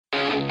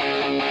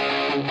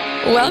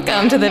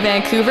Welcome to the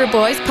Vancouver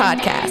Boys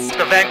Podcast.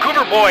 The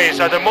Vancouver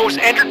Boys are the most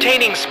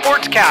entertaining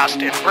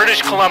sportscast in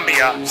British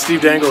Columbia.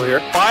 Steve Dangle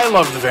here. I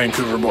love the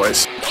Vancouver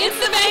Boys. It's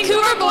the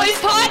Vancouver Boys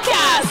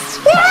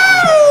Podcast.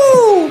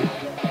 Woo!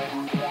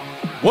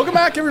 Welcome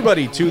back,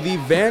 everybody, to the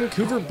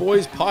Vancouver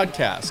Boys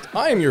Podcast.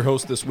 I am your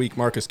host this week,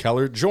 Marcus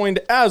Keller, joined,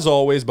 as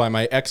always, by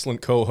my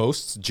excellent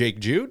co-hosts, Jake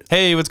Jude.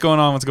 Hey, what's going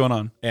on? What's going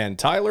on? And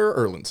Tyler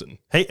Erlinson.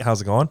 Hey,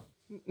 how's it going?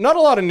 Not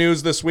a lot of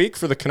news this week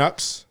for the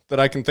Canucks that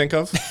I can think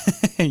of.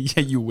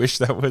 Yeah, you wish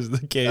that was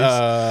the case.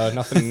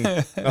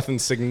 Nothing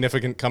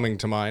significant coming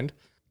to mind.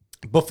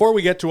 Before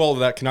we get to all of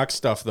that Canucks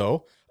stuff,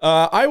 though,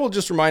 I will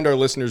just remind our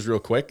listeners real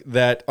quick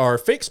that our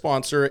fake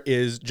sponsor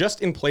is just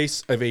in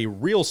place of a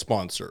real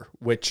sponsor,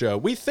 which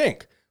we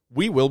think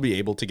we will be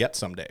able to get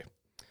someday.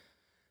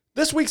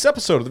 This week's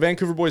episode of the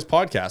Vancouver Boys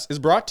Podcast is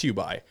brought to you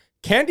by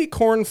candy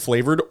corn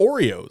flavored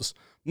Oreos.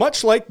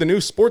 Much like the new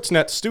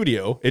Sportsnet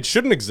studio, it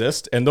shouldn't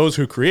exist, and those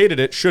who created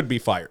it should be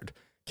fired.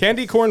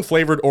 Candy corn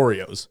flavored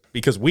Oreos,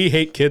 because we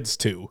hate kids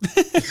too.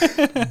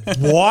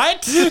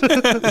 What?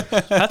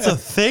 That's a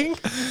thing?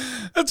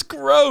 That's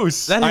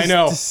gross. That is I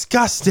know.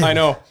 disgusting. I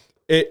know.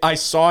 I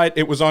saw it.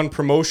 It was on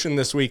promotion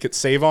this week at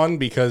Save-On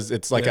because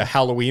it's like a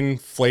Halloween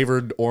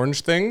flavored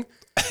orange thing.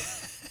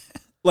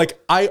 Like,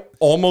 I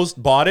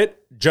almost bought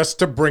it just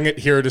to bring it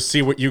here to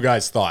see what you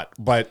guys thought,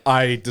 but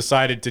I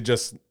decided to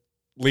just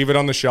leave it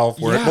on the shelf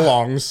where it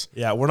belongs.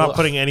 Yeah, we're not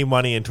putting any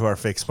money into our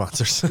fake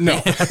sponsors.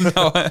 No.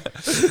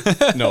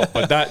 No,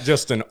 but that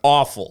just an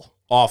awful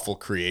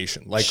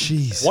creation. Like,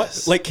 Jesus.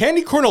 what? Like,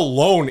 candy corn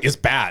alone is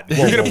bad.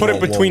 You're going to put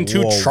it between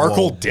two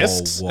charcoal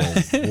discs?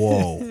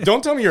 Whoa.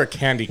 Don't tell me you're a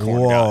candy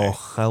corn guy.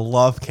 I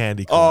love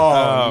candy corn.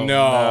 Oh,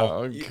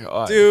 no. Oh,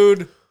 God.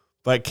 Dude.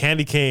 But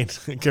candy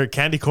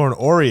corn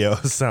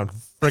Oreos sound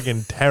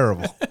friggin'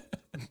 terrible.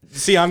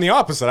 See, I'm the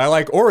opposite. I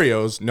like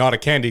Oreos, not a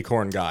candy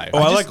corn guy.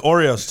 I like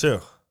Oreos too,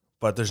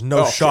 but there's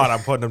no shot I'm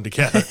putting them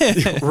together.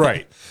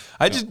 Right.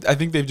 I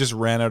think they've just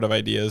ran out of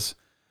ideas.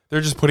 They're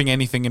just putting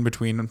anything in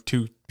between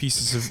two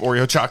pieces of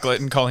Oreo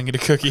chocolate and calling it a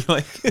cookie.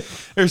 Like,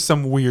 there's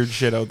some weird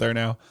shit out there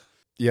now.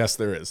 Yes,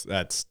 there is.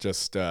 That's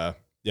just,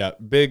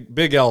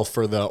 big L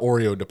for the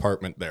Oreo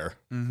department there.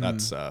 Mm-hmm.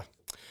 That's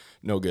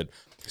no good.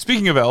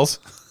 Speaking of L's,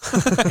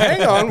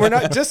 Hang on, we're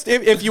not just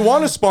if you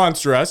want to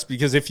sponsor us,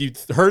 because if you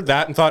heard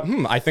that and thought,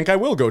 I think I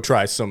will go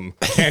try some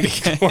candy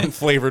corn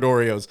flavored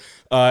Oreos,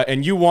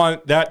 and you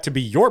want that to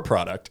be your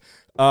product,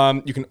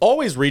 you can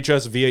always reach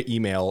us via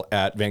email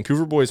at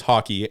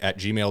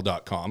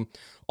vancouverboyshockey@gmail.com.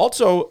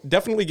 Also,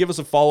 definitely give us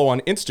a follow on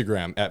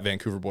Instagram at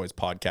Vancouver Boys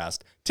Podcast,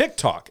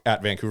 TikTok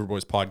at Vancouver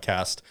Boys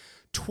Podcast,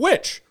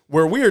 Twitch,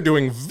 where we are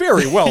doing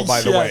very well,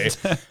 by the way,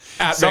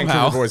 at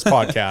Somehow. Vancouver Boys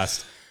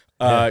Podcast.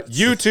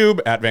 YouTube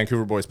at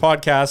Vancouver Boys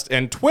Podcast,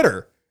 and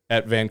Twitter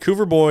at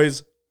Vancouver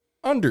Boys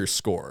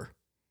 _.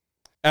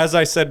 As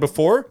I said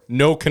before,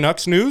 no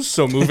Canucks news,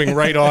 so moving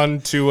right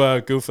on to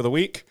Goof of the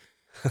Week,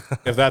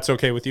 if that's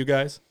okay with you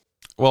guys.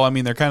 well, I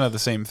mean, they're kind of the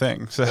same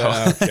thing. So,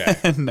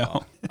 Okay.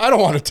 no, I don't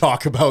want to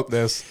talk about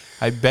this.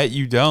 I bet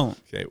you don't.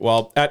 Okay,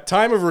 well, at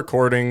time of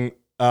recording,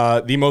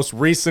 the most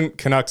recent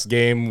Canucks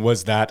game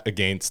was that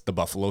against the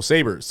Buffalo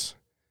Sabres,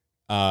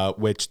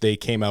 which they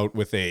came out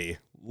with a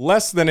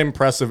less than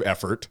impressive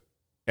effort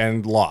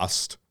and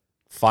lost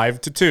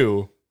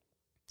 5-2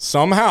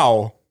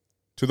 somehow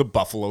to the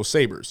Buffalo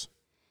Sabres,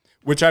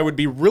 which I would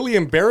be really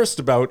embarrassed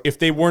about if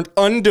they weren't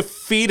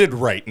undefeated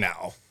right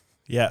now.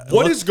 Yeah.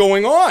 What is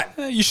going on?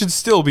 You should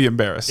still be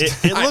embarrassed.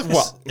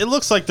 It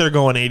looks like they're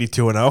going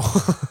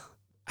 82-0.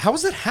 How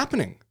is that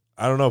happening?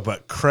 I don't know,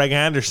 but Craig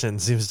Anderson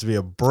seems to be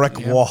a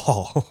brick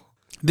wall.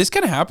 This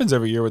kind of happens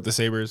every year with the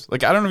Sabres.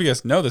 Like, I don't know if you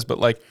guys know this, but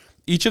like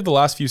each of the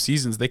last few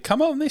seasons, they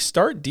come out and they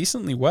start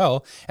decently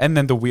well, and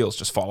then the wheels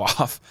just fall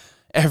off.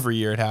 Every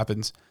year it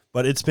happens.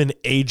 But it's been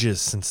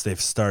ages since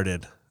they've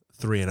started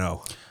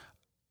 3-0.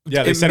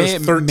 Yeah, they said it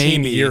was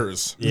 13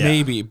 years. Yeah.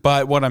 Maybe.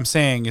 But what I'm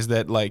saying is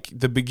that like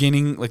the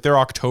beginning, like their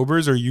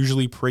Octobers are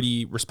usually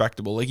pretty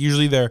respectable. Like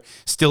usually they're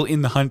still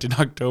in the hunt in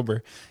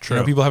October. True.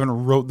 You know, people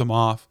haven't wrote them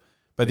off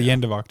by the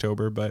end of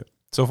October, but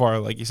so far,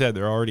 like you said,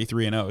 they're already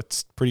 3-0.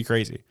 It's pretty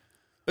crazy.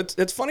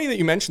 It's funny that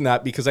you mentioned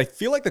that, because I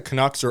feel like the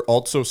Canucks are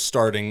also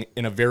starting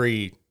in a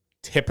very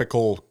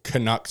typical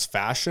Canucks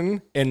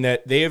fashion, in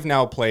that they have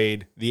now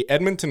played the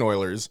Edmonton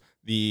Oilers,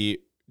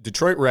 the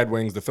Detroit Red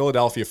Wings, the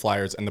Philadelphia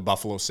Flyers, and the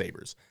Buffalo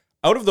Sabres.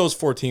 Out of those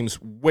four teams,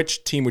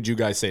 which team would you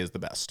guys say is the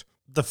best?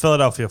 The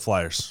Philadelphia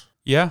Flyers.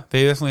 Yeah,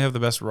 they definitely have the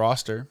best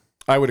roster.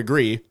 I would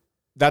agree.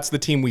 That's the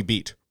team we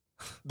beat.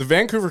 The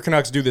Vancouver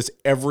Canucks do this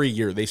every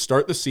year. They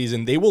start the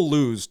season, they will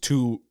lose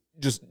to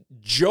just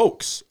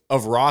jokes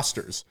of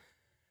rosters.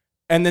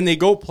 And then they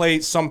go play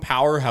some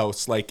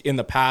powerhouse. Like in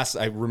the past,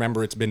 I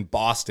remember it's been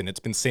Boston, it's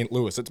been St.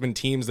 Louis, it's been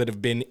teams that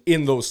have been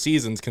in those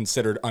seasons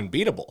considered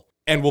unbeatable,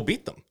 and we'll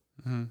beat them.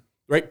 Mm-hmm.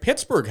 Right?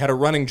 Pittsburgh had a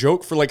running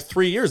joke for like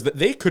 3 years that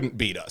they couldn't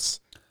beat us.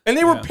 And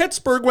they were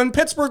Pittsburgh when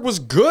Pittsburgh was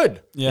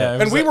good.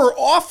 Yeah. And we were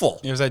awful.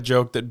 It was that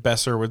joke that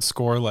Besser would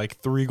score like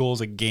 3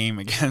 goals a game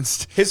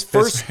against. His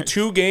first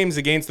 2 games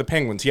against the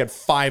Penguins, he had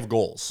 5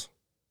 goals.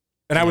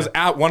 And I was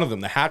at one of them,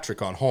 the hat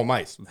trick on home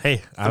ice.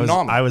 Hey,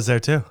 Phenomenal. I was there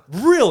too.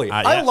 Really?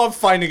 I yeah. love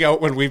finding out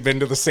when we've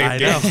been to the same I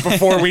know. games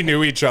before we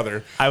knew each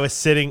other. I was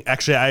sitting.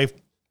 Actually, I've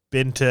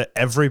been to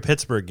every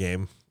Pittsburgh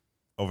game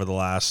over the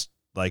last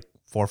 4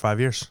 or 5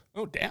 years.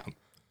 Oh, damn.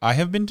 I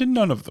have been to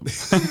none of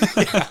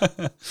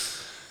them.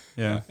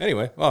 Yeah.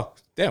 Anyway, well,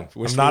 damn.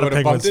 Wish I'm not we a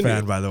would've bumped Penguins into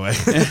fan, you. by the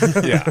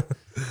way. Yeah.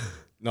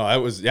 No,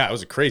 it was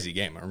a crazy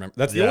game. I remember.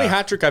 That's the only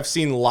hat trick I've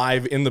seen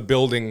live in the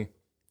building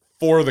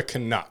for the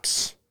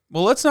Canucks.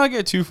 Well, let's not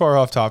get too far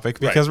off topic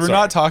because we're sorry.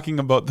 not talking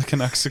about the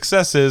Canucks'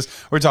 successes.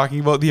 We're talking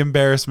about the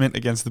embarrassment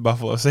against the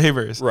Buffalo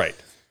Sabres. Right.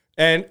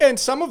 And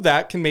some of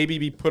that can maybe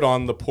be put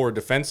on the poor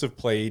defensive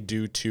play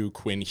due to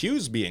Quinn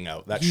Hughes being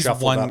out. That He's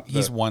shuffled one. up.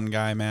 He's one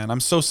guy, man. I'm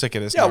so sick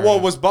of this. Yeah, well,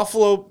 narrative. was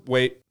Buffalo...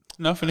 Wait.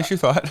 No, finish your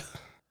thought.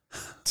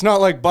 It's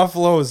not like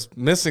Buffalo is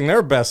missing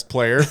their best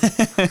player.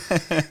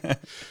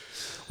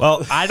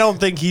 Well, I don't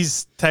think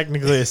he's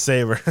technically a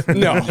Sabre.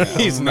 No,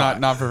 he's not.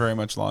 Not for very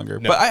much longer.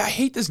 But I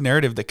hate this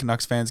narrative that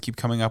Canucks fans keep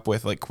coming up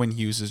with, like Quinn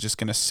Hughes is just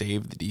going to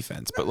save the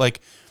defense. But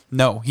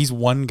no, he's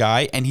one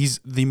guy, and he's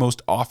the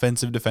most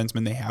offensive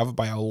defenseman they have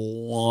by a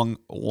long,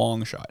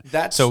 long shot.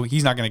 So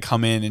he's not going to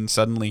come in and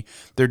suddenly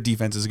their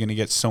defense is going to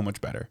get so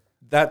much better.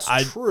 That's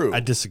true.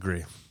 I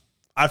disagree.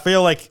 I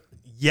feel like,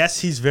 yes,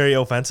 he's very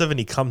offensive, and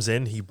he comes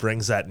in, he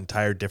brings that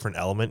entire different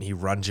element. He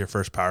runs your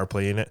first power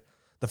play unit.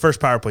 The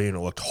first power play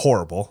unit looked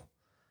horrible,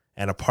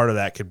 and a part of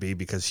that could be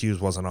because Hughes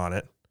wasn't on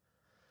it.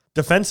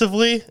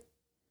 Defensively,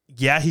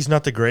 yeah, he's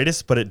not the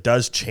greatest, but it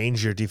does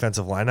change your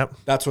defensive lineup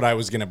That's what I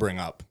was going to bring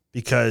up.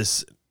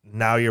 because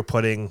now you're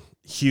putting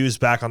Hughes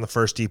back on the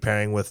first D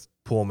pairing with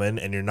Pullman,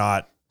 and you're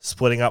not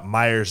splitting up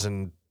Myers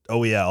and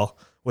OEL,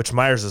 which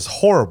Myers is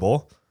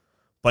horrible,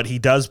 but he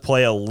does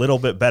play a little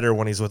bit better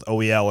when he's with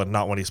OEL and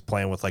not when he's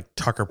playing with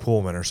Tucker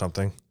Pullman or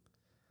something.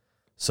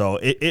 So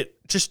it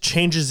just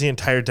changes the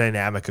entire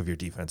dynamic of your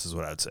defense is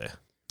what I would say.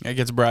 It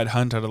gets Brad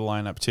Hunt out of the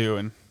lineup too,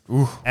 and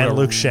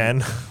Luke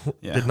Shen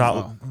Yeah, did not.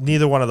 wow.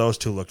 Neither one of those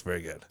two looked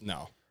very good.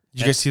 No.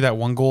 Did you guys see that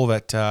one goal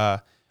that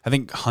I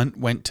think Hunt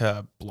went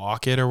to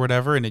block it or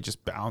whatever, and it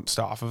just bounced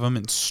off of him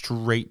and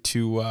straight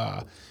to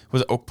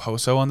was it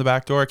Okposo on the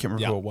back door? I can't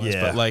remember who it was,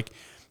 Yeah. but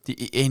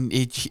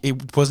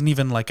it wasn't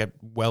even like a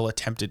well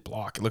attempted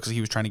block. It looks like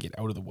he was trying to get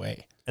out of the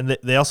way. And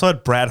they also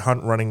had Brad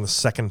Hunt running the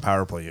second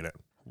power play unit.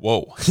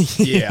 Whoa.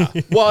 Yeah.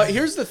 Well,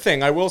 here's the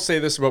thing. I will say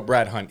this about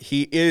Brad Hunt.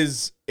 He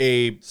is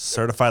a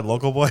Certified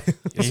local boy.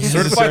 He's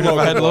a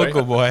certified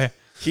local boy.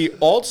 He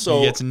also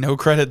He gets no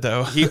credit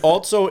though. he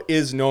also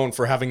is known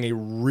for having a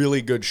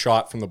really good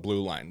shot from the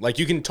blue line. Like,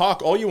 you can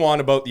talk all you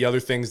want about the other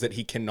things that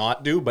he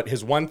cannot do, but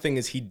his one thing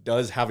is he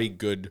does have a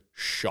good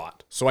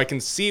shot. So I can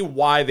see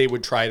why they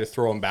would try to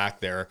throw him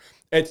back there,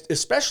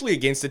 especially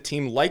against a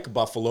team like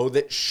Buffalo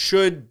that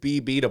should be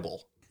beatable.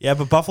 Yeah,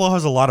 but Buffalo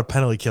has a lot of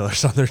penalty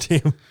killers on their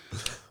team.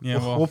 Yeah,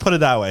 well, We'll put it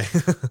that way.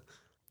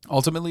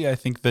 ultimately, I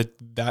think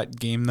that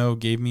game, though,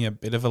 gave me a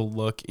bit of a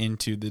look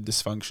into the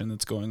dysfunction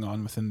that's going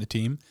on within the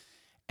team.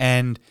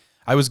 And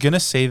I was going to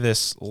say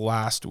this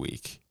last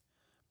week,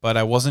 but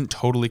I wasn't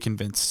totally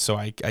convinced, so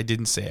I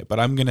didn't say it. But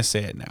I'm going to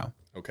say it now.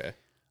 Okay.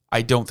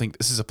 I don't think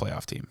this is a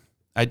playoff team.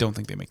 I don't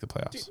think they make the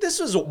playoffs. This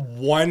is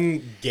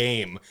one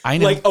game. I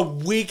know. Like a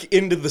week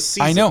into the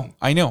season.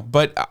 I know.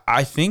 But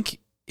I think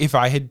if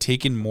I had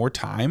taken more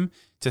time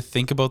to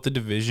think about the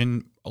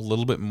division a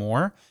little bit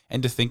more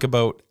and to think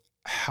about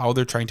how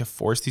they're trying to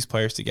force these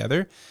players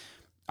together,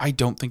 I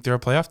don't think they're a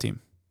playoff team.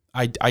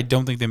 I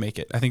don't think they make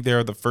it. I think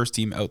they're the first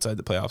team outside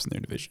the playoffs in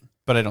their division,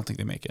 but I don't think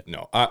they make it.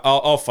 No,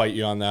 I'll fight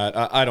you on that.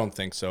 I don't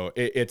think so.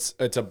 It's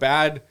a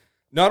bad.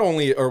 Not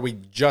only are we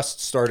just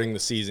starting the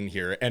season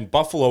here, and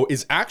Buffalo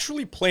is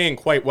actually playing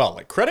quite well.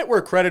 Like, credit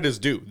where credit is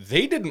due.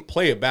 They didn't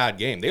play a bad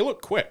game. They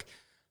look quick.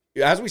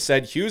 As we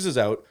said, Hughes is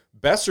out.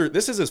 Besser,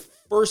 this is his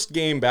first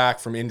game back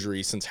from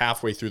injury since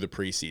halfway through the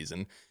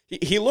preseason.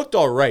 He looked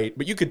all right,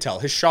 but you could tell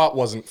his shot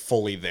wasn't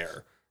fully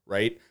there,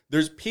 right?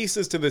 There's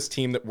pieces to this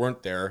team that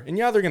weren't there, and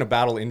yeah, they're going to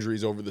battle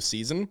injuries over the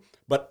season.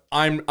 But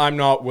I'm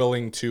not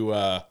willing to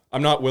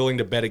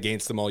bet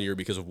against them all year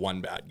because of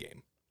one bad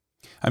game.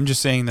 I'm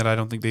just saying that I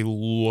don't think they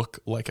look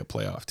like a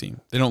playoff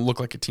team. They don't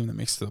look like a team that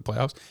makes it to the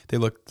playoffs. They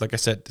look, like I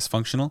said,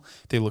 dysfunctional.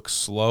 They look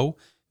slow.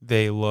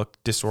 They look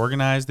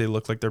disorganized. They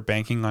look like they're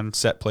banking on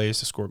set plays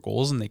to score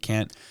goals, and they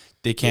can't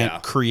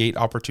create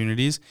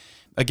opportunities.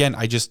 Again,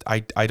 I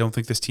don't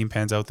think this team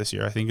pans out this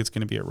year. I think it's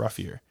going to be a rough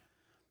year.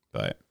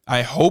 But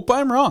I hope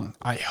I'm wrong.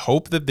 I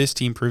hope that this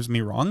team proves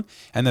me wrong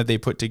and that they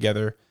put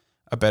together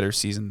a better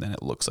season than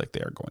it looks like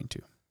they are going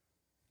to.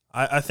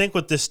 I think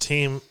with this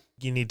team,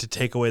 you need to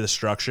take away the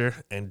structure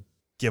and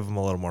give them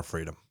a little more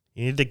freedom.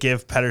 You need to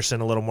give Pettersson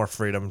a little more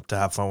freedom to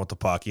have fun with the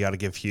puck. You got to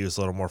give Hughes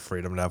a little more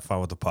freedom to have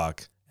fun with the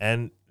puck.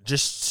 And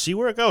just see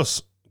where it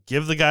goes.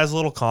 Give the guys a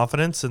little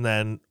confidence, and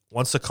then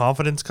once the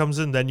confidence comes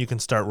in, then you can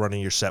start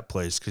running your set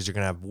plays because you're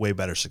going to have way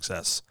better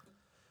success.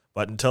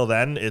 But until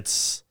then,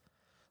 it's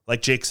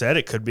like Jake said,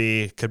 it could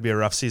be a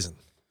rough season.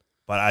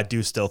 But I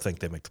do still think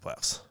they make the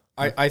playoffs.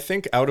 I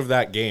think out of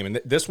that game,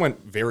 and this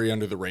went very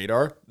under the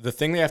radar, the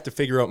thing they have to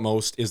figure out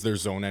most is their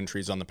zone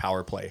entries on the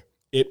power play.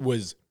 it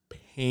was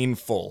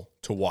painful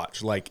to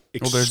watch. Like,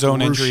 There's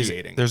zone entries.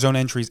 excruciating. There's zone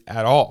entries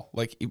at all,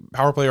 like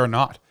power play or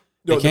not.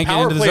 They No, can't the get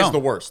power into the play is zone. the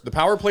worst. The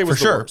power play was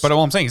For sure. the worst. But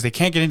all I'm saying is they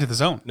can't get into the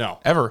zone. No.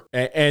 Ever.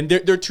 And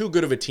they're too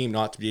good of a team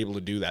not to be able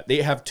to do that.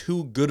 They have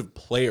too good of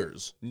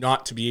players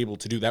not to be able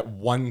to do that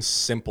one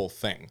simple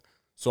thing.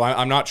 So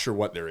I'm not sure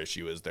what their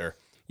issue is there.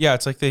 Yeah,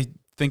 it's like they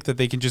think that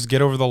they can just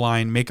get over the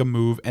line, make a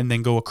move, and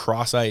then go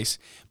across ice.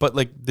 But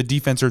like the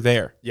defense are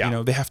there. Yeah. You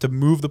know, they have to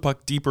move the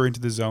puck deeper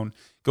into the zone,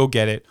 go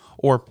get it,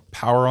 or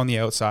power on the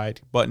outside,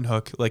 button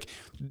hook. Like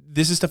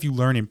this is stuff you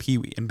learn in Pee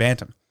Wee and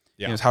Bantam.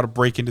 Yeah. You know, it's how to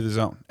break into the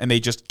zone. And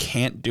they just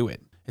can't do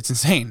it. It's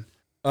insane.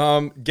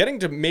 Getting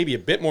to maybe a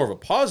bit more of a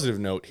positive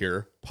note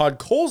here,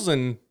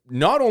 Podkolzin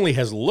not only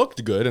has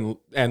looked good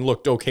and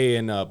looked okay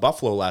in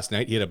Buffalo last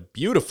night, he had a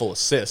beautiful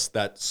assist,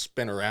 that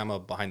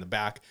spinorama behind the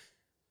back.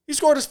 He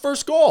scored his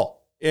first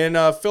goal in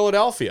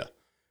Philadelphia.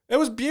 It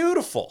was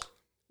beautiful.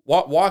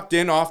 Walked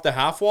in off the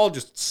half wall,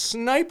 just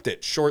sniped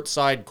it, short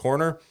side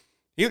corner.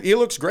 He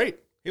looks great.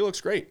 He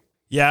looks great.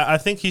 Yeah, I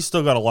think he's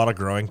still got a lot of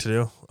growing to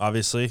do.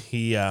 Obviously,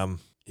 he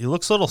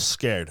looks a little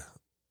scared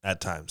at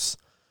times,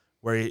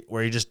 where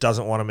he just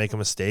doesn't want to make a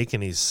mistake,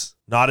 and he's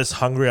not as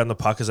hungry on the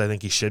puck as I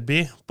think he should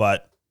be.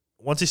 But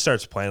once he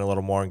starts playing a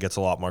little more and gets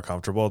a lot more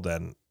comfortable,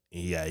 then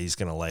he's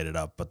gonna light it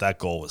up. But that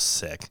goal was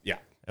sick. Yeah,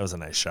 it was a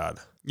nice shot.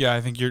 Yeah,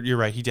 I think you're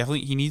right.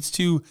 He needs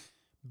to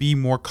be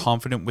more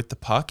confident with the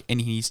puck,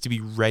 and he needs to be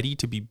ready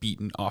to be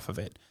beaten off of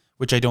it,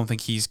 which I don't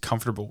think he's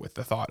comfortable with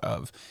the thought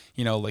of.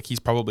 You know, like he's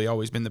probably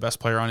always been the best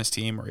player on his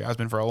team, or he has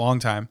been for a long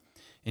time,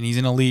 and he's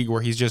in a league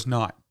where he's just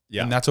not.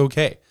 Yeah. And that's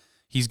okay.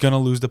 He's going to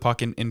lose the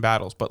puck in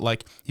battles, but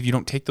like if you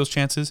don't take those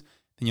chances,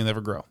 then you'll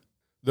never grow.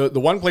 The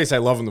one place I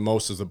love him the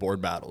most is the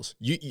board battles.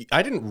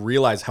 I didn't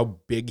realize how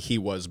big he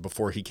was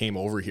before he came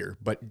over here,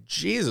 but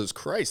Jesus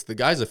Christ, the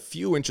guy's a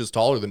few inches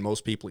taller than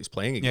most people he's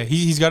playing Yeah, against.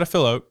 he's got to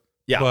fill out.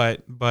 Yeah.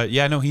 But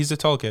yeah, no, he's a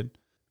tall kid.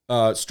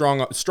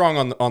 Strong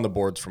on the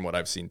boards from what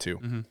I've seen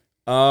too.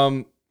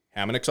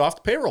 Hamannik's off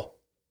the payroll,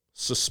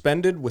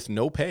 suspended with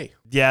no pay.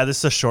 Yeah, this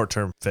is a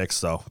short-term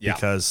fix though, Yeah.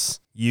 because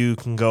you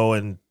can go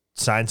and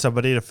sign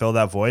somebody to fill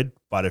that void,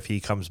 but if he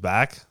comes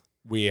back,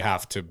 We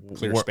have to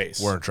clear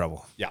space. We're in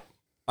trouble. Yeah.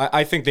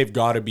 I think they've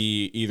got to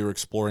be either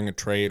exploring a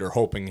trade or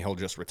hoping he'll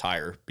just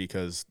retire,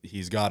 because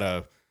he's got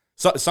to,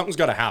 something's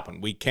got to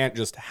happen. We can't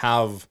just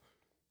have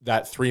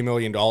that $3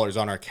 million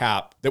on our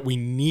cap that we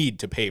need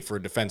to pay for a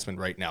defenseman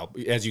right now,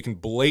 as you can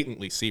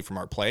blatantly see from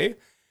our play.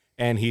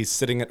 And he's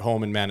sitting at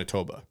home in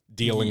Manitoba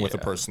dealing with a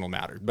personal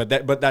matter. But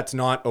that's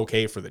not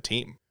okay for the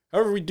team.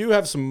 However, we do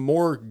have some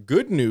more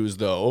good news,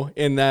 though,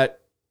 in that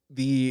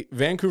the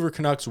Vancouver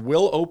Canucks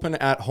will open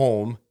at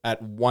home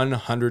at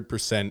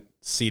 100%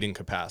 seating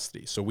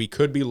capacity. So we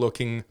could be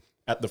looking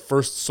at the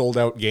first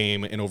sold-out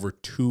game in over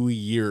 2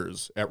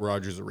 years at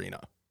Rogers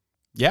Arena.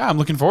 Yeah, I'm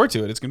looking forward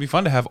to it. It's going to be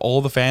fun to have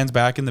all the fans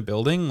back in the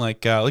building.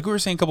 Like we were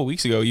saying a couple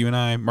weeks ago, you and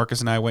I,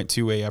 Marcus and I, went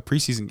to a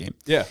preseason game.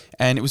 Yeah.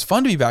 And it was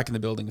fun to be back in the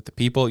building with the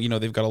people. You know,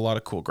 they've got a lot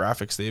of cool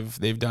graphics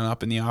they've done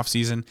up in the off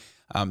season.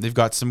 They've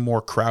got some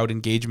more crowd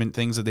engagement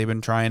things that they've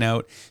been trying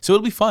out. So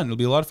it'll be fun. It'll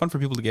be a lot of fun for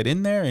people to get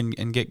in there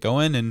and get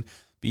going and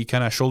be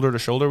kind of shoulder to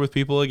shoulder with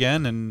people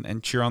again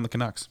and cheer on the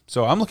Canucks.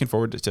 So I'm looking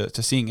forward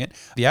to seeing it.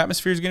 The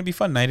atmosphere is going to be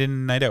fun night in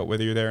and night out,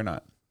 whether you're there or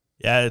not.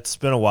 Yeah, it's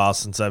been a while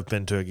since I've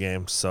been to a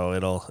game, so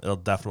it'll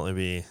definitely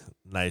be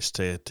nice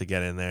to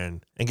get in there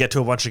and get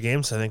to a bunch of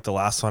games. I think the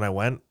last one I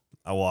went,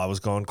 I was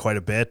going quite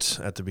a bit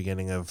at the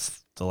beginning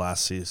of the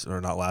last season,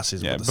 or not last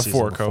season, Yeah, but the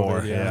before season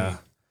before. COVID, yeah.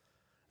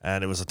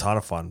 And it was a ton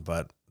of fun,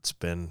 but it's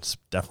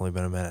definitely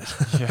been a minute.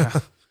 Yeah.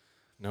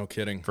 No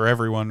kidding. For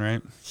everyone,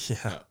 right?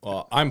 Yeah.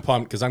 Well, I'm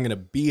pumped because I'm going to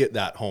be at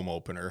that home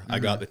opener. I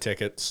got the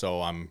ticket,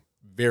 so I'm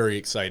very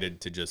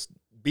excited to just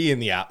be in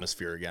the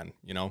atmosphere again,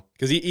 you know?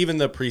 Because even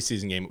the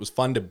preseason game, it was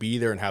fun to be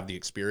there and have the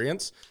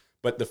experience,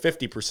 but the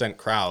 50%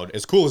 crowd,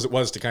 as cool as it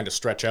was to kind of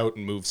stretch out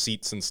and move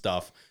seats and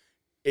stuff,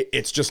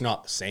 it's just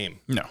not the same.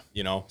 No.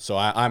 You know? So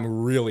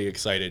I'm really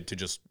excited to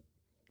just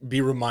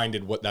be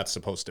reminded what that's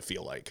supposed to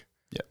feel like.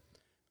 Yeah.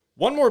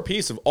 One more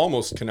piece of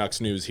almost Canucks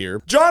news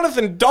here.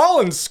 Jonathan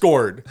Dahlen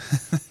scored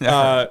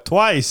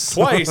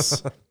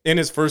twice in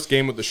his first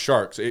game with the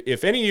Sharks.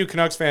 If any of you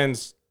Canucks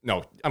fans,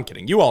 no, I'm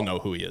kidding. You all know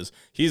who he is.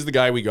 He's the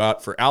guy we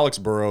got for Alex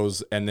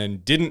Burrows and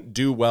then didn't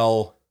do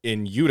well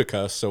in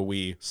Utica, so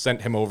we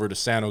sent him over to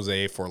San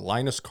Jose for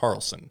Linus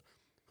Karlsson,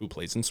 who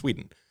plays in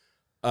Sweden.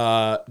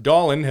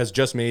 Dahlen has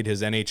just made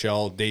his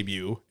NHL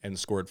debut and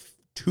scored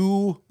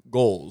 2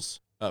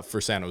 goals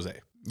for San Jose.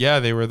 Yeah,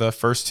 they were the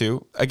first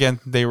two. Again,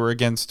 they were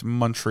against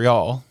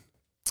Montreal.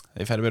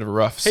 They've had a bit of a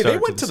rough Hey, start. they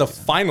went to the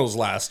finals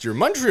last year.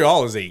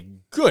 Montreal is a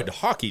good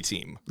hockey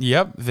team.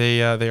 Yep,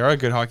 they are a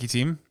good hockey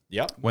team.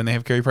 Yep. When they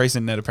have Carey Price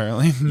in net,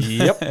 apparently.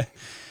 Yep.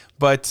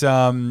 But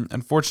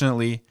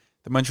unfortunately,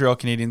 the Montreal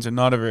Canadiens are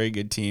not a very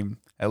good team,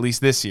 at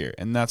least this year,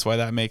 and that's why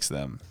that makes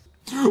them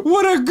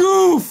What a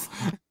goof!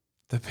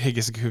 the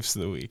biggest goofs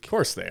of the week. Of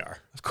course they are.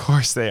 Of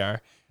course they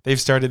are.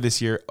 They've started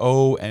this year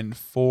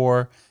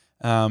 0-4.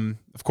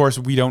 Of course,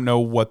 we don't know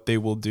what they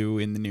will do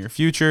in the near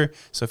future.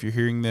 So if you're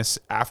hearing this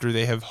after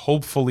they have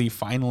hopefully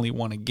finally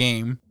won a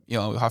game,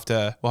 we'll have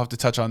to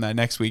touch on that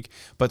next week.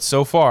 But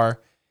so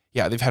far,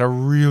 yeah, they've had a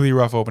really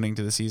rough opening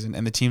to the season,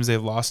 and the teams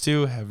they've lost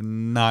to have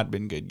not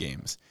been good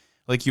games.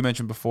 Like you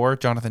mentioned before,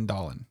 Jonathan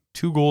Dahlen,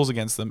 2 goals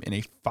against them in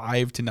a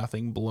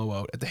 5-0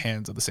 blowout at the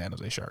hands of the San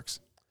Jose Sharks.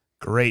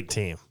 Great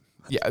team.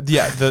 Yeah,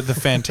 the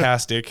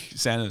fantastic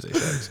San Jose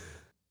Sharks.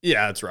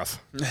 Yeah, it's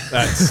rough.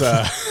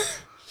 That's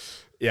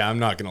yeah, I'm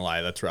not gonna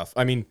lie, that's rough.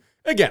 I mean,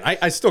 again,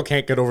 I still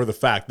can't get over the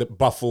fact that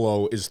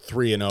Buffalo is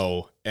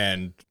 3-0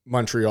 and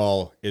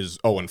Montreal is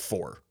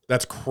 0-4.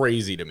 That's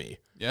crazy to me.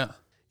 Yeah.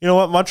 You know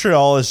what?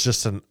 Montreal is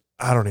just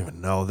I don't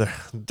even know.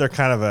 They're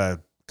kind of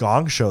a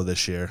gong show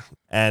this year.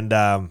 And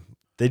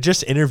they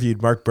just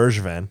interviewed Marc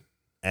Bergevin,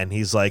 and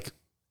he's like,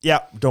 yeah,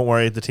 don't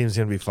worry, the team's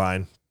going to be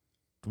fine.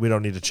 We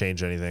don't need to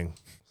change anything.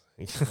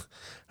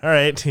 All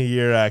right,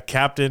 your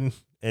captain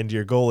and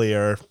your goalie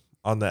are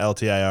on the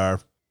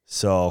LTIR.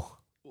 So,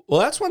 well,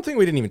 that's one thing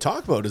we didn't even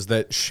talk about is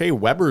that Shea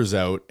Weber's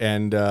out,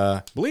 and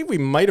I believe we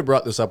might have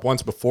brought this up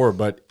once before,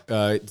 but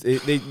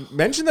they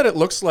mentioned that it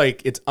looks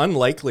like it's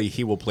unlikely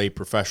he will play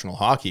professional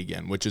hockey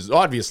again, which is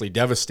obviously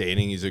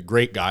devastating. He's a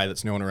great guy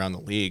that's known around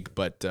the league,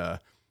 but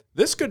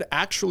this could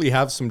actually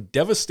have some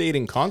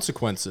devastating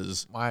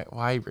consequences. Why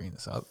are you bringing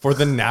this up? For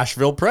the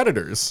Nashville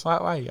Predators.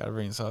 Why you gotta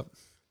bring this up?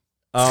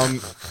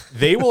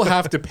 They will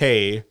have to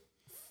pay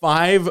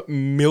 $5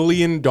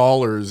 million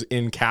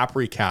in cap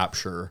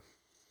recapture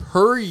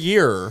per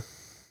year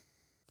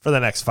for the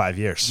next 5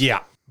 years. Yeah,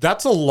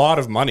 that's a lot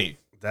of money.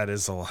 That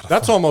is a lot.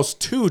 That's almost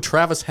 2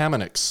 Travis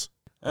Hammoniks.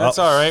 That's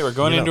all right. We're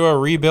going into a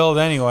rebuild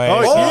anyway.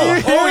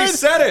 He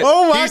said it.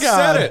 Oh my He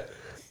God. said it.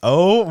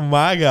 Oh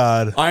my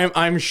God.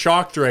 I'm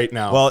shocked right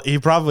now. Well, he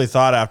probably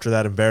thought after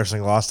that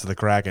embarrassing loss to the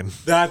Kraken.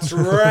 That's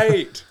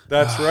right.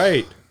 That's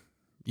right.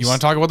 You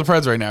want to talk about the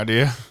Preds right now, do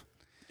you?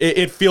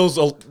 It feels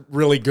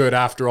really good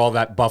after all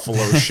that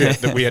Buffalo shit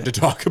that we had to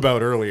talk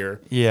about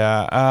earlier.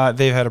 Yeah,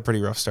 they've had a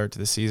pretty rough start to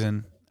the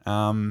season.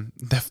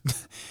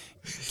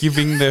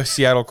 Giving the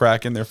Seattle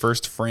Kraken their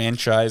first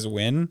franchise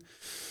win.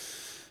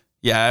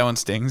 Yeah, that one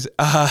stings.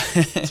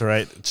 That's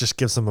right. Just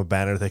gives them a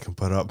banner they can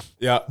put up.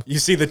 Yeah, you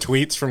see the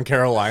tweets from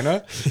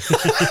Carolina?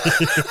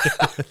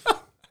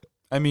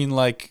 I mean,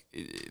 like,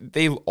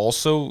 they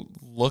also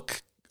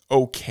look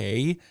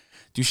okay.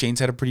 Duchesne's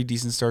had a pretty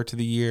decent start to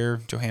the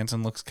year.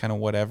 Johansson looks kind of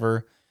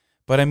whatever.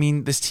 But, I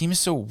mean, this team is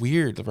so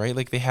weird, right?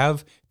 Like, they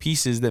have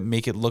pieces that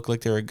make it look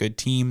like they're a good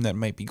team that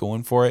might be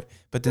going for it.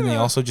 But then they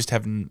also just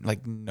have,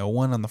 like, no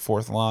one on the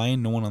 4th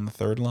line, no one on the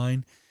 3rd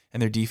line.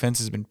 And their defense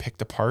has been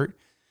picked apart.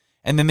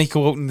 And then they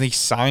go out and they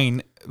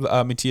sign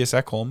Matthias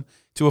Ekholm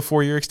to a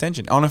 4-year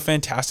extension on a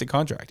fantastic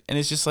contract. And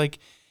it's just like,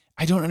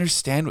 I don't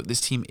understand what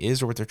this team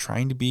is or what they're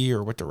trying to be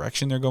or what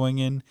direction they're going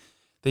in.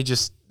 They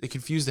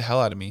confuse the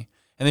hell out of me.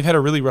 And they've had a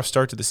really rough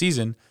start to the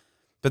season,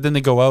 but then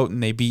they go out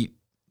and they beat,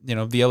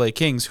 the LA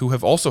Kings, who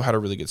have also had a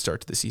really good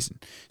start to the season.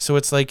 So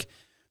it's like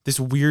this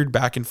weird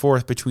back and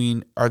forth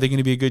between, are they going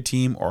to be a good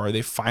team or are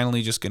they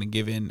finally just going to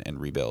give in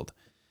and rebuild?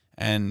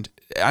 And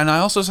I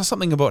also saw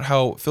something about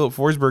how Philip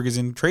Forsberg is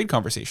in trade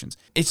conversations.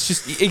 It's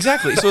just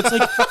exactly. So it's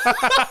like,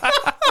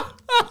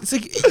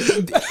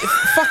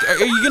 fuck.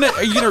 Are you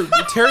gonna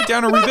tear it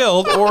down and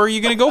rebuild, or are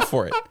you gonna go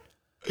for it?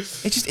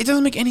 It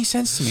doesn't make any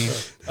sense to me.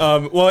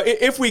 Well,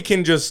 if we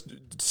can just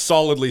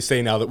solidly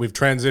say now that we've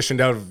transitioned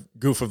out of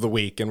Goof of the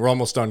Week and we're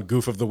almost on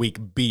Goof of the Week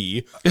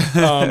B,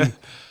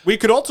 we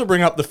could also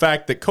bring up the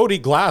fact that Cody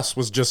Glass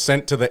was just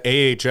sent to the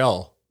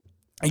AHL.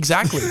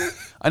 Exactly.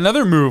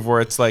 Another move where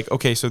it's like,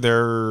 okay, so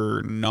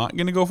they're not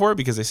going to go for it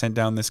because they sent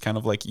down this kind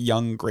of like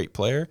young, great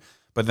player.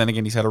 But then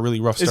again, he's had a really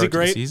rough start to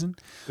the season.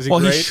 Is he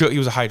great? He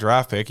was a high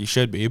draft pick. He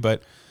should be,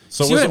 but...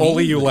 So was Ole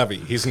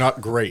Ulevi. He's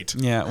not great.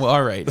 Yeah, well,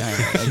 all right.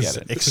 I get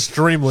it.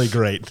 Extremely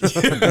great.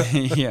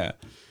 Yeah.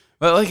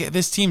 But like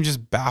this team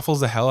just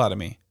baffles the hell out of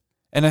me.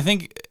 And I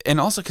think, and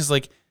also because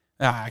like,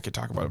 I could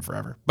talk about him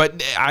forever,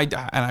 but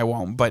I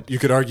won't. But you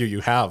could argue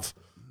you have.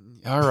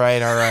 All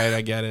right,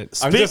 I get it.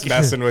 I'm just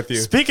messing with you.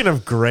 Speaking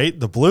of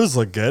great, the Blues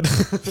look good.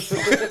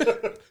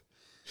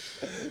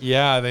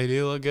 Yeah, they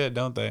do look good,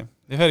 don't they?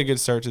 They've had a good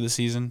start to the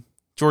season.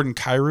 Jordan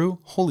Kyrou,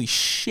 holy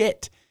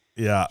shit.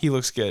 Yeah. He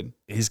looks good.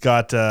 He's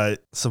got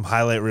some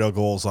highlight reel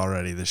goals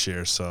already this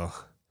year, so.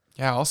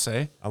 Yeah, I'll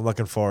say. I'm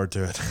looking forward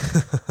to it.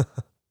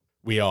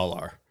 We all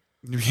are.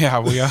 Yeah,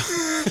 we are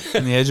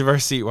on the edge of our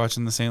seat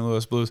watching the St.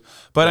 Louis Blues.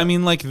 But I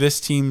mean, like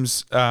this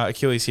team's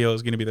Achilles heel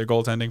is going to be their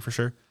goaltending for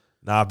sure.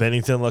 Nah,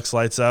 Bennington looks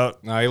lights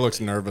out. Nah, he looks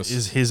nervous.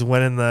 He's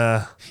winning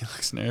the. He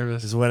looks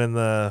nervous. He's winning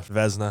the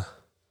Vezina,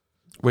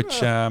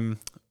 which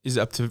is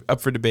up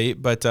for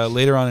debate. But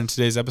later on in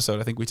today's episode,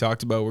 I think we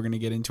talked about we're going to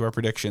get into our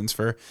predictions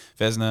for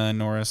Vezina and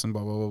Norris and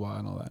blah blah blah blah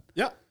and all that.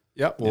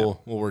 Yeah.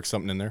 We'll work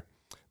something in there.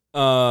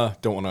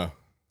 Don't want to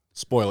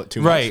spoil it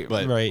too much.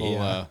 Right.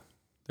 Yeah.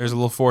 There's a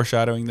little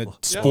foreshadowing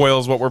that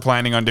spoils what we're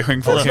planning on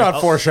doing for It's not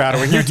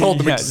foreshadowing. You told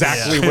them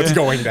exactly what's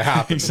going to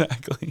happen.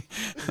 Exactly.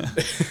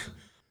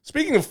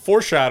 Speaking of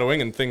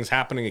foreshadowing and things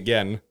happening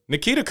again,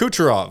 Nikita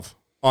Kucherov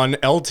on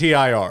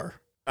LTIR.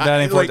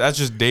 That ain't Like, that's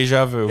just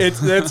deja vu.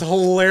 that's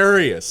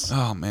hilarious.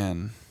 Oh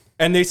man.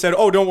 And they said,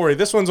 "Oh, don't worry,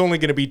 this one's only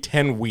going to be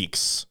 10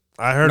 weeks,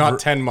 I heard not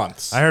 10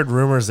 months." I heard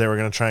rumors they were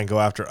going to try and go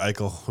after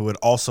Eichel, who would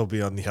also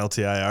be on the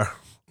LTIR.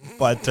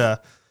 But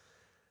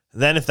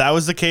then if that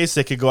was the case,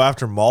 they could go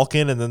after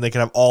Malkin, and then they could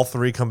have all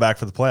three come back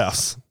for the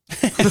playoffs.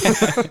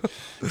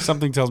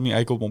 Something tells me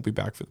Eichel won't be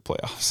back for the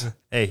playoffs.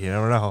 Hey, you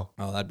never know.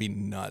 Oh, that'd be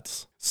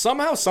nuts.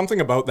 Somehow, something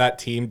about that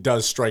team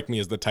does strike me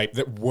as the type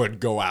that would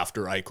go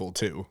after Eichel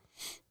too.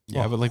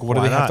 Yeah, but like, what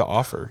do why they have not? to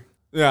offer?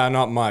 Yeah,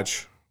 not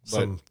much.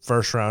 But Some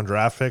first-round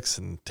draft picks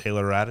and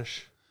Taylor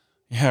Radish.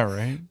 Yeah,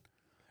 right.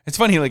 It's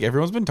funny, like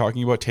everyone's been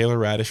talking about Taylor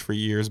Radish for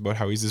years about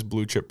how he's this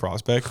blue chip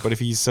prospect, but if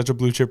he's such a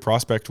blue chip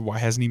prospect, why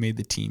hasn't he made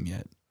the team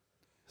yet?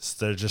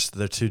 So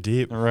they're too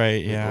deep.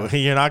 Right, yeah.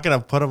 You're not going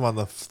to put him on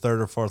the third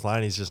or fourth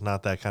line. He's just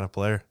not that kind of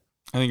player.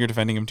 I think you're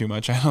defending him too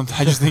much.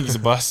 I just think he's a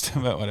bust,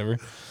 but whatever.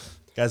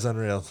 Guy's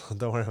unreal.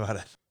 Don't worry about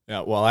it.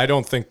 yeah, well, I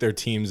don't think their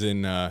team's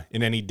in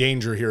any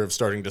danger here of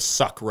starting to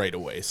suck right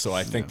away. So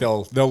I think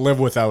they'll live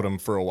without him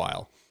for a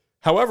while.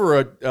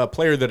 However, a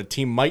player that a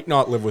team might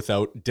not live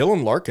without,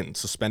 Dylan Larkin,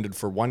 suspended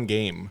for 1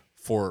 game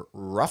for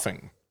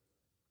roughing.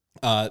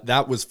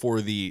 That was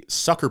for the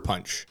sucker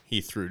punch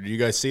he threw. Did you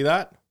guys see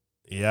that?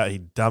 Yeah, he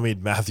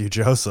dummied Matthew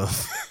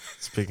Joseph.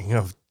 Speaking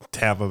of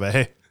Tampa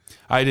Bay.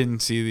 I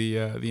didn't see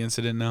the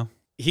incident now.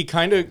 I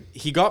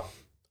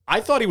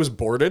thought he was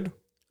boarded,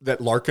 that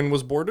Larkin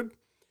was boarded.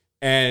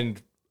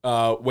 And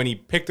when he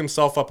picked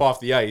himself up off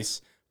the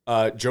ice,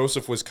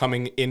 Joseph was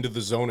coming into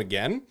the zone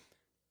again.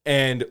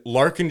 And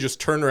Larkin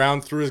just turned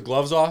around, threw his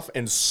gloves off,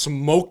 and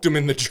smoked him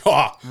in the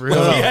jaw.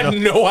 Really? He had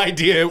no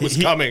idea it was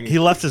coming. He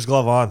left his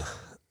glove on.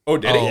 Oh,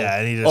 did he? Yeah,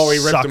 and he just he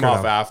ripped him suckered off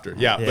him. after.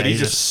 Yeah, Yeah, but he he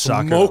just just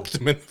suckered smoked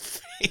him in the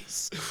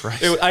face.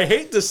 I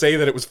hate to say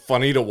that it was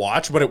funny to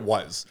watch, but it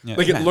was. Yeah.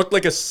 Like, it looked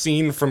like a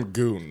scene from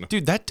Goon.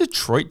 Dude, that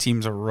Detroit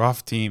team's a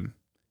rough team.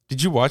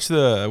 Did you watch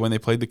when they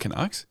played the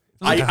Canucks?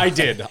 I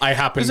did. I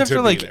happened to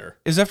be there.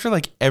 It was after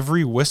like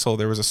every whistle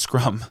there was a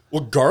scrum.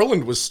 Well,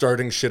 Garland was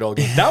starting shit all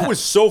game. That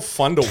was so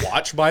fun to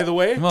watch, by the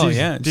way. Well,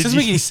 yeah, it doesn't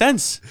make any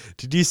sense.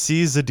 Did you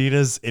see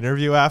Zadina's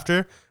interview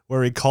after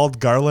where he called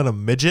Garland a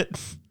midget?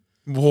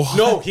 What?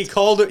 No, he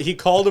called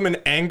him an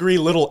angry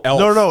little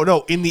elf.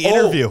 No. In the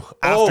interview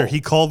after, oh.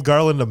 he called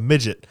Garland a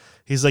midget.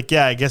 He's like,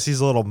 yeah, I guess he's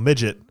a little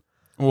midget.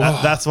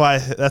 That's why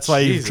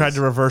you Jesus. tried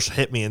to reverse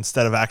hit me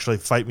instead of actually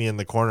fight me in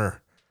the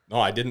corner. No,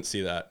 I didn't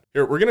see that.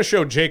 Here, we're going to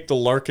show Jake the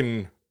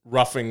Larkin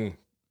roughing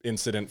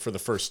incident for the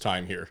first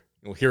time here.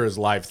 We'll hear his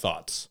live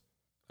thoughts.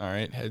 All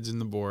right, heads in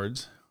the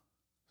boards. So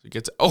he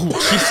gets. Oh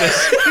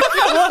Jesus!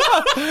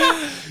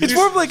 It's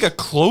more of like a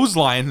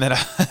clothesline than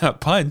a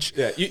punch.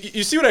 Yeah,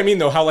 you see what I mean,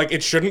 though? How, like,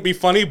 it shouldn't be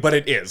funny, but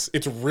it is.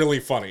 It's really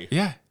funny.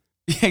 Yeah,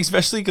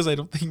 especially because I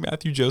don't think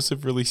Matthew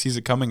Joseph really sees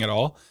it coming at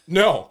all.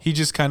 No. He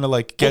just kind of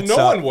like Well, gets no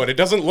up. one would. It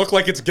doesn't look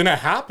like it's going to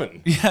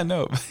happen. Yeah,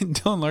 no.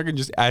 Dylan Larkin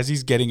just, as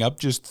he's getting up,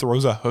 just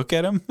throws a hook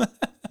at him.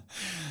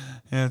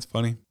 Yeah, it's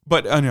funny.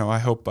 But no, I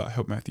hope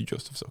Matthew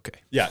Joseph's okay.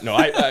 Yeah, no,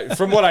 I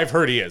from what I've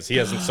heard, he is. He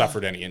hasn't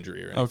suffered any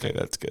injury or anything. Okay,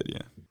 that's good,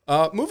 yeah.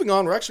 Moving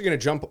on, we're actually going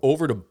to jump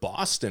over to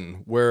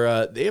Boston,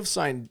 where they have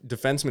signed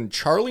defenseman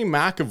Charlie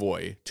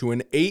McAvoy to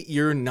an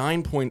 8-year,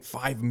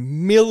 $9.5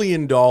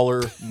 million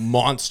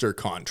monster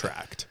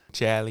contract.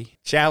 Charlie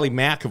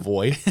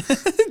McAvoy.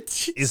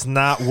 Is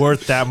not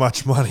worth that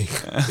much money.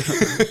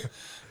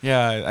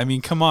 Yeah, I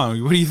mean, come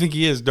on. What do you think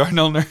he is,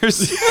 Darnell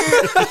Nurse?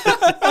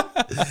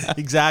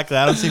 Exactly.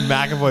 I don't see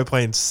McAvoy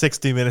playing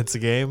 60 minutes a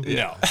game.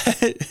 No.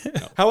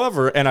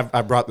 However, and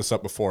I've brought this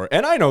up before,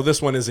 and I know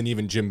this one isn't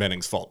even Jim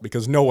Benning's fault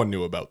because no one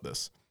knew about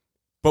this,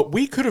 but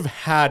we could have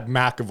had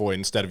McAvoy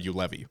instead of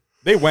Ulevy.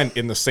 They went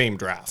in the same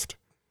draft,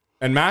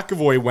 and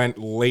McAvoy went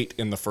late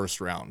in the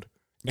first round.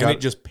 And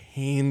it just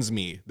pains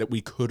me that we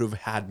could have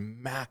had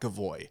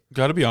McAvoy.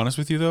 Got to be honest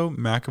with you, though.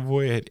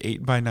 McAvoy at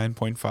 8 by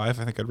 9.5. I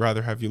think I'd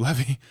rather have you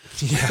Levy.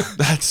 Yeah.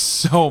 That's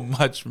so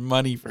much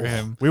money for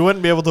him. We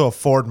wouldn't be able to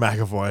afford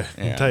McAvoy.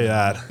 I'll tell you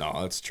that. No,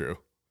 that's true.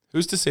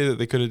 Who's to say that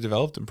they could have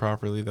developed him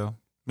properly, though?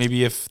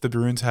 Maybe if the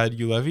Bruins had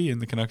Ulevy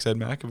and the Canucks had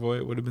McAvoy,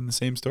 it would have been the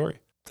same story.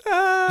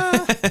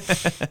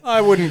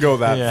 I wouldn't go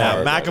that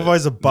far.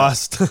 McAvoy's a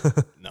bust.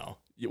 No.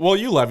 Well,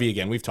 Ulevy,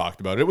 again, we've talked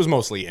about it. It was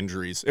mostly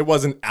injuries. It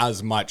wasn't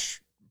as much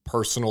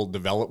personal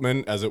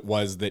development as it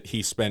was that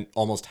he spent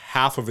almost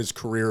half of his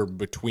career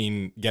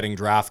between getting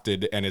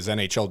drafted and his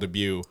NHL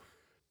debut.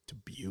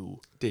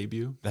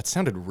 Debut. That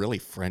sounded really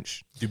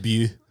French.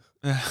 Debut.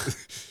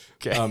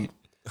 Okay.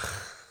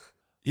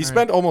 He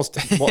spent almost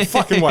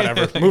fucking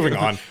whatever. Moving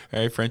on.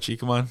 All right, Frenchie,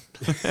 come on.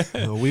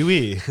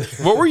 Wee.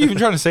 What were you even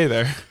trying to say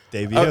there?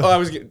 Debut. I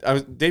was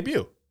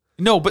debut.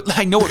 No, but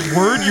I know what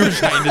word you were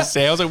trying to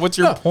say. I was like, what's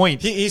your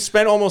point? He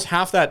spent almost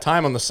half that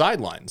time on the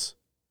sidelines.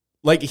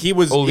 Like he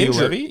was Ulevy?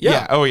 injured.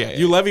 Yeah. Oh, yeah.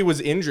 Ulevy was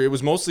injured. It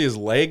was mostly his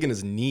leg and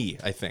his knee,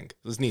 I think.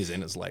 His knee's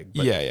in his leg.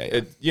 But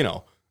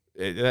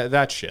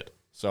that shit.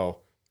 So,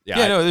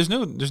 yeah. No,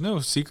 there's no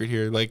secret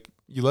here. Like,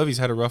 Ulevy's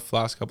had a rough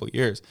last couple of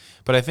years.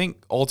 But I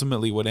think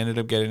ultimately what ended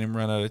up getting him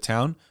run out of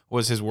town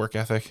was his work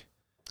ethic.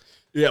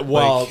 Yeah,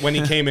 well, when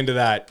he came into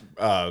that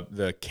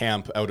the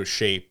camp out of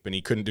shape and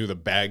he couldn't do the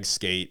bag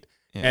skate,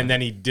 and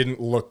then he didn't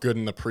look good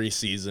in the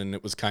preseason,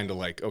 it was kind of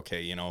like,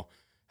 okay, you know,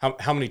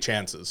 how many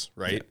chances,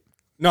 right? Yeah.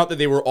 Not that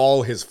they were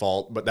all his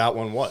fault, but that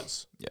one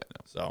was. Yeah.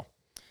 No. So,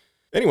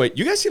 anyway,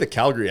 you guys see the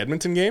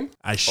Calgary-Edmonton game?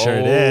 I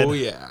sure did. Oh,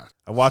 yeah.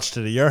 I watched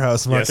it at your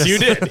house, Marcus. Yes, you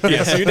did.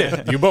 Yes, you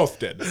did. You both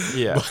did.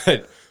 Yeah.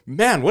 But,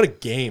 man, what a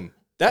game.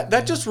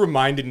 That just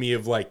reminded me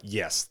of, like,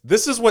 yes,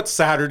 this is what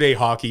Saturday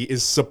hockey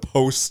is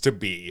supposed to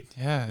be.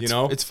 Yeah. You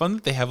know? It's fun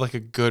that they have, like, a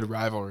good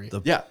rivalry.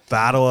 The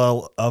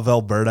Battle of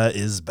Alberta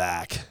is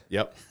back.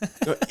 Yep.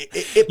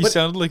 You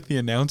sounded like the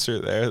announcer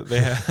there. They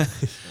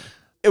have...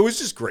 It was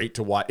just great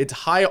to watch. It's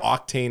high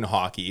octane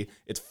hockey.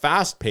 It's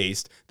fast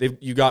paced.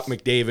 You got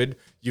McDavid.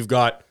 You've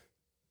got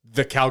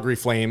the Calgary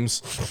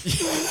Flames,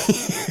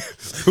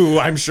 who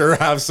I'm sure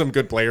have some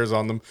good players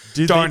on them.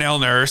 Darnell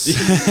Nurse.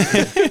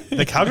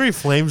 The Calgary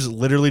Flames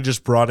literally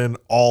just brought in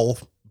all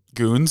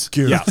Goons.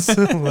 Yeah.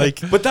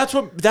 like, But that's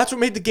what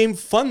made the game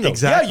fun, though.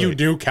 Exactly. Yeah, you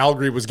knew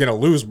Calgary was going to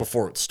lose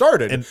before it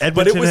started, And but it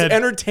Edmonton was had-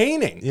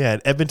 entertaining. yeah,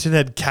 and Edmonton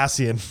had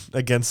Cassian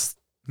against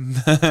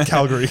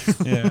Calgary.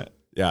 Yeah.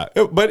 Yeah,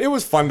 but it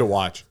was fun to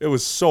watch. It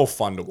was so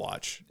fun to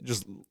watch.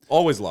 Just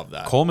always love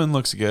that. Coleman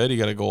looks good. He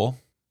got a goal.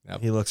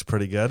 He looks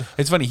pretty good.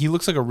 It's funny. He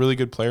looks like a really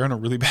good player on a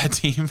really bad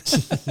team.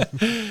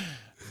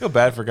 Feel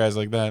bad for guys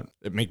like that.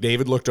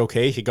 McDavid looked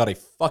okay. He got a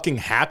fucking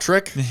hat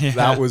trick. Yeah.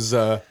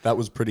 That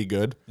was pretty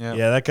good. Yeah.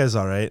 Yeah, that guy's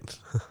all right.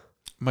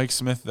 Mike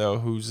Smith, though,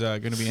 who's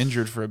going to be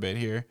injured for a bit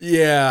here.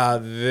 Yeah,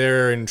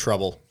 they're in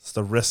trouble. It's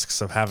the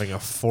risks of having a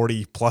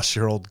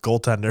 40-plus-year-old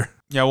goaltender.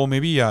 Yeah, well,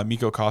 maybe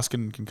Mikko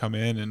Koskinen can come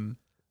in and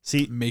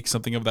See, make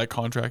something of that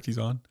contract he's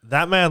on.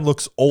 that man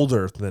looks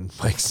older than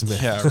Mike Smith.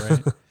 Yeah,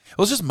 right. Well,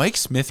 it's just Mike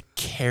Smith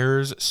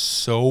cares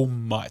so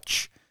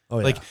much. Oh,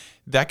 yeah. Like,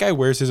 that guy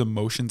wears his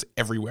emotions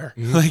everywhere.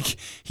 Like,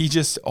 he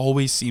just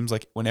always seems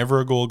like whenever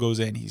a goal goes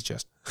in, he's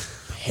just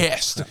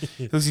pissed.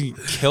 He looks like he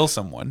can kill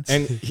someone.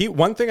 And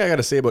one thing I got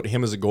to say about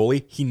him as a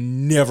goalie, he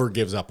never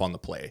gives up on the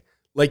play.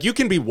 Like, you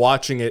can be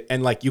watching it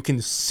and, like, you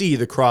can see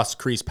the cross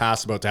crease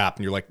pass about to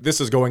happen. You're like,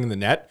 this is going in the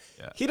net.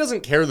 Yeah. He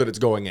doesn't care that it's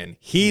going in.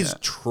 He's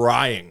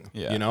trying,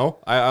 you know?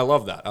 I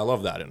love that. I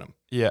love that in him.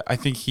 Yeah, I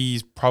think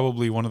he's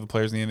probably one of the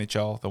players in the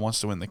NHL that wants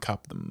to win the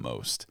cup the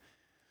most.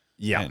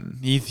 Yeah. And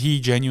he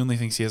genuinely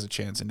thinks he has a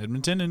chance in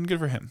Edmonton, and good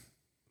for him.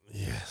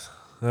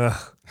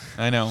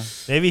 I know.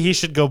 Maybe he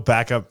should go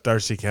back up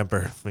Darcy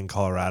Kemper in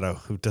Colorado,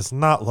 who does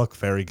not look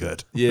very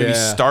good. Maybe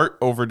start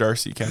over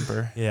Darcy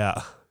Kemper.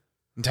 Yeah.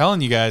 I'm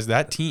telling you guys,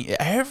 that team,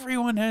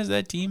 everyone has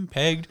that team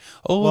pegged.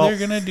 Oh, Well, they're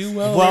going to do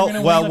well. well, They're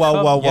gonna well, win the well,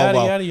 cup, well, yada,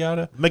 well. yada,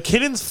 yada.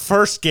 McKinnon's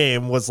first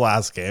game was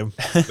last game.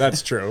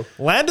 That's true.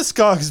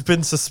 Landeskog's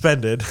been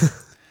suspended.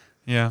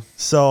 Yeah.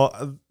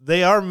 So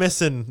they are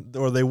missing,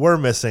 or they were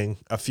missing,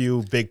 a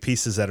few big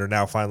pieces that are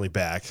now finally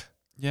back.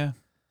 Yeah.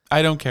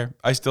 I don't care.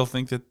 I still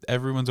think that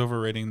everyone's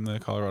overrating the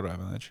Colorado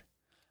Avalanche.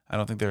 I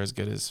don't think they're as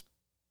good as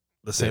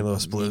The St.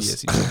 Louis media Blues.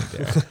 seems to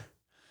think they are.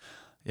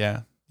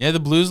 Yeah. Yeah, the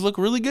Blues look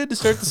really good to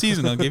start the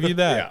season. I'll give you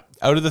that. Yeah.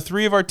 Out of the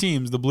three of our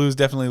teams, the Blues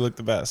definitely look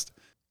the best.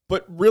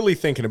 But really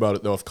thinking about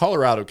it, though, if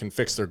Colorado can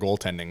fix their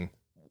goaltending,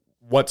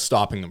 what's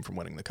stopping them from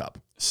winning the cup?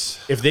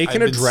 If they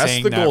can I've been address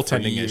saying the that for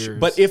goaltending issue, years.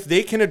 but if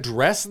they can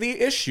address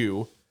the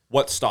issue,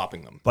 what's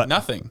stopping them? But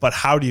Nothing. But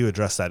how do you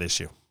address that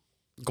issue?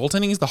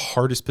 Goaltending is the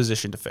hardest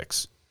position to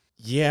fix.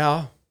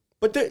 Yeah,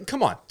 but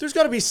come on, there's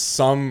got to be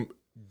some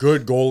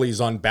good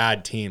goalies on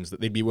bad teams that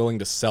they'd be willing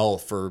to sell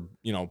for,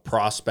 you know,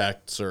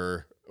 prospects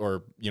or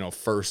you know,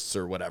 firsts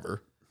or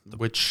whatever.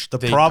 Which The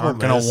they problem aren't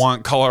going is- to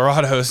want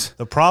Colorado's.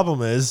 The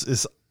problem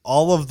is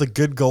all of the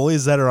good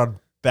goalies that are on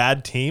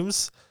bad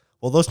teams,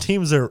 well, those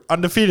teams are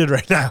undefeated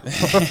right now.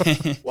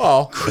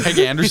 Well, Craig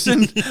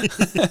Anderson.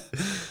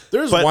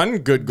 there's But one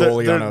good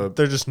goalie on a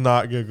they're just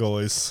not good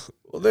goalies.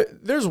 well,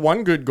 there's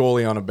one good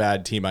goalie on a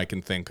bad team I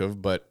can think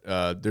of, but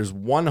there's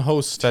one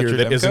host Thatcher here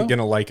that Demko? isn't going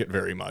to like it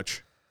very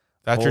much.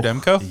 Thatcher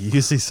Demko.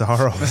 UC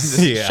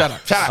Soros. Yeah. Shut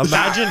up.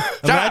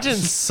 Imagine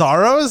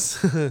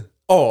Soros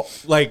Oh,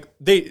 like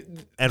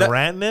and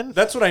Rantanen,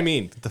 That's what I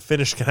mean. the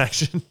Finnish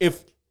connection.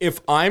 If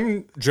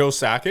I'm Joe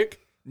Sakic,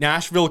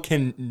 Nashville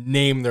can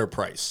name their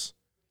price.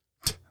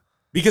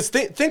 Because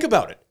think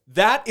about it.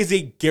 That is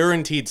a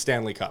guaranteed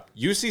Stanley Cup.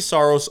 UC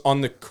Soros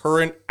on the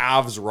current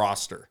Avs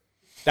roster.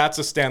 That's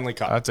a Stanley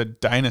Cup. That's a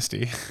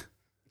dynasty.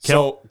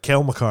 So,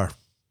 Cale Makar.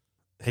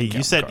 Hey,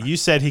 you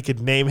said he could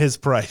name his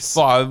price.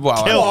 Well,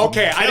 oh,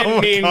 okay. I didn't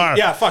mean, Makar.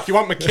 yeah, fuck. You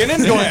want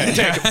McKinnon? Go ahead.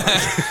 Take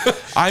it.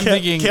 I'm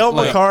thinking. Cale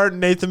like, Makar,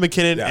 Nathan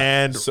McKinnon,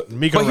 and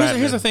Mikko But Rantanen.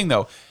 here's the thing,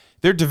 though.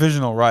 They're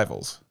divisional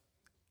rivals.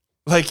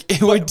 Like,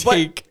 it would but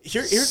take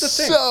here's the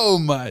thing. so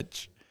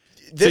much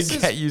to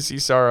get UC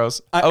Soros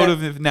out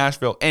of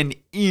Nashville and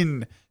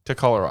in to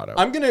Colorado.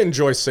 I'm going to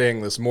enjoy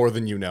saying this more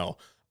than you know.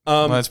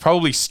 Well, it's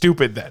probably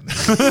stupid then.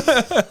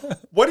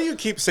 What do you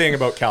keep saying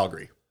about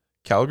Calgary?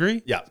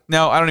 Calgary? Yeah.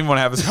 No, I don't even want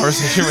to have this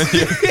conversation with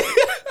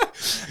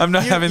you. I'm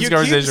not having this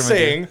conversation keep with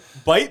saying, you.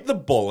 bite the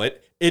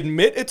bullet,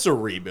 admit it's a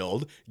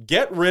rebuild,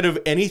 get rid of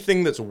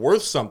anything that's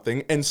worth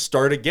something, and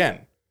start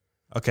again.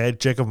 Okay,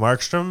 Jacob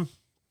Markstrom.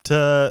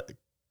 to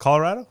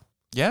Colorado?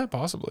 Yeah,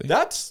 possibly.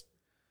 That's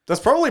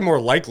probably more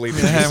likely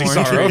than Yeah, Juicy more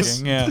Saros.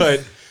 intriguing, yeah.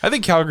 But I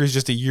think Calgary's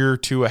just a year or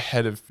two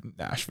ahead of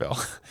Nashville.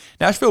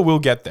 Nashville will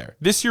get there.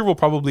 This year will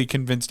probably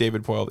convince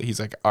David Poile that he's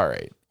like, all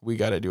right, we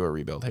got to do a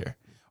rebuild here.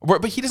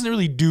 But he doesn't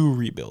really do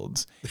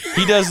rebuilds.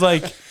 He does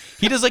like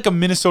a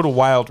Minnesota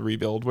Wild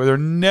rebuild where they're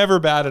never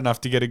bad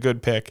enough to get a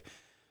good pick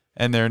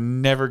and they're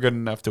never good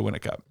enough to win a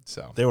cup.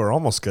 So They were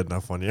almost good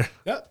enough one year.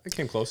 yeah, it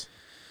came close.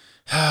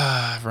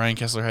 Ryan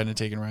Kessler hadn't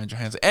taken Ryan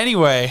Johansson.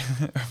 Anyway,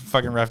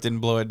 fucking ref didn't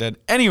blow it dead.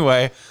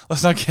 Anyway,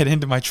 let's not get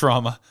into my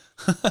trauma.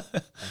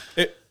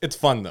 It's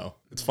fun though.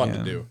 It's fun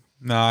to do.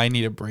 No, I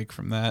need a break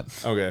from that.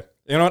 Okay.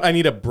 You know what? I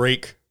need a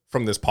break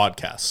from this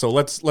podcast. So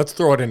let's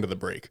throw it into the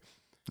break.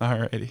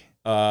 Alrighty.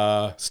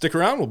 Stick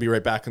around. We'll be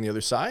right back on the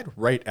other side,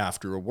 right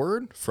after a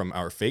word from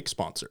our fake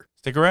sponsor.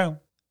 Stick around.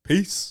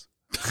 Peace.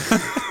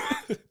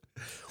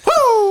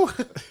 Woo!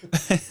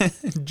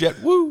 Jet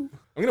woo.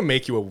 I'm gonna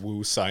make you a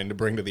woo sign to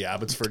bring to the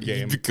Abbotsford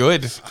game.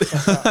 Good.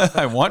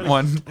 I want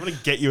one. I'm going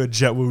to get you a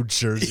Jetwoo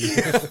jersey.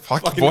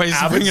 Fuck, boys,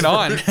 bring it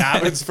on.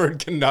 Abbotsford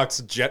Canucks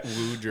Jet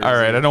Woo jersey. All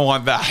right, I don't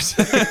want that.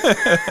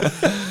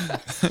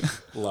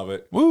 Love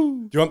it.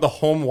 Woo. Do you want the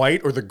home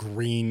white or the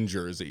green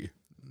jersey?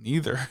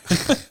 Neither.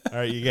 All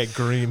right, you get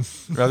green.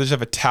 Rather just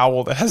have a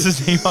towel that has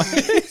his name on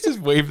it. Just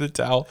wave the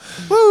towel.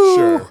 Woo.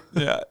 Sure.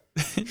 Yeah.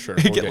 Sure.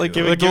 Get we'll like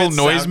get give you it that. like a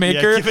little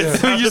noisemaker. give it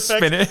sound You effects.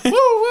 spin it. Woo,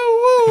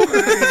 woo,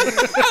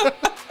 woo.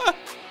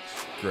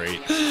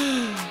 Great.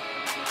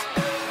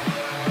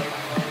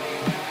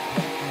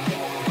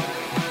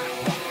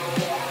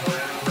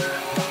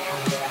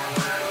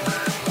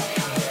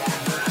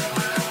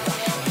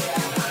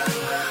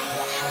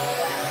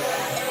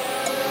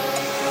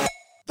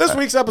 This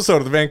week's episode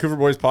of the Vancouver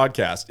Boys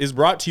Podcast is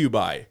brought to you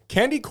by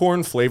candy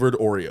corn flavored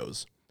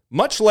Oreos.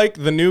 Much like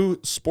the new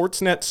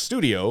Sportsnet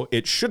studio,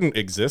 it shouldn't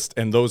exist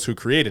and those who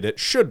created it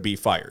should be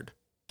fired.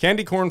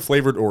 Candy corn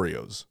flavored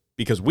Oreos,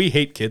 because we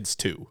hate kids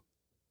too.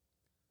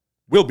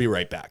 We'll be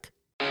right back.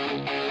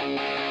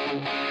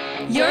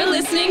 You're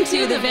listening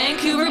to the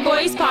Vancouver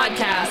Boys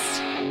Podcast.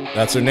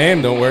 That's her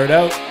name, don't wear it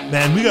out.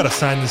 Man, we got to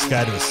sign this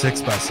guy to a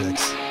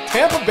 6x6.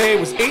 Tampa Bay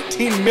was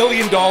 $18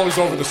 million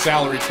over the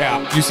salary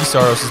cap. UC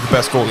Saros is the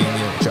best goalie in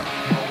the NHL.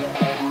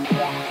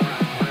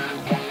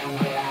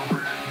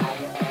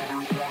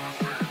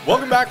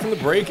 Welcome back from the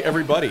break,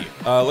 everybody.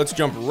 Let's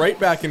jump right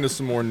back into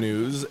some more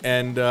news.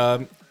 And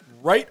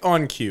right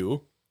on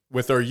cue,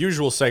 with our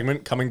usual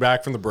segment coming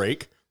back from the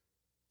break,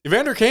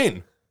 Evander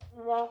Kane.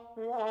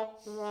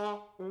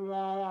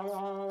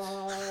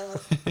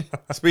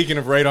 Speaking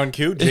of right on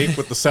cue, Jake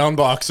with the sound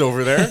box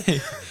over there.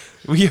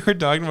 We were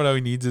talking about how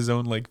he needs his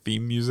own like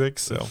theme music,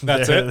 so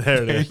That's There- it.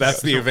 there it is.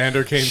 That's the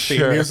Evander Kane theme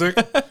Sure. music.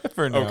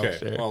 for now, Okay.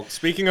 sure. Well,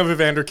 speaking of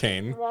Evander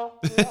Kane,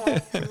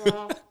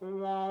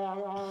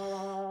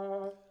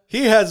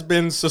 he has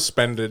been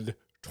suspended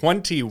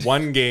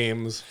 21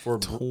 games for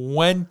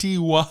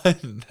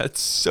 21. That's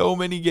so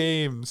many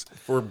games.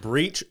 for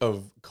breach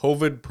of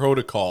COVID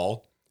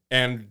protocol,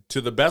 and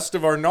to the best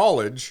of our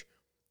knowledge,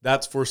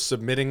 that's for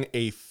submitting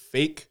a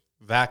fake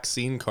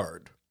vaccine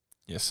card.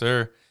 Yes,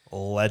 sir.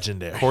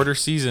 Legendary. Quarter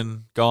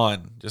season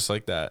gone, just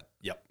like that.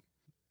 Yep.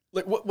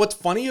 Like what's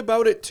funny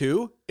about it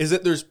too is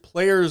that there's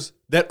players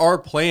that are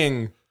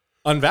playing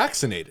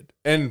unvaccinated,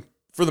 and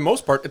for the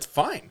most part, it's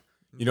fine.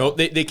 You know,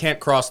 they can't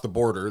cross the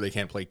border, they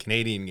can't play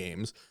Canadian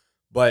games,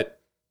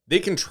 but they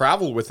can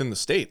travel within the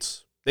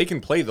states. They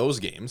can play those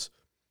games.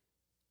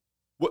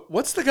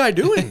 What's the guy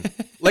doing?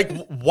 Like,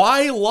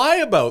 why lie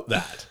about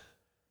that?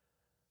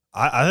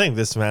 I think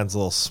this man's a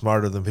little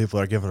smarter than people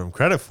are giving him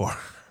credit for.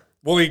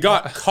 Well, he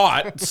got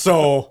caught,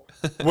 so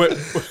what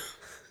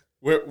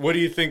do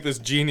you think this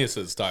genius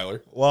is,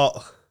 Tyler?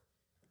 Well,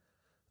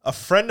 a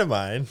friend of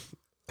mine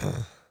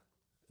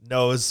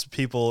knows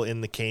people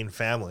in the Kane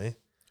family.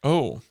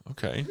 Oh,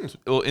 okay.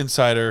 A little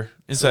insider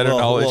A little-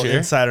 knowledge little here.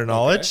 Insider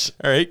knowledge.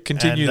 All right,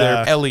 continue And,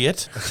 there,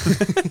 Elliot.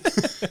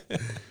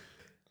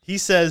 He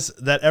says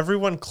that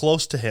everyone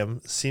close to him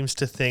seems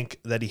to think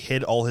that he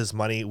hid all his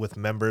money with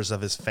members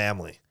of his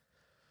family.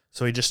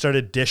 So he just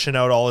started dishing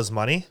out all his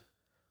money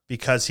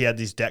because he had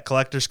these debt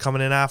collectors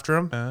coming in after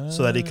him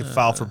so that he could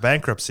file for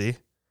bankruptcy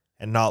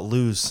and not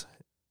lose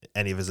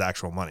any of his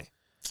actual money.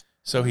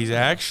 So he's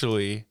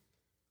actually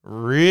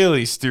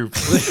really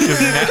stupid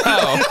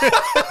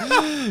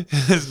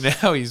because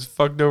now he's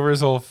fucked over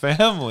his whole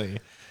family.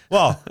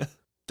 Well,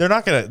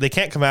 they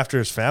can't come after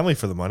his family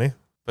for the money.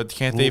 But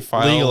can't they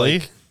file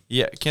legally?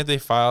 Can't they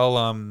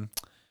file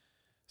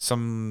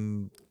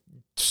some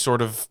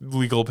sort of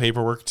legal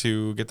paperwork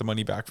to get the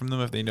money back from them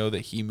if they know that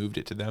he moved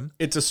it to them?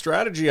 It's a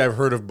strategy I've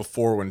heard of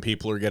before when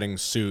people are getting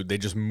sued. They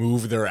just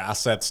move their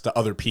assets to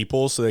other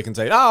people so they can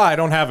say, I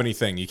don't have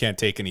anything. You can't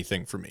take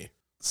anything from me.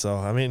 So,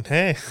 I mean,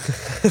 hey,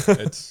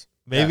 It's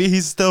maybe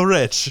he's still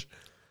rich.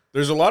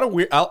 There's a lot of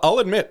weird, I'll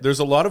admit, there's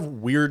a lot of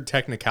weird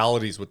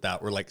technicalities with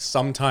that where like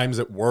sometimes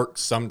it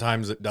works,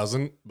 sometimes it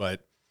doesn't,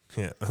 but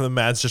Yeah, the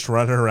man's just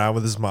running around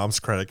with his mom's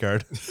credit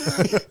card.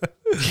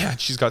 Yeah,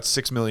 she's got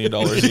 $6 million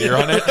a year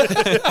on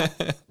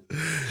it.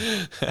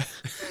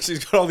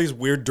 She's got all these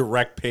weird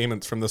direct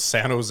payments from the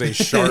San Jose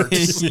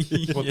Sharks.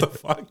 What the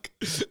fuck?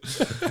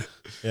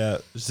 Yeah,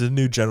 she's a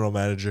new general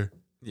manager.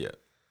 Yeah.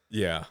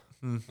 Yeah.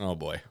 Oh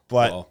boy.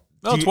 But Well,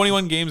 No,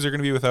 21 games are going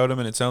to be without him,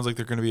 and it sounds like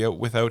they're going to be out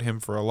without him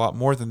for a lot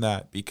more than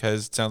that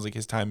because it sounds like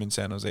his time in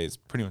San Jose is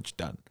pretty much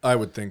done. I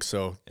would think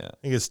so. I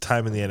think his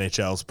time in the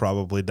NHL is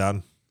probably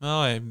done. Well,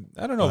 I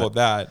don't know about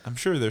that. I'm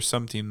sure there's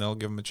some team that'll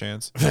give him a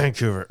chance.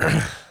 Vancouver.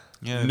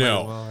 Yeah, they No.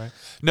 might as well, right?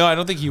 No, I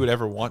don't think he would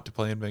ever want to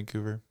play in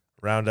Vancouver.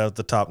 Round out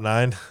the top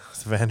 9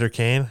 with Vander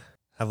Kane.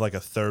 Have like a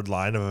third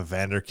line of a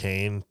Vander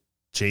Kane,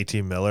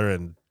 JT Miller,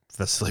 and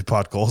Vasily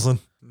Podkolzin.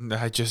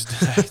 I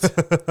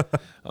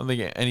don't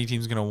think any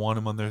team's going to want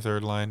him on their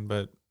third line,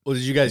 but Well,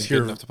 did you guys he's good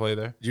hear? enough to play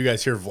there. Did you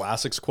guys hear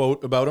Vlasic's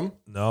quote about him?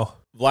 No.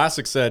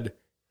 Vlasic said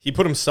he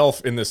put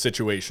himself in this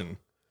situation.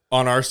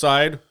 On our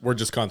side, we're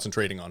just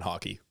concentrating on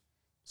hockey.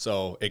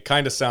 So it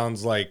kind of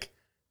sounds like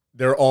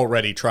they're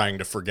already trying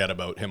to forget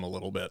about him a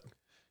little bit.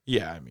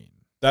 Yeah, I mean,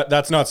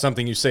 That's not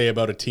something you say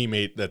about a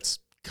teammate that's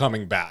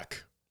coming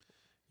back.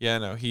 yeah,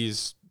 no,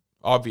 he's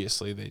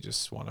obviously they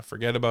just want to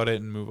forget about it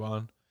and move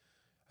on.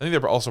 I think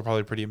they're also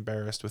probably pretty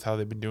embarrassed with how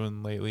they've been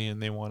doing lately,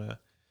 and they want to,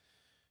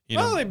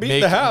 Well, they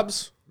beat the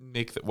Habs.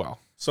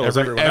 So is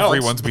everyone else.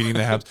 everyone's beating the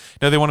Habs.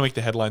 No, they want to make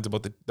the headlines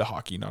about the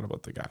hockey, not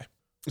about the guy.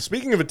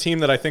 Speaking of a team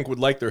that I think would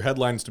like their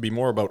headlines to be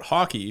more about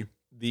hockey,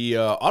 the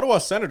Ottawa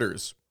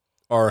Senators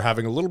are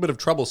having a little bit of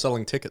trouble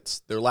selling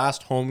tickets. Their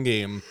last home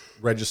game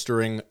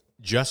registering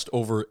just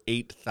over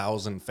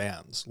 8,000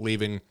 fans,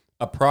 leaving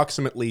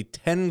approximately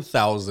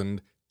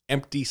 10,000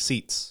 empty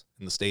seats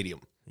in the stadium.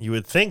 You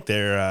would think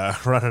they're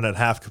running at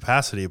half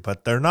capacity,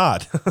 but they're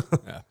not.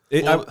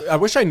 Yeah. I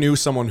wish I knew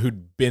someone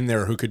who'd been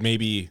there who could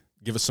maybe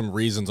give us some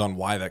reasons on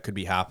why that could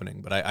be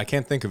happening, but I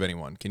can't think of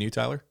anyone. Can you,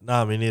 Tyler?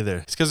 No, me neither.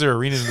 It's because their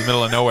arena's in the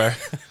middle of nowhere.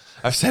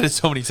 I've said it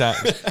so many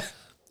times.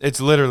 It's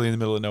literally in the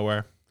middle of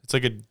nowhere. It's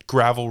like a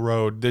gravel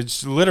road.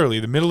 It's literally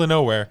the middle of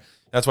nowhere.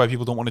 That's why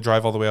people don't want to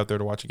drive all the way out there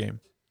to watch a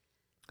game.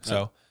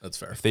 So That's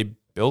fair. if they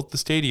built the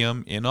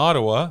stadium in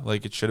Ottawa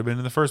like it should have been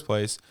in the first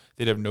place,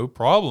 they'd have no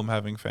problem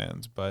having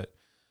fans. But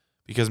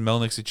because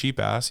Melnick's a cheap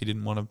ass, he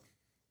didn't want to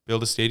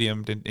build a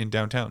stadium in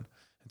downtown.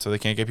 And so they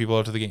can't get people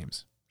out to the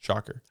games.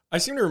 Shocker. I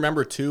seem to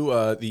remember, too,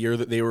 the year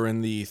that they were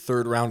in the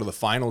third round of the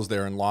finals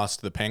there and lost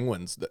to the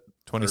Penguins.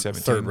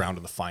 2017. Third round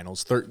of the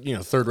finals. Third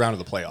round of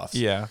the playoffs.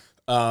 Yeah.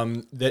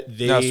 That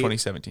was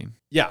 2017.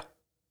 Yeah.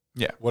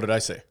 Yeah. What did I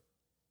say?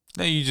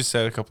 No, you just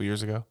said a couple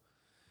years ago.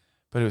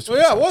 But it was Oh,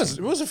 yeah, it 2017. was.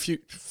 It was a few.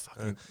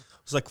 It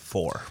was like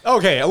 4.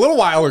 Okay, a little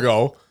while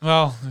ago.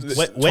 Well,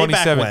 Way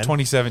back when.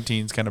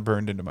 2017's kind of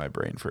burned into my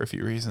brain for a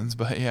few reasons,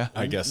 but yeah.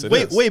 I guess it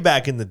is. Way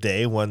back in the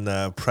day when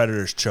the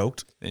Predators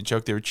choked. They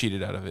choked, they were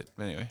cheated out of it.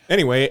 Anyway.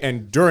 Anyway,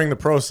 and during the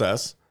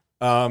process,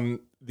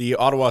 the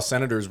Ottawa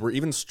Senators were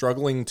even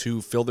struggling to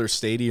fill their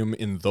stadium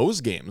in those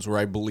games where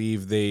I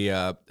believe they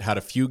had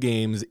a few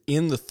games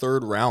in the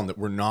third round that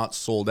were not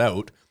sold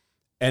out.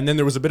 And then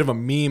there was a bit of a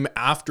meme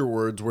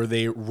afterwards where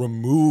they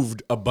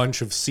removed a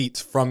bunch of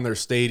seats from their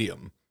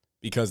stadium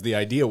because the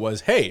idea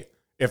was, hey,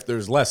 if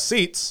there's less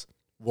seats,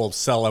 we'll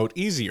sell out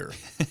easier.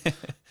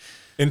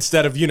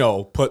 Instead of,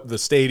 put the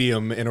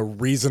stadium in a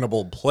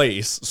reasonable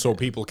place so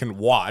people can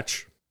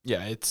watch.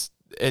 Yeah,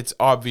 it's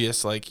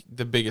obvious, like,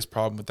 the biggest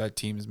problem with that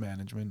team is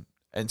management,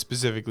 and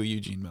specifically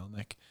Eugene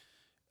Melnyk.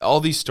 All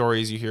these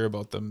stories you hear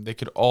about them, they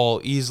could all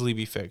easily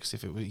be fixed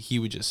if he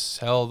would just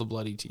sell the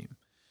bloody team.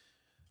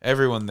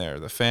 Everyone there,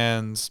 the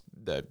fans,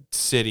 the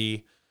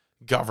city,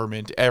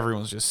 government,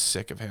 everyone's just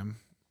sick of him.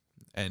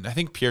 And I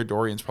think Pierre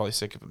Dorian's probably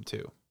sick of him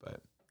too. But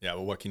Yeah,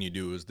 well, what can you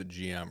do as the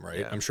GM, right?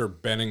 Yeah. I'm sure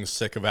Benning's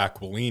sick of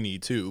Aquilini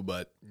too,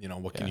 but,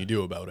 what can you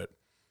do about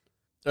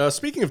it?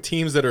 Speaking of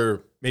teams that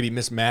are maybe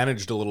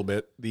mismanaged a little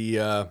bit,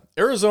 the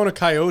Arizona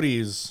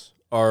Coyotes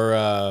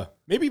are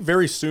maybe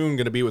very soon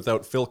going to be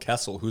without Phil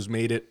Kessel, who's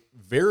made it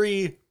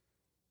very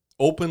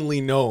openly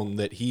known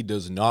that he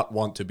does not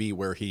want to be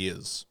where he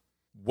is.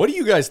 What do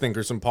you guys think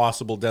are some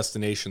possible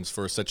destinations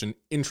for such an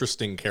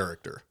interesting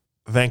character?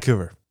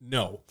 Vancouver.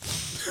 No.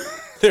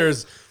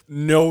 There's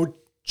no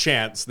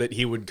chance that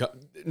he would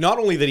not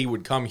only that he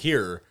would come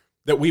here,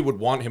 that we would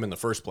want him in the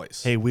first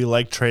place. Hey, we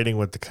like trading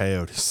with the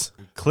Coyotes.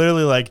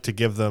 Clearly like to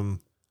give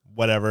them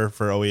whatever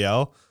for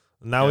OEL.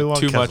 Now we want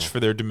too Kessel. much for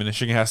their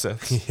diminishing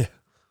assets. Yeah.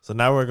 So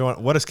now we're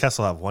going, what does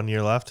Kessel have? 1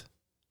 year left?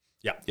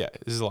 Yeah,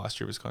 this is the last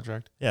year of his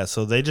contract. Yeah,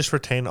 so they just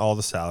retain all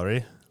the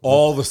salary.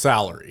 All the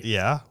salary.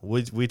 Yeah,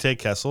 we take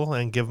Kessel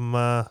and give him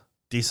a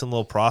decent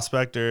little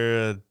prospect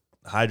or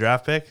a high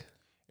draft pick.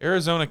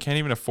 Arizona can't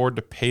even afford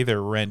to pay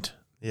their rent.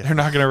 Yeah. They're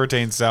not going to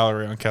retain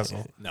salary on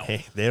Kessel. No.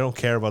 Hey, they don't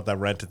care about that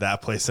rent at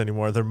that place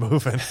anymore. They're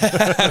moving.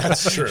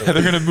 That's true.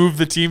 They're going to move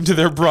the team to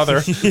their brother.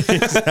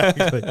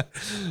 Exactly.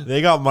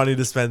 They got money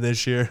to spend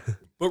this year.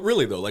 But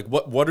really though, like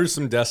what are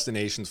some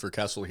destinations for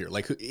Kessel here?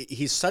 Like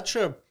he's such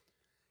a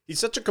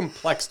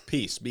complex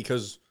piece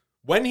because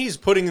when he's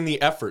putting in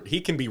the effort,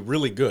 he can be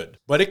really good,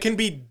 but it can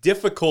be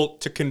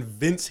difficult to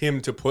convince him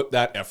to put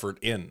that effort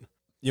in.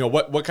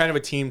 What kind of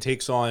a team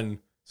takes on,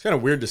 it's kind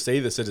of weird to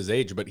say this at his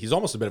age, but he's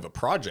almost a bit of a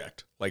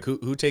project. Like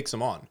who takes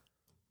him on?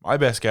 My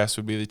best guess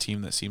would be the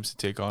team that seems to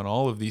take on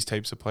all of these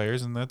types of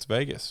players, and that's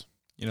Vegas.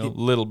 You know, a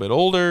little bit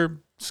older,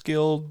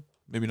 skilled,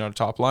 maybe not a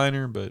top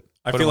liner, but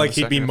I feel like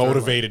he'd be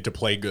motivated to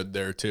play good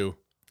there too.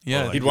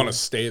 Yeah, He'd want to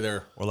stay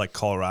there. Or like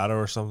Colorado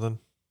or something.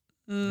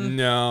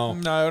 No.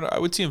 I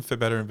would see him fit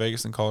better in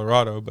Vegas than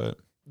Colorado, but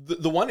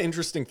The one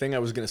interesting thing I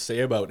was going to say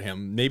about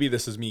him, maybe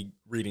this is me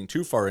reading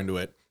too far into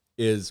it,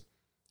 is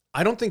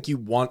I don't think you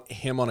want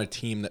him on a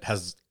team that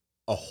has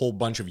a whole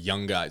bunch of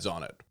young guys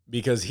on it,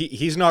 because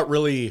he's not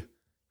really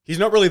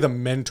the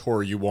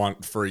mentor you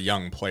want for a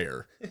young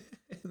player.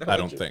 I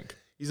don't think.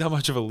 he's not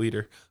much of a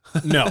leader.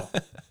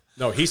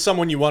 No, he's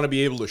someone you want to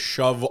be able to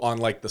shove on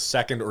like the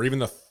second or even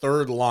the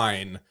third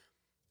line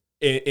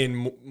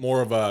in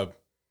more of a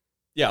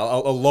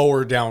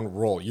lower down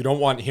role. You don't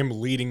want him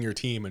leading your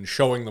team and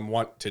showing them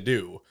what to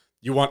do.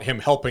 You want him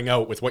helping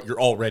out with what you're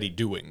already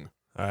doing.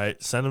 All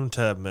right, send him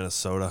to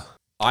Minnesota.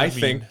 I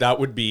think that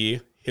would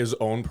be his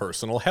own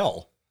personal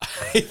hell.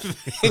 I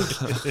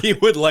think he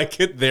would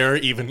like it there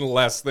even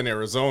less than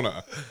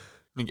Arizona.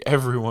 I think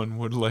everyone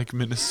would like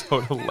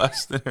Minnesota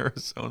less than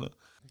Arizona,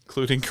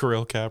 including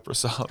Kirill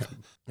Kaprizov.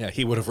 Yeah,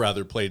 he would have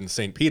rather played in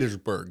St.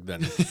 Petersburg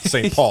than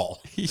St.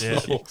 Paul. Yeah,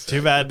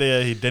 too bad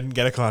he didn't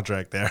get a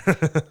contract there.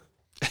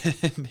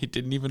 They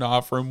didn't even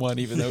offer him one,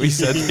 even though he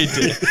said they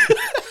did.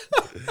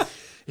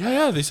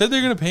 Yeah, they said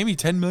they're going to pay me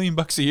 $10 million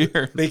a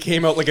year. They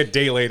came out like a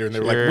day later and they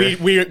were like,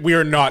 we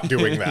are not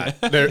doing that.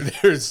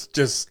 There's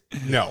just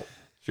no.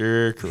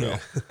 Sure, cool.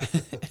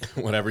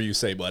 Whatever you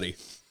say, buddy.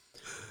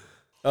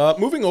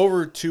 Moving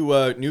over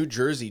to New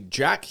Jersey,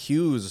 Jack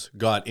Hughes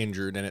got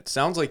injured, and it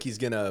sounds like he's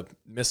going to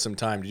miss some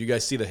time. Did you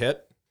guys see the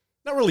hit?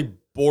 Not really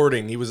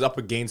boarding. He was up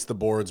against the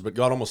boards, but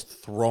got almost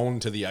thrown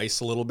to the ice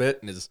a little bit,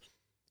 and his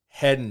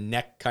head and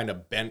neck kind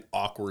of bent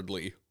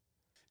awkwardly.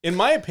 In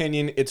my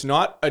opinion, it's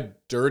not a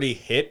dirty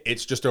hit.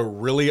 It's just a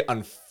really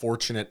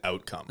unfortunate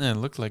outcome. Yeah, it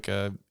looked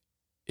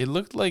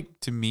like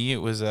to me it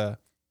was a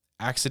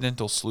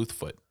accidental sleuth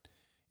foot,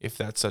 if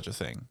that's such a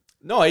thing.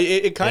 No,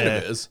 it kind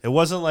of is. It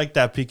wasn't like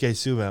that PK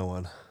Subban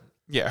one.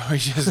 Yeah, he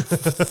just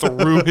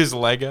threw his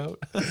leg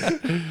out.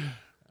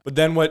 But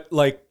then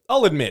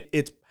I'll admit,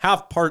 it's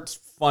half parts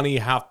funny,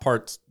 half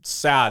parts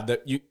sad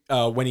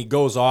that when he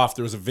goes off,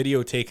 there was a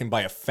video taken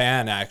by a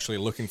fan actually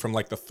looking from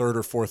like the third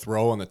or fourth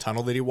row in the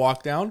tunnel that he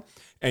walked down.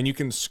 And you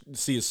can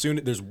see as soon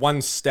as there's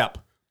one step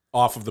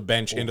off of the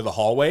bench into the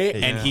hallway,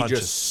 and he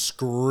just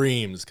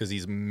screams because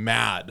he's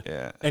mad.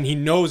 Yeah. And he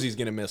knows he's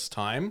going to miss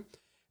time.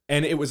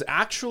 And it was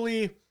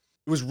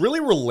really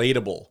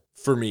relatable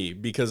for me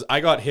because I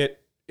got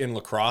hit in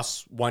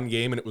lacrosse one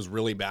game and it was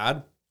really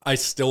bad. I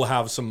still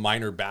have some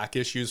minor back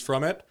issues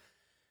from it.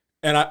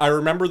 And I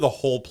remember the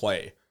whole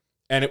play.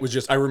 And it was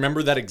just, I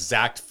remember that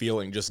exact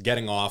feeling, just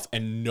getting off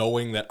and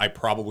knowing that I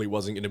probably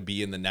wasn't going to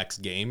be in the next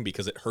game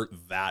because it hurt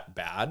that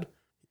bad.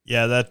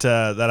 Yeah, that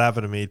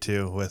happened to me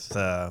too with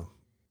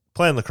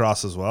playing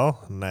lacrosse as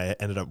well. And I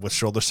ended up with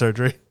shoulder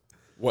surgery.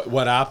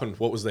 What happened?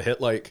 What was the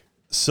hit like?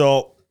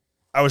 So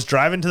I was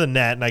driving to the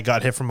net and I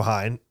got hit from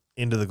behind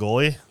into the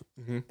goalie.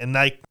 Mm-hmm. And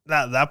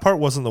that part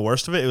wasn't the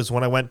worst of it. It was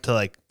when I went to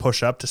like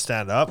push up to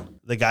stand up.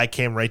 The guy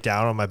came right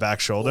down on my back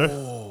shoulder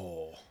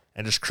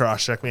and just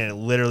cross-checked me, and it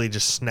literally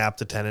just snapped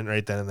the tendon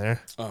right then and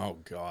there. Oh,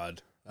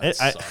 God.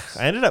 I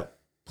ended up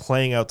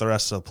playing out the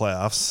rest of the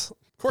playoffs.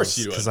 Of course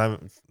you do. Because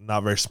I'm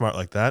not very smart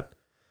like that.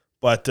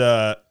 But,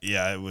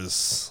 yeah, it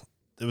was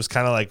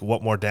kind of like,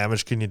 what more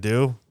damage can you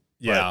do?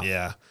 Yeah. But,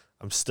 yeah,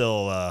 I'm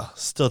still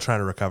trying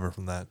to recover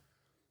from that.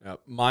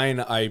 Mine,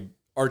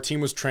 our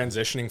team was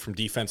transitioning from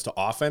defense to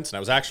offense, and I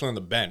was actually on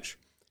the bench,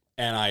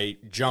 and I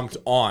jumped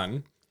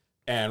on,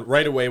 and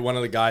right away, one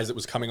of the guys that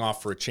was coming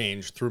off for a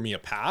change threw me a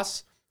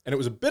pass, and it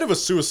was a bit of a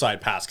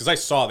suicide pass because I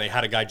saw they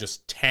had a guy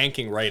just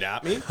tanking right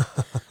at me,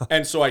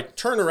 and so I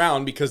turned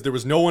around because there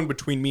was no one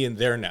between me and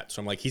their net,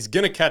 so I'm like, he's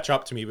going to catch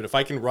up to me, but if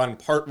I can run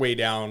part way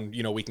down,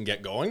 we can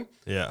get going.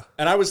 Yeah.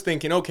 And I was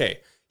thinking,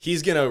 okay,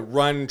 he's going to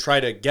run, try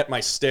to get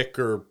my stick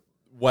or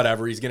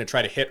whatever, he's going to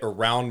try to hit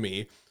around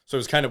me. So I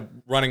was kind of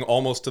running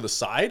almost to the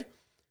side.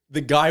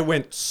 The guy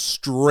went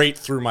straight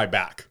through my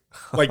back.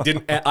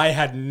 I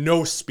had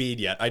no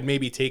speed yet. I'd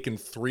maybe taken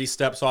 3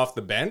 steps off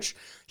the bench.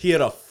 He had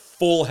a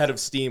full head of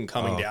steam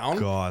coming down.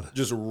 God.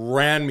 Just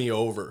ran me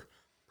over.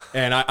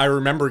 And I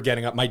remember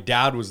getting up. My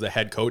dad was the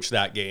head coach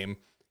that game.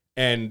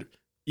 And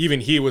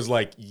even he was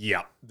like,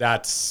 yeah,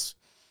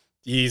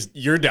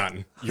 you're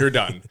done. You're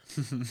done.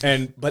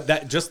 But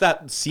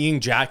that seeing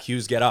Jack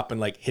Hughes get up and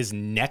like his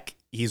neck,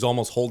 he's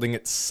almost holding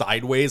it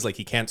sideways, like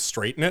he can't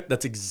straighten it.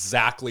 That's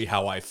exactly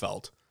how I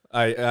felt.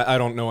 I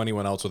don't know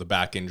anyone else with a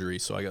back injury,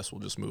 so I guess we'll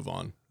just move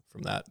on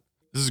from that.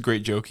 This is a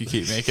great joke you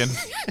keep making.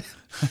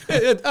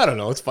 I don't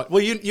know. It's fun.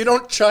 Well, you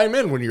don't chime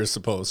in when you're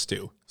supposed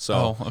to.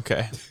 So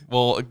okay.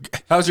 Well,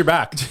 how's your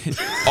back?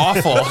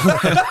 Awful.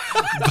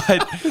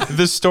 But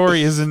the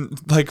story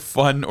isn't like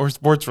fun or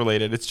sports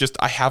related. It's just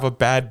I have a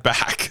bad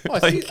back. Oh,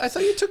 I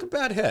thought you took a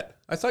bad hit.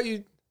 I thought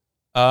you.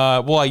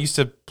 Well, I used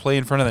to play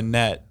in front of the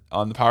net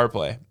on the power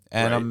play,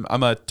 and Right.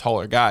 I'm a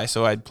taller guy,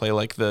 so I'd play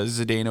like the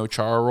Zdeno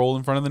Chara role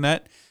in front of the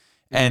net.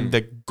 And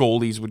the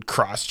goalies would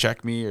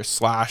cross-check me or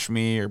slash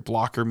me or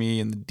blocker me,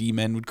 and the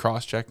D-men would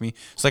cross-check me.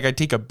 It's like I'd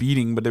take a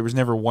beating, but there was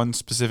never one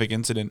specific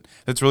incident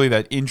that's really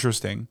that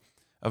interesting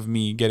of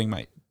me getting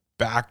my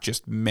back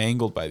just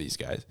mangled by these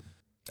guys.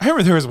 I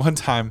remember there was one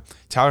time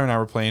Tyler and I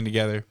were playing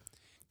together.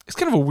 It's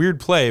kind of a weird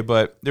play,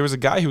 but there was a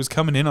guy who was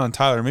coming in on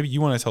Tyler. Maybe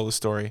you want to tell the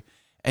story.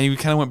 And he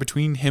kind of went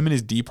between him and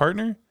his D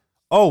partner.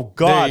 Oh,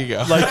 God. There you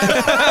go. Like,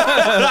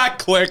 That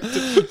clicked.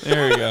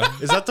 There we go.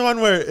 is that the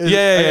one where...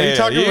 Yeah. Are you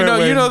talking You about know,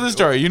 when you know the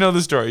story. You know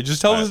the story. Just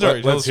tell the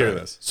story. Let's hear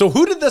this. So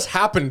who did this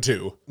happen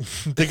to?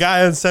 the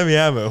guy on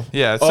Semiamu?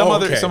 Yeah,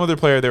 okay. some other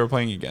player they were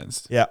playing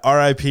against. Yeah,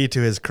 R.I.P. to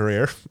his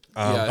career.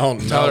 Yeah, oh,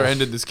 no. Tyler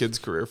ended this kid's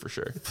career for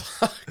sure.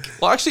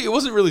 Well, actually, it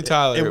wasn't really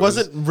Tyler. It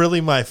wasn't really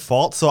my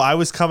fault. So I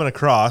was coming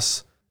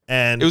across,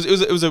 and... It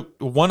was a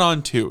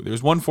 1-on-2. There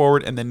was one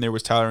forward, and then there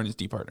was Tyler and his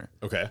D partner.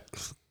 Okay.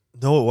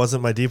 No, it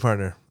wasn't my D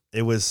partner.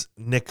 It was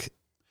Nick.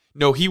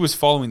 No, he was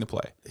following the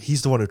play.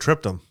 He's the one who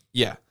tripped him.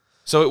 Yeah.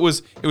 So it was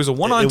a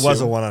 1-on-2. It was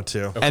a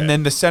 1-on-2. And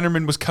then the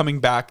centerman was coming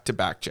back to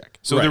back check.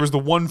 So Right. there was the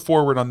one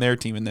forward on their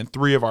team, and then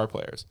 3 of our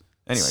players.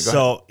 Anyway, go ahead.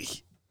 So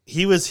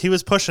he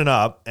was pushing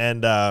up,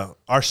 and our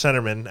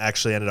centerman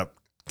actually ended up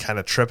kind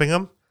of tripping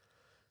him.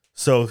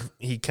 So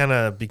he kind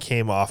of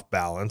became off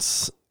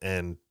balance,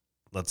 and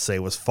let's say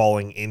was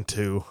falling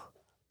into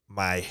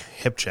my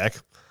hip check.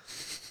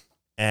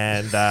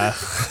 And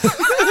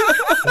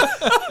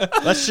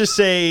let's just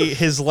say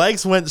his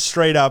legs went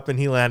straight up, and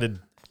he landed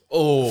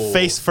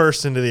face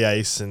first into the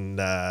ice, and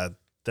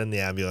then the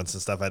ambulance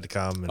and stuff had to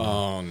come. And,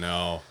 Oh,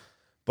 no.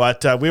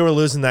 but we were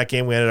losing that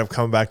game. We ended up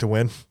coming back to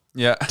win.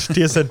 Yeah.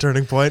 TSN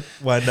turning point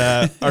when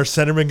our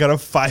centerman got a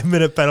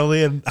 5-minute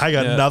penalty and I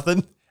got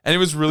nothing. And it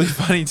was really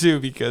funny, too,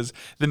 because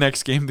the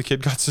next game, the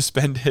kid got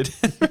suspended.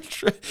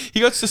 He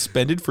got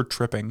suspended for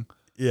tripping.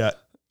 Yeah.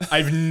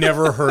 I've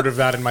never heard of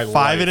that in my life.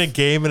 5 in a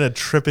game and a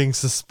tripping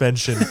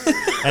suspension.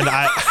 and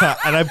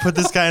I put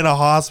this guy in a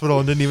hospital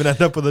and didn't even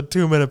end up with a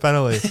 2-minute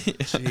penalty.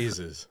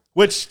 Jesus.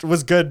 Which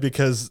was good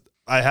because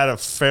I had a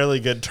fairly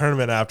good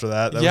tournament after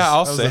that. That Yeah,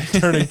 was, I'll that say. was a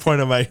turning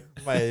point of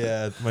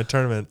my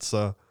tournament.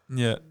 So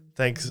Yeah.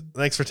 thanks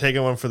for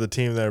taking one for the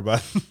team there,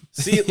 bud.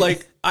 See,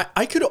 like,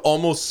 I could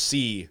almost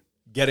see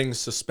getting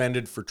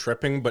suspended for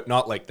tripping, but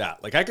not like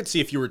that. Like, I could see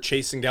if you were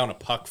chasing down a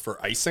puck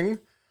for icing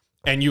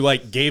and you,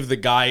 like, gave the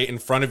guy in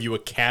front of you a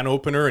can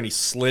opener and he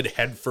slid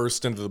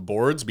headfirst into the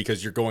boards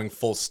because you're going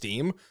full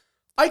steam.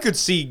 I could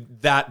see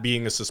that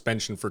being a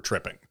suspension for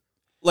tripping.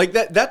 Like,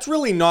 that's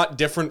really not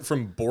different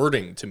from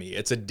boarding to me.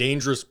 It's a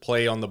dangerous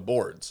play on the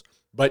boards,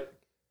 but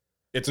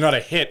it's not a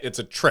hit, it's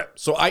a trip.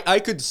 So I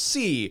could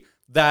see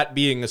that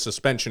being a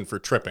suspension for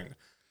tripping.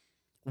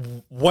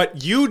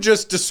 What you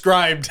just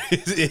described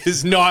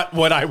is not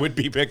what I would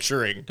be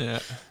picturing. Yeah.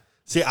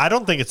 See, I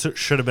don't think it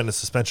should have been a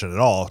suspension at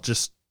all.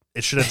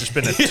 It should have just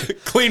been a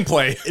Clean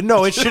play.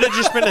 No, it should have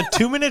just been a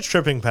 2-minute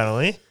tripping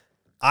penalty.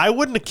 I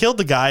wouldn't have killed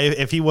the guy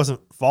if he wasn't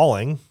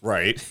falling.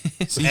 Right.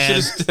 So he should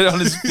have stood on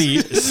his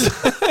feet.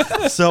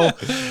 So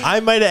I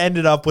might have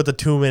ended up with a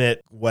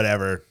 2-minute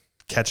whatever,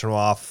 catching him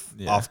off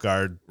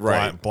guard,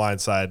 Right.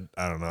 blind side.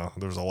 I don't know.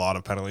 There was a lot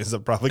of penalties that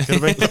probably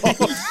could have been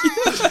called.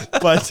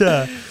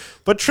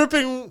 But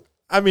tripping,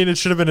 I mean, it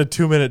should have been a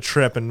 2-minute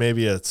trip and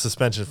maybe a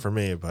suspension for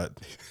me, but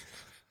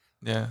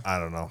Yeah. I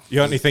don't know. You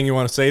got anything you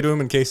want to say to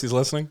him in case he's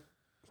listening?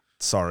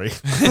 Sorry.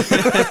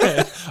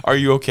 Are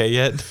you okay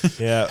yet?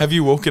 Yeah. Have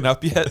you woken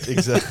up yet?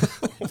 Exactly.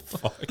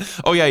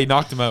 Oh, yeah, he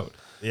knocked him out.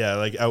 Yeah,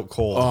 like out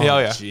cold.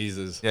 Yeah.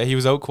 Jesus. Yeah, he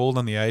was out cold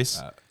on the ice.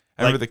 I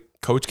remember the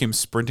coach came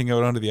sprinting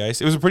out onto the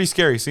ice. It was a pretty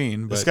scary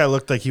scene. But This guy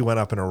looked like he went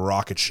up in a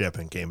rocket ship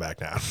and came back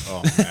down.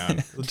 Oh,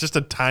 man. Just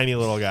a tiny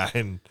little guy.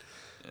 And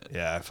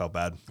yeah, I felt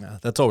bad.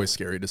 That's always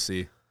scary to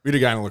see. We had a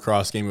guy in a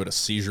lacrosse game who had a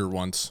seizure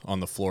once on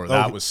the floor.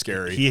 That was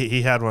scary.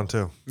 He had one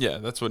too. yeah,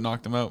 that's what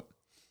knocked him out.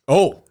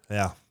 Oh,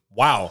 Yeah.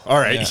 wow. All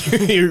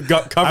right. You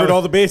got covered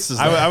all the bases.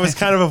 there. I was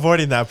kind of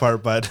avoiding that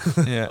part, but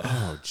Yeah.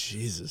 Oh,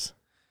 Jesus.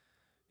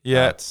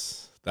 Yeah.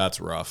 That's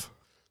rough.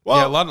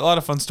 Yeah, a lot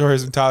of fun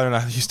stories when Tyler and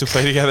I used to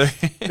play together.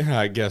 Yeah,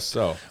 I guess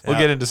so. We'll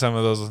get into some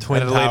of those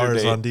twin at a later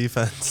towers date. on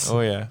defense.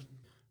 Oh, yeah.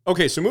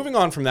 Okay, so moving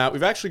on from that,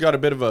 we've actually got a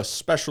bit of a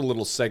special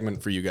little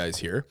segment for you guys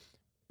here.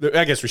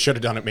 I guess we should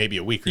have done it maybe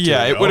a week or two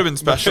Yeah, ago. it would have been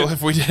special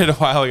if we did it a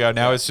while ago.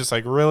 Now it's just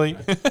like, really?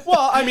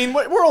 Well, I mean,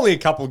 we're only a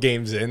couple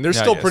games in. They're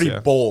Yeah, still yes, pretty yeah.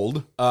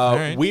 bold.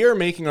 right. We are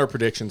making our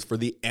predictions for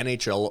the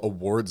NHL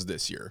awards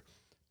this year.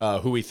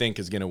 Who we think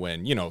is going to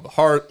win. You know, the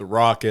Hart, the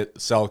Rocket,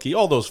 the Selke,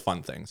 all those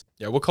fun things.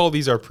 Yeah, we'll call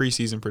these our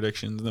preseason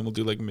predictions, and then we'll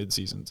do like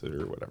mid-seasons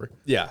or whatever.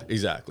 Yeah,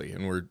 exactly.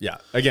 And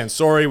again,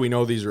 sorry, we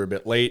know these are a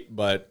bit late,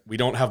 but we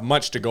don't have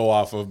much to go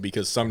off of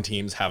because some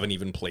teams haven't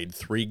even played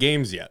 3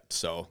 games yet.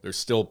 So they're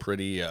still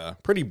pretty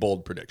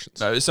bold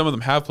predictions. Some of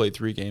them have played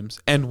 3 games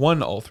and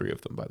won all 3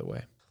 of them, by the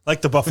way.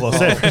 Like the Buffalo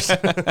Sabres.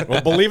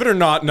 Well, believe it or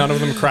not, none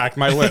of them cracked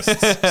my list.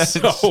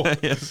 So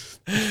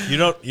You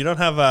don't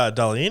have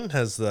Dahlin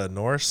as the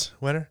Norris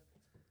winner?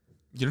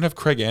 You don't have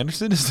Craig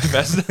Anderson as the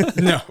best?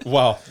 no,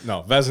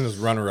 Vezina is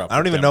runner-up. I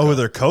don't with even know who Demko.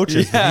 their coach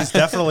is. But he's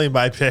definitely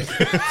my pick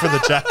for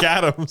the Jack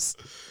Adams.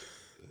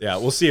 Yeah,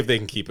 we'll see if they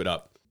can keep it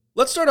up.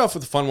 Let's start off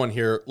with a fun one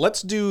here.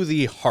 Let's do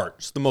the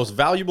Hearts, the most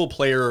valuable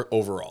player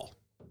overall.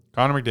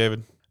 Connor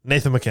McDavid.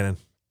 Nathan McKinnon.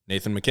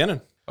 Nathan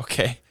McKinnon.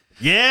 Okay.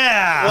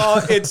 Yeah.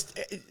 Well,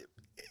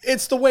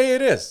 it's the way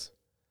it is.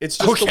 It's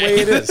just the way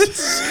it is.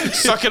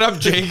 Suck it up,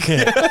 Jake.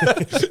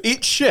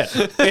 Eat shit.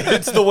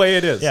 It's the way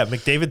it is. Yeah,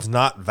 McDavid's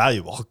not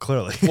valuable,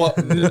 clearly. Well,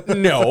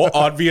 no,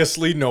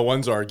 obviously no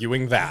one's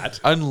arguing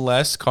that.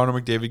 Unless Connor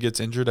McDavid gets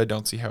injured, I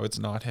don't see how it's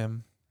not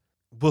him.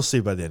 We'll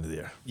see by the end of the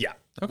year. Yeah.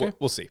 Okay.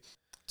 We'll see.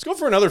 Let's go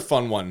for another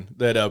fun one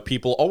that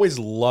people always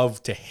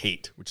love to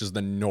hate, which is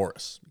the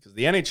Norris. Because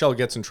the NHL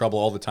gets in trouble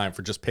all the time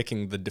for just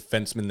picking the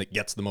defenseman that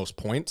gets the most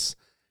points.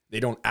 They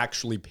don't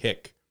actually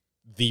pick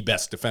the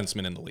best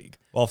defenseman in the league.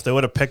 Well, if they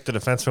would have picked the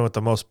defenseman with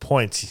the most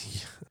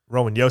points,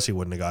 Roman Josi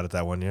wouldn't have got it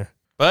that one year.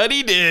 But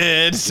he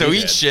did, so He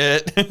eat did.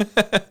 shit.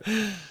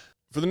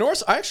 For the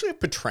Norris, I actually have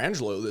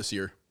Pietrangelo this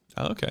year.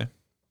 Oh, okay.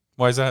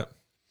 Why is that?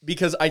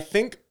 Because I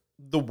think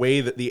the way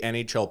that the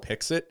NHL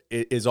picks it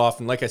is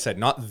often, like I said,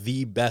 not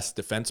the best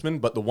defenseman,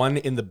 but the one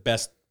in the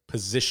best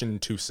position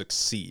to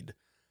succeed.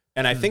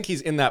 And I think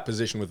he's in that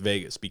position with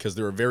Vegas because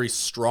they're a very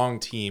strong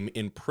team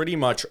in pretty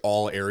much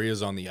all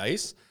areas on the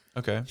ice.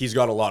 Okay. He's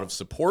got a lot of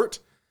support,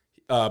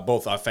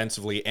 both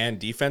offensively and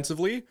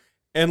defensively.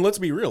 And let's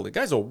be real, the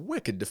guy's a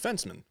wicked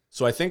defenseman.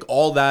 So I think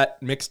all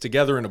that mixed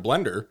together in a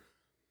blender,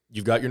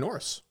 you've got your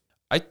Norris.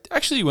 I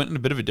actually went in a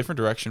bit of a different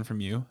direction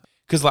from you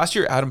because last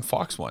year Adam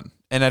Fox won.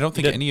 And I don't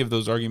think any of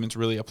those arguments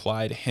really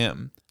apply to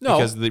him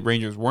because the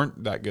Rangers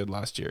weren't that good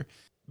last year.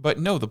 But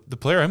no, the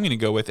player I'm going to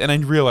go with, and I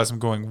realize I'm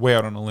going way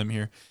out on a limb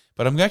here,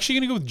 but I'm actually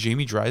going to go with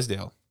Jamie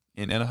Drysdale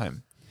in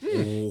Anaheim.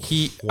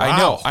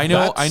 Wow. I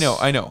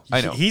know.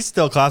 He's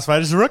still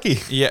classified as a rookie.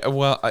 Yeah,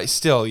 well,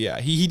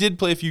 he did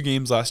play a few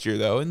games last year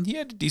though, and he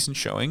had a decent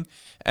showing.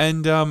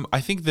 And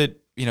I think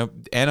that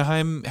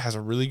Anaheim has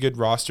a really good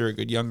roster, a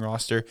good young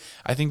roster.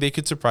 I think they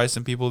could surprise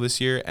some people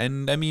this year.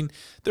 And I mean,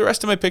 the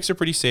rest of my picks are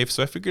pretty safe,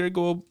 so I figured I'd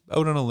go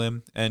out on a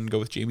limb and go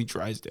with Jamie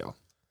Drysdale.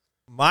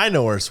 My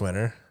Norris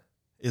winner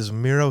is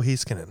Miro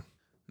Heiskanen.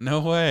 No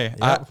way.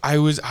 Yep. I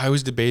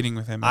was debating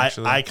with him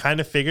actually. I kind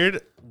of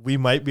figured we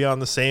might be on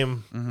the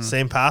same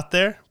path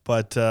there,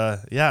 but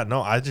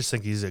I just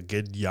think he's a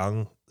good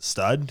young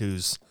stud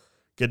who's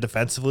good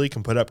defensively,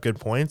 can put up good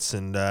points,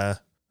 and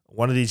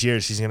one of these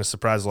years he's going to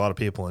surprise a lot of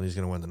people and he's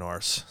going to win the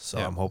Norris. So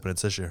I'm hoping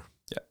it's this year.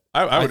 Yeah,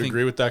 I would think-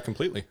 agree with that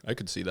completely. I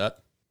could see that.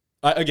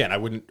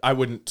 I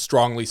wouldn't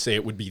strongly say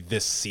it would be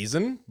this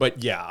season,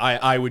 but yeah,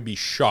 I would be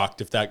shocked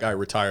if that guy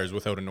retires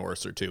without a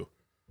Norris or two.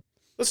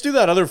 Let's do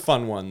that other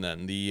fun one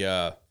then.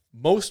 The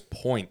most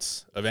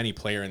points of any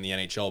player in the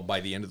NHL by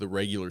the end of the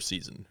regular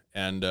season.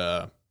 And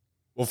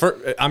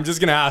I'm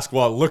just gonna ask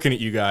while looking at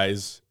you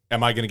guys,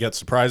 am I gonna get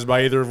surprised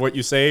by either of what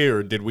you say,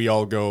 or did we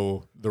all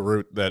go the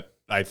route that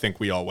I think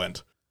we all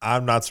went?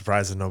 I'm not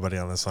surprised at nobody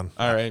on this one.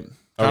 All right.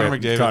 Connor Okay,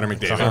 McDavid. Connor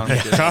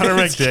McDavid. Connor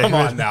McDavid. Come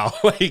on now.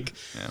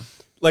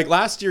 Like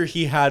last year,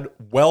 he had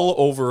well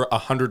over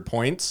 100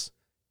 points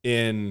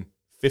in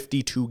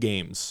 52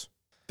 games.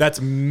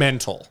 That's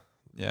mental.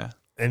 Yeah.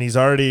 And he's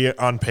already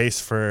on pace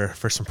for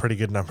some pretty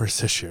good numbers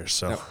this year.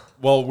 So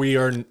Well,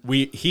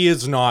 he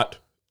is not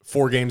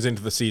 4 games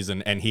into the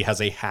season, and he has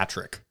a hat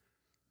trick,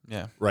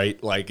 Yeah.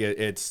 right? Like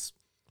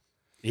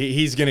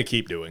he's going to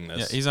keep doing Yeah,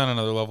 this. he's on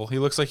another level. He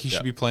looks like he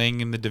should be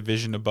playing in the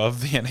division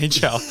above the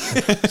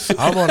NHL.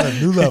 I'm on a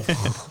new level.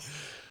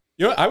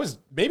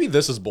 Maybe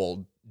this is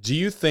bold. Do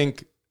you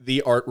think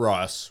the Art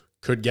Ross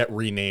could get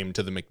renamed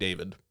to the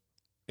McDavid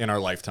in our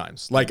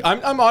lifetimes? Like,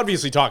 I'm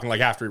obviously talking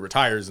like after he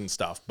retires and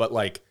stuff, but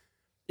like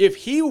if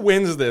he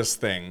wins this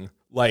thing,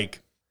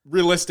 like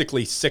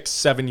realistically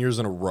 6-7 years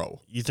in a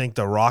row. You think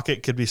the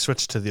Rocket could be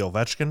switched to the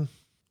Ovechkin?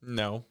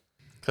 No.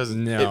 Because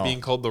No. it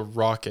being called the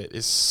Rocket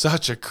is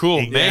such a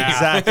cool name.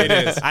 Exactly. It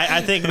is.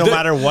 I think no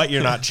matter what,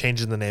 you're not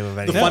changing the name of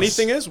anything. The funny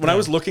thing is, when I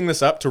was looking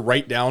this up to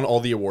write down all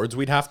the awards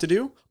we'd have to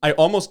do, I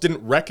almost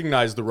didn't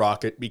recognize the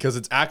Rocket because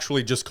it's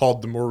actually just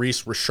called the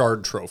Maurice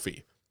Richard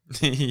Trophy.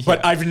 Yeah.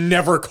 But I've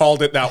never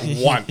called it that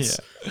once.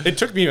 It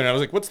took me a minute. I was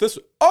like, what's this?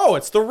 Oh,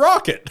 it's the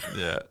Rocket.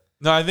 Yeah.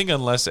 No, I think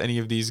unless any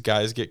of these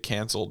guys get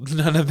canceled,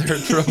 none of their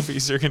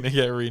trophies are going to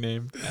get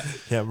renamed.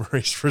 Yeah,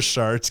 Maurice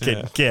Richard's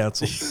getting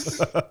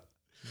canceled.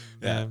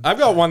 Yeah. I've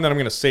got one that I'm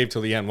going to save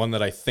till the end, one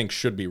that I think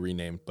should be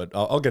renamed, but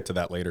I'll get to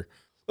that later.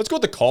 Let's go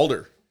with the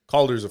Calder.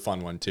 Calder's a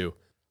fun one too.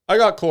 I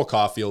got Cole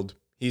Caulfield.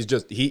 He's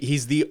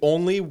the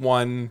only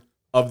one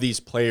of these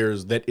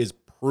players that is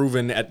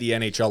proven at the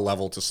NHL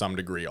level to some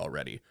degree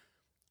already.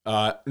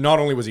 Not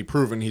only was he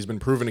proven, he's been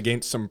proven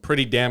against some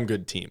pretty damn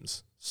good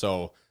teams.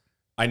 So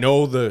I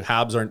know the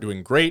Habs aren't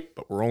doing great,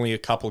 but we're only a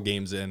couple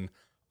games in.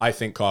 I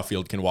think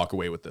Caulfield can walk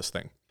away with this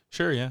thing.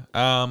 Sure, yeah.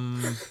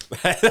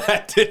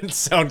 That didn't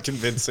sound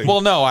convincing.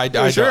 Well, no, I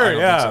don't think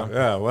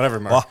so. Whatever,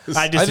 Mark. Well,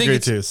 I disagree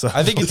too. So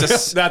I think it's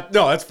a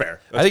that's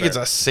fair. I think it's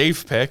a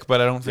safe pick, but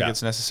I don't think Yeah.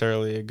 it's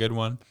necessarily a good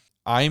one.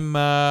 I'm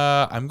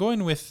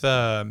going with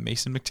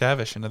Mason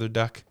McTavish, another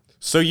Duck.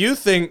 So you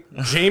think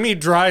Jamie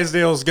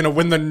Drysdale is going to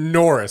win the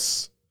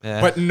Norris, Yeah.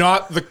 but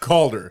not the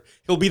Calder?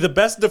 He'll be the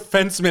best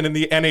defenseman in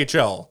the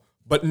NHL,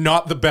 but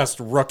not the best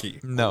rookie.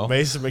 No.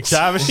 Mason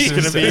McTavish is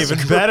going to be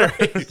even better.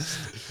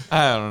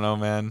 I don't know,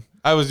 man.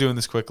 I was doing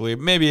this quickly.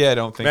 Maybe I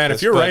don't think Man, this,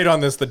 if you're but- right on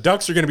this, the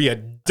Ducks are going to be a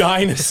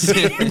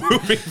dynasty moving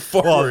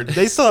Well, forward.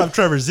 they still have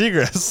Trevor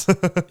Zegras.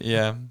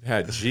 Yeah.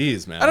 Yeah,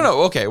 geez, man. I don't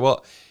know. Okay,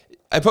 well,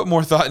 I put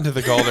more thought into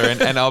the Calder,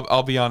 and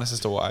I'll be honest as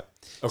to why.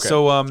 Okay.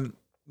 So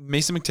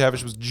Mason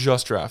McTavish was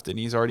just drafted, and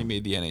he's already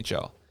made the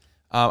NHL.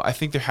 I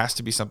think there has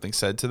to be something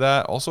said to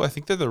that. Also, I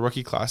think that the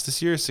rookie class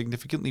this year is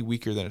significantly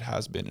weaker than it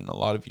has been in a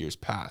lot of years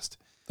past.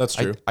 That's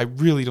true. I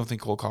really don't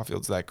think Cole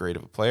Caulfield's that great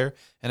of a player,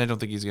 and I don't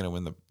think he's going to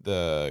win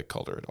the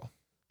Calder at all.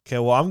 Okay,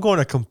 well, I'm going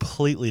a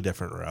completely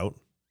different route.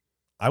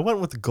 I went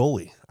with the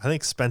goalie. I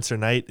think Spencer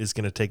Knight is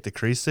going to take the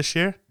crease this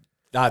year,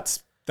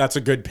 That's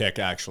a good pick,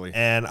 actually.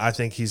 and I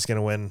think he's going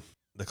to win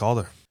the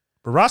Calder.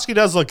 Bobrovsky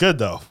does look good,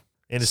 though,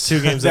 in his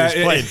 2 games that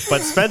he's played,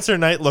 but Spencer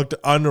Knight looked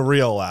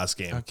unreal last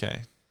game.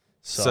 Okay.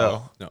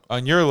 So, So,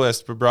 on your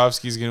list,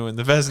 Bobrovsky's going to win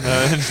the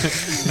Vezina,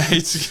 and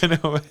Knight's going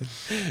to win.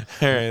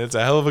 All right, that's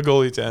a hell of a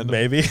goalie tandem.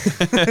 maybe.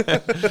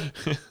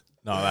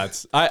 No,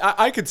 that's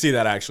I could see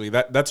that actually.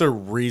 That's a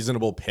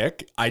reasonable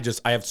pick. I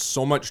have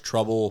so much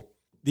trouble.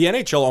 The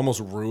NHL almost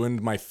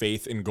ruined my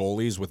faith in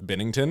goalies with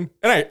Binnington.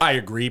 And I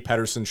agree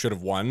Pettersson should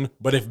have won,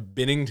 but if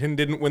Binnington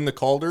didn't win the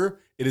Calder,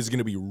 it is going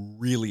to be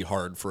really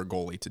hard for a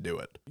goalie to do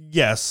it.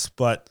 Yes,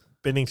 but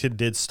Binnington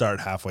did start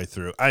halfway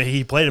through.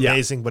 He played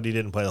amazing, but he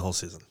didn't play the whole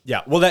season.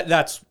 Yeah, well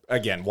that's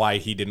again why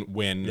he didn't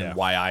win Yeah. and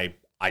why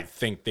I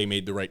think they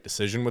made the right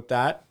decision with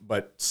that,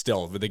 but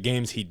still the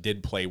games he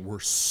did play were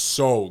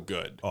so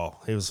good. Oh,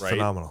 he was Right.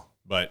 phenomenal.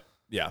 But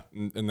yeah,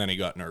 and then he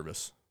got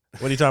nervous.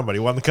 What are you talking about? He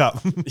won the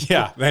cup.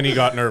 Yeah, then he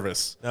got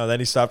nervous. No, then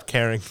he stopped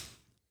caring.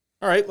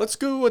 All right, let's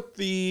go with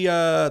the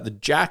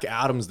Jack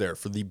Adams there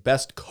for the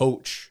best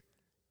coach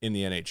in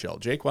the NHL.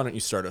 Jake, why don't you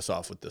start us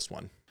off with this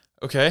one?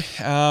 Okay.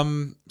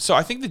 So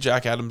I think the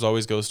Jack Adams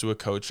always goes to a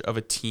coach of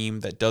a team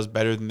that does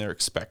better than they're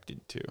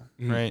expected to,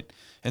 right?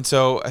 And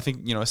so I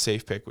think, a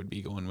safe pick would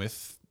be going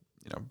with,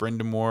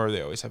 Brendan Moore.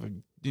 They always have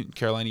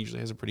Carolina usually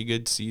has a pretty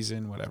good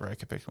season, whatever. I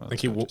could pick one of I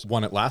those think he coaches.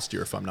 won it last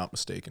year, if I'm not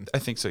mistaken. I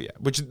think so, yeah.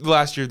 Which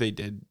last year they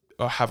did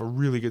have a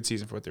really good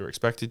season for what they were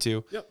expected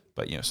to. Yep.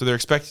 But, so they're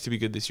expected to be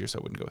good this year, so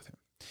I wouldn't go with him.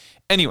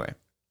 Anyway,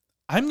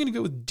 I'm going to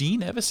go with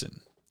Dean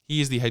Evison.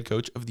 He is the head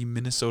coach of the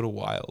Minnesota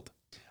Wild.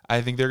 I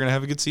think they're going to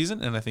have a good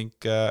season, and I think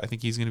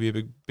he's going to be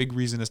a big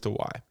reason as to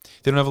why.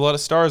 They don't have a lot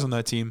of stars on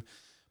that team,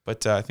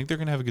 but I think they're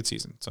going to have a good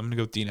season. So I'm going to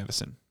go with Dean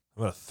Evison.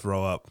 I'm going to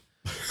throw up.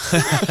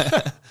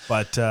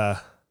 But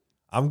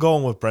I'm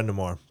going with Brendan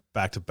Moore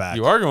back to back.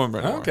 You are going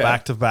Brendan Moore. Okay.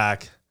 Back to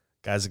back.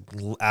 Guy's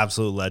an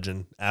absolute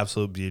legend,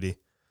 absolute beauty.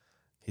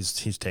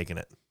 He's taking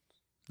it.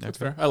 That's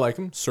fair. I like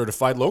him.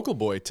 Certified local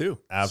boy, too.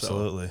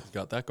 Absolutely. So,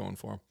 got that going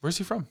for him. Where's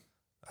he from?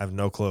 I have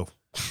no clue.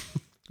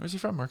 Where's he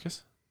from,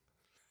 Marcus?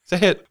 Say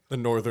it. The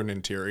northern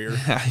interior.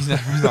 he's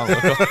not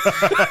local.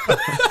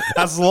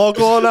 That's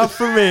local enough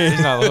for me.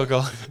 He's not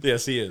local.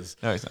 Yes, he is.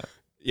 No, he's not.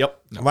 Yep.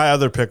 My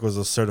other pick was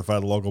a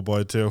certified local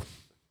boy, too.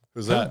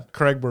 Who's that?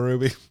 Craig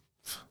Berube.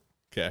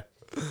 Okay.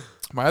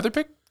 My other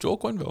pick, Joel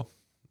Quenneville.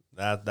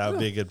 That would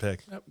be a good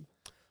pick.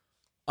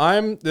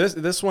 I'm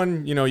this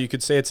one, you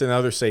could say it's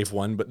another safe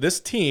one, but this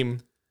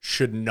team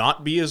should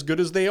not be as good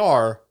as they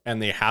are,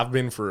 and they have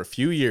been for a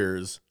few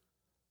years.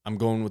 I'm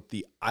going with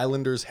the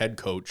Islanders head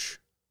coach,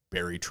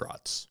 Barry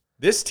Trotz.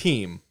 This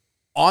team,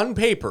 on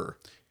paper,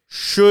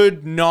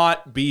 should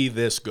not be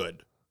this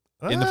good.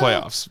 In the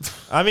playoffs.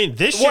 I mean,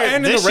 this Well, year,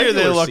 and in the they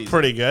regular look season.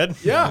 pretty good.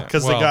 Yeah.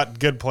 Because Well- they got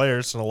good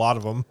players and a lot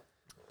of them.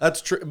 That's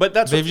true, but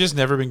that's They've just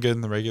never been good in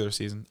the regular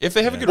season. If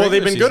they have a good well,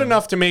 they've regular been good season-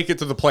 enough to make it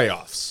to the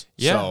playoffs.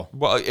 Yeah. So.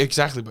 Well,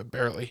 exactly, but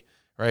barely.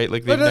 Right?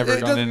 Like they've But never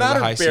it gone doesn't into matter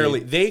the high barely.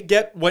 seed. They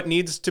get what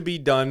needs to be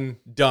done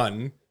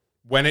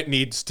when it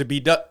needs to be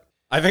done.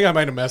 I think I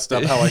might have messed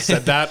up how I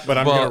said that, but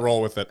I'm Well, going to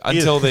roll with it.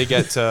 Until they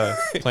get to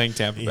playing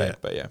Tampa Bay. Yeah.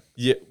 But yeah.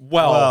 Yeah,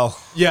 Well.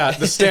 yeah,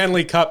 the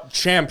Stanley Cup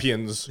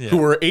champions Yeah. who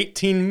were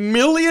 $18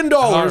 million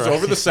All right.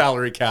 over the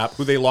salary cap,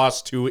 who they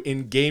lost to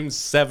in Game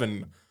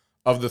 7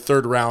 of the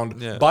third round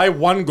Yeah. by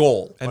 1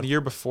 goal. And the year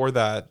before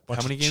that, how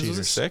bunch many of games was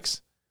it? cheaters.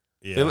 6?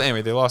 Yeah.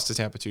 Anyway, they lost to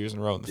Tampa 2 years in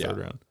a row in the third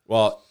round.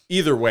 Well,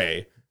 either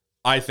way,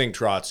 I think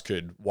Trotz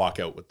could walk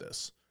out with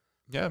this.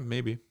 Yeah,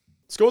 maybe.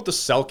 Let's go with the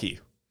Selke,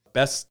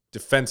 best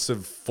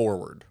defensive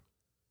forward.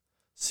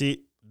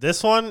 See,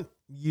 this one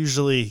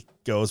usually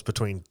goes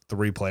between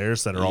 3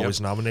 players that are Yep.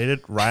 always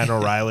nominated: Ryan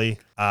O'Reilly,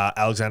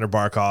 Alexander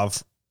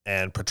Barkov,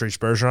 and Patrice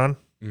Bergeron.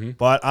 Mhm.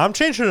 But I'm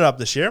changing it up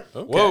this year.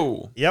 Okay.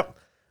 Whoa. Yep.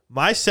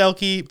 My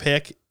Selke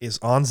pick is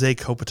Anze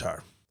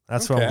Kopitar.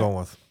 That's what I'm Okay. going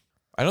with.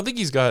 I don't think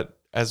he's got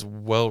as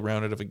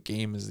well-rounded of a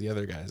game as the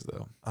other guys,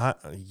 though. I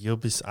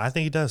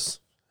think he does.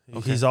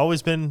 He's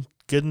always been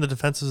good in the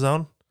defensive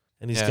zone,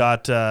 and he's Yeah.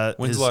 got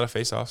Wins his, a lot of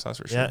face-offs, that's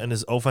for sure. yeah, and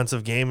his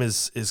offensive game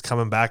is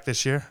coming back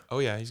this year. Oh,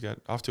 yeah, he's got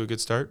off to a good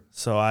start.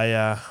 So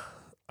I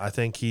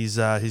think he's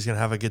gonna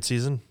have a good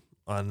season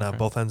on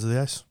both ends of the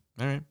ice.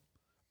 All right.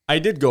 I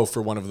did go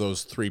for one of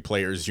those 3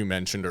 players you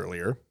mentioned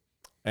earlier,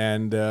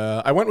 and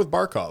I went with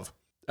Barkov.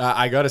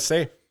 I got to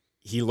say,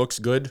 he looks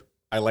good.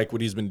 I like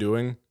what he's been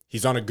doing.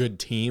 He's on a good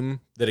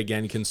team that,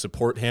 again, can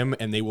support him,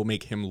 and they will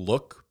make him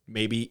look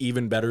maybe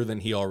even better than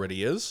he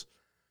already is.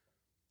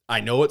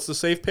 I know it's the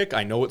safe pick.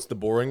 I know it's the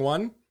boring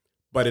one,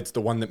 but it's the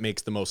one that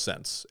makes the most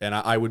sense. And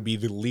I would be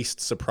the least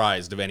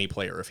surprised of any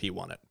player if he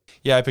won it.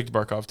 Yeah, I picked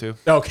Barkov too.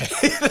 Okay.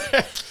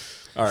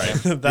 All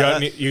right.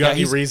 You got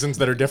any reasons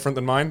that are different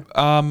than mine?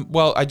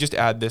 Well, I just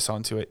add this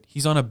onto it.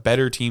 He's on a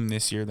better team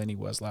this year than he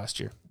was last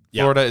year.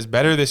 Yeah. Florida is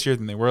better this year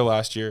than they were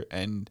last year,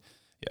 and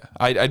yeah,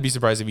 I'd be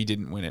surprised if he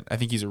didn't win it. I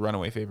think he's a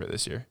runaway favorite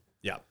this year.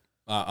 Yeah,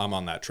 I'm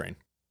on that train.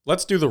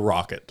 Let's do the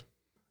Rocket,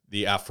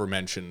 the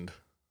aforementioned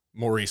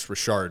Maurice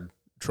Richard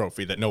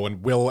trophy that no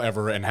one will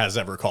ever and has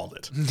ever called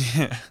it.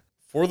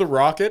 For the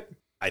Rocket,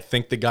 I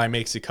think the guy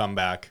makes a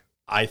comeback.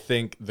 I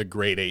think the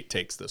grade 8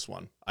 takes this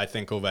one. I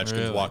think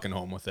Ovechkin's walking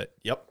home with it.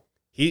 Yep.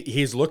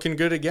 He's looking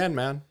good again,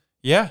 man.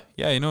 Yeah,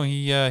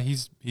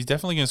 he's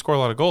definitely going to score a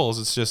lot of goals.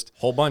 It's just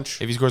Whole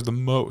bunch. if he scores the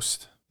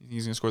most,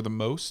 he's going to score the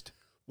most.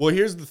 Well,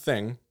 here's the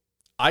thing.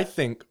 I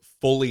think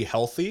fully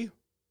healthy,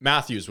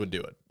 Matthews would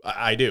do it.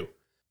 I do.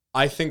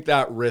 I think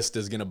that wrist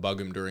is going to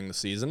bug him during the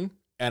season,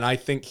 and I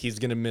think he's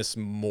going to miss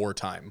more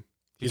time.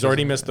 He's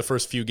already missed the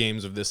first few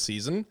games of this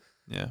season.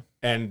 Yeah.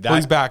 And Well,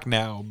 he's back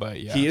now,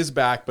 but yeah. He is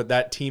back, but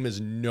that team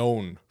is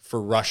known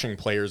for rushing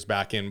players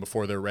back in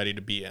before they're ready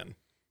to be in.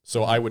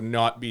 So I would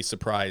not be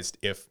surprised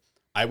if,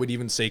 I would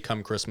even say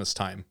come Christmas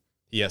time,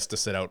 he has to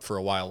sit out for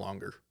a while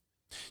longer.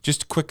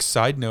 Just a quick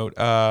side note.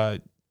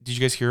 Did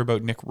you guys hear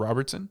about Nick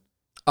Robertson?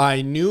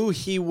 I knew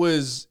he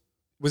was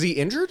he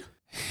injured?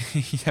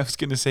 I was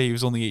going to say he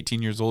was only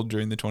 18 years old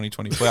during the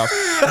 2020 playoffs.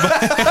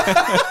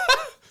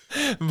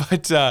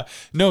 but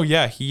no,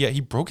 yeah,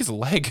 he broke his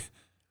leg.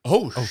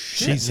 Oh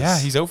shit. Jesus. Yeah,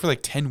 he's out for like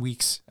 10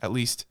 weeks at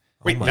least.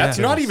 Wait, that's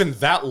not even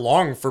that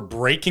long for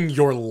breaking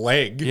your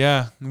leg.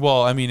 Yeah,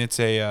 well, I mean, it's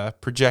a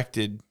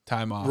projected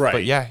time off. Right.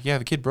 But yeah,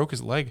 the kid broke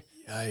his leg.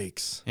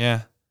 Yikes.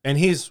 Yeah. And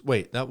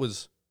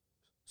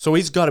so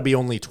he's got to be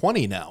only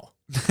 20 now.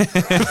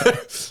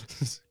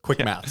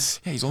 Quick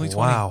maths. Yeah, he's only 20.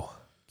 Wow.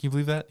 Can you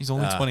believe that? He's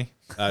only 20.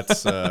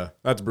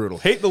 That's brutal.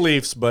 Hate the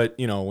Leafs, but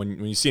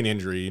when you see an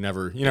injury, you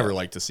never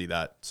like to see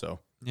that. So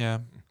Yeah.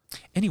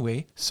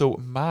 Anyway, so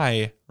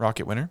my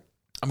Rocket winner,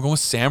 I'm going with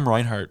Sam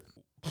Reinhart.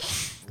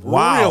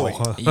 Wow.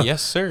 Really?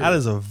 Yes, sir. That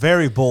is a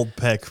very bold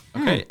pick.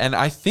 Okay, and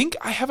I think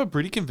I have a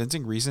pretty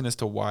convincing reason as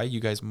to why you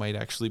guys might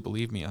actually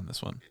believe me on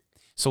this one.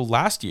 So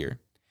last year,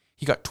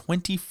 he got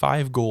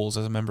 25 goals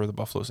as a member of the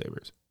Buffalo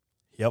Sabres.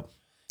 Yep.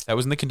 That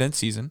was in the condensed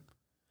season.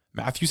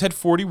 Matthews had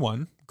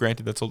 41.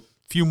 Granted, that's a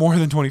few more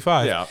than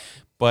 25. Yeah.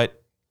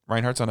 But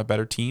Reinhart's on a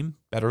better team,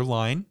 better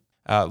line,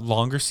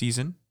 longer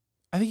season.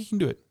 I think he can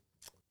do it.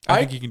 I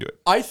think he can do it.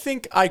 I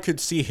think I could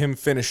see him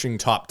finishing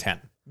top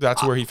 10.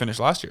 That's where he finished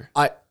last year.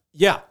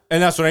 Yeah,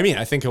 and that's what I mean.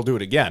 I think he'll do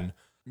it again.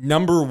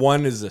 Number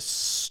 1 is a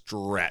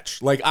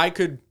stretch. Like I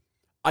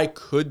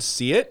could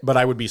see it, but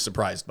I would be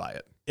surprised by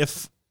it.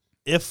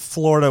 If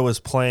Florida was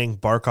playing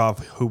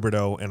Barkov,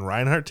 Huberdeau, and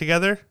Reinhart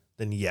together,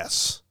 then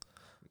yes.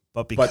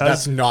 But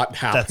that's not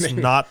happening.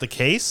 That's not the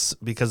case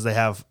because they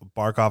have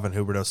Barkov and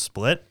Huberdeau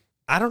split.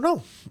 I don't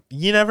know.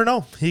 You never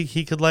know.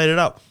 He could light it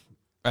up.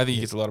 I think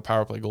he gets a lot of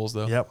power play goals,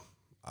 though. Yep.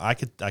 I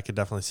could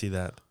definitely see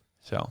that.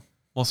 So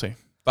we'll see.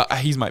 But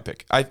he's my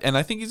pick. I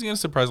think he's going to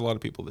surprise a lot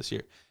of people this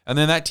year. And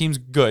then that team's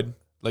good.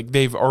 Like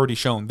they've already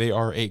shown they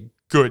are a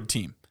good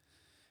team.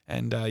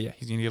 And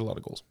he's going to get a lot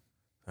of goals.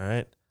 All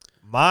right.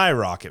 My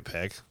Rocket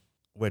pick,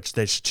 which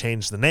they should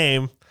change the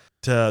name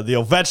to the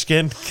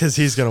Ovechkin because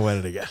he's going to win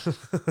it again.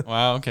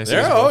 Wow. Okay.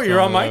 So you're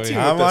on my team.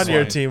 I'm on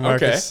your one. team,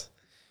 Marcus.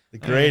 The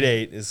grade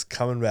 8 is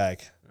coming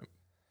back.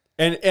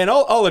 And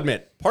I'll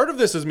admit, part of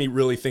this is me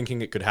really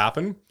thinking it could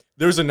happen.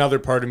 There's another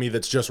part of me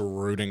that's just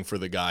rooting for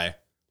the guy.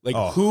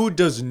 Like, who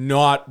does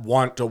not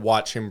want to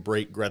watch him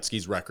break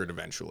Gretzky's record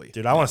eventually?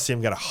 Dude, I want to see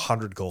him get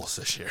 100 goals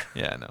this year.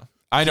 Yeah, no.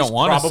 I don't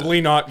want probably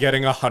not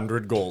getting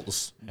 100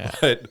 goals. Yeah.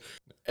 But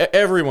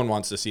everyone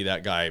wants to see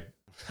that guy.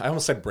 I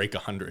almost said break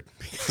 100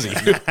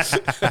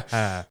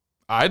 because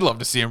I'd love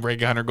to see him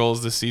break 100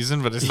 goals this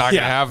season, but it's not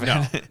going to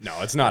happen.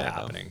 No, it's not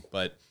happening.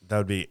 But that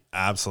would be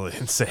absolutely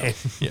insane.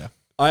 Yeah.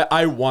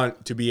 I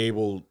want to be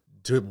able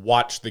to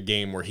watch the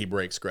game where he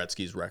breaks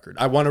Gretzky's record.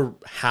 I want to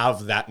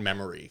have that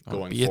memory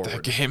going Be at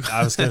forward. that game.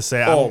 I was going to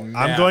say, man.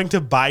 I'm going to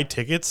buy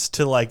tickets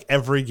to like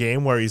every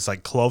game where he's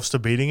like close to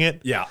beating it.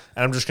 Yeah.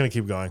 And I'm just going to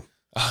keep going.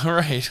 All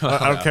right.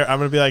 I don't care. I'm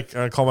going to be like, I'm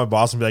going to call my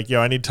boss and be like, yo,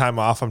 I need time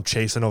off. I'm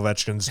chasing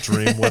Ovechkin's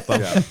dream with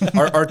them.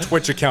 Our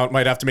Twitch account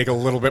might have to make a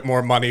little bit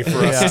more money for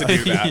us to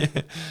do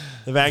that.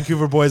 The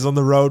Vancouver boys on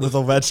the road with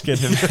Ovechkin.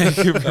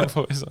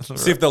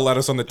 See if they'll let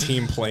us on the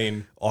team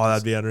plane. Oh,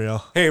 that'd be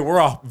unreal. Hey, we're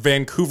a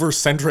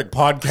Vancouver-centric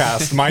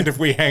podcast. Mind if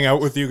we hang out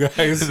with you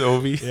guys?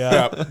 Ovi.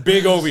 Yeah.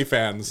 Big Ovi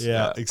fans.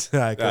 Yeah,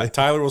 exactly.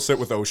 Tyler will sit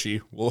with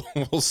Oshie.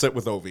 We'll sit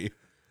with Ovi.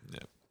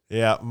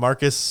 Yeah,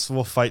 Marcus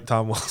will fight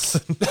Tom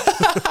Wilson.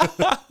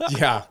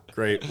 Yeah,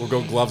 great. We'll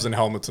go gloves and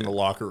helmets in the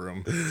locker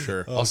room.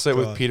 Sure. I'll sit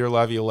with Peter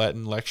Laviolette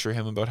and lecture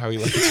him about how he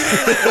likes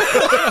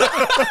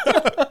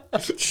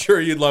Sure,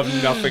 you'd love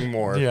nothing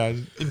more. Yeah,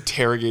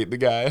 interrogate the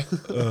guy.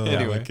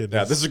 Anyway,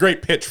 Yeah, this is a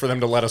great pitch for them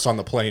to let us on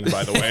the plane,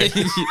 by the way.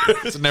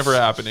 it's never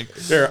happening.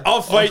 Here,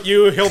 I'll fight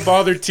you. He'll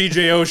bother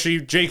TJ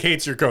Oshie. Jake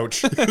hates your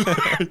coach.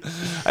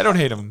 I don't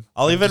hate him.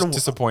 I'll I'm even- just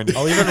disappointed.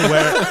 I'll even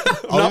wear.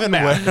 I'll even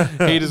wear.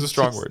 Hate is a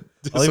strong word.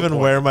 I'll even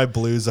wear my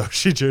Blues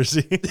Oshie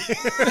jersey.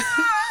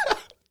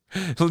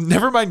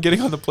 Never mind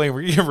getting on the plane.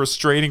 We're gonna give a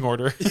restraining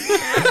order.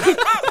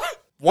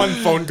 One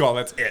phone call,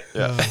 that's it.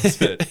 Yeah.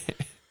 That's it.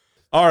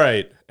 All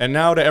right, and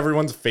now to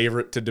everyone's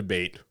favorite to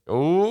debate.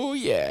 Oh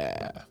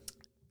yeah.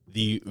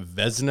 The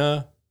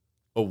Vezina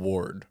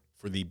Award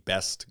for the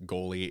best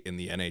goalie in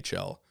the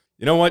NHL.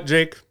 You know what,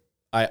 Jake?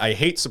 I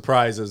hate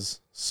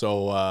surprises,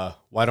 so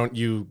why don't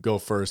you go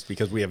first?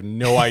 Because we have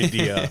no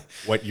idea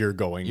what you're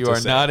going You to are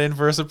say. not in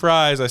for a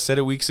surprise. I said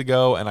it weeks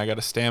ago, and I got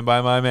to stand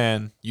by my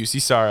man,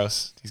 UC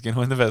Saros. He's going to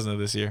win the Vezina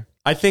this year.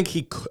 I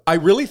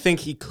really think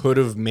he could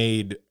have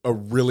made a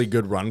really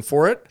good run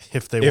for it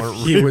If they if weren't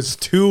he was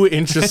 2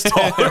 inches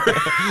taller.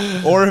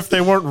 or if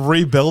they weren't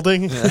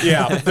rebuilding.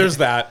 Yeah, there's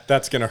that.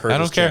 That's going to hurt I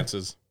don't his care.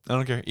 chances. I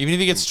don't care. Even if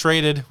he gets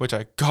traded, which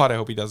I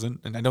hope he doesn't,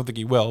 and I don't think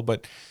he will,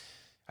 but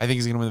I think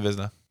he's going to win the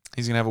Vezina.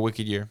 He's going to have a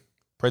wicked year.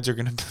 Preds are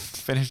going to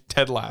finish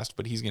dead last,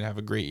 but he's going to have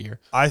a great year.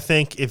 I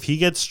think if he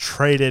gets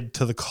traded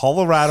to the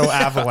Colorado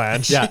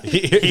Avalanche, he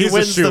he's a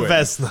wins the shoo-in.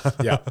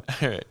 Vezina. Yeah.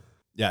 All right.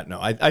 Yeah, no,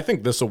 I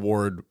think this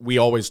award we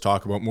always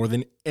talk about more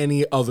than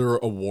any other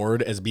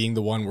award as being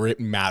the one where it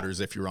matters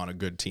if you're on a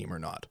good team or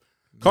not.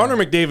 Connor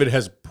McDavid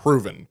has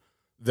proven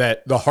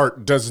that the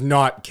Hart does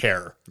not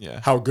care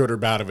how good or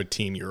bad of a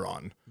team you're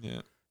on.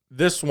 Yeah.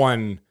 This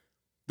one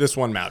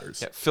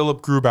matters. Yeah.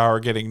 Philip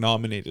Grubauer getting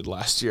nominated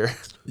last year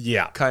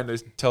Yeah, kind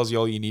of tells you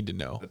all you need to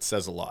know. that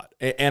says a lot.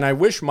 And I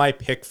wish my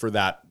pick for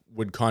that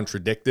would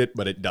contradict it,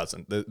 but it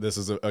doesn't. This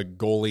is a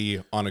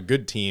goalie on a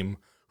good team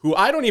who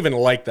I don't even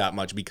like that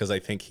much because I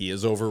think he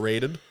is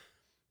overrated.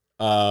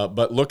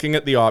 But looking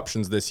at the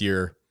options this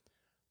year,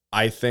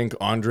 I think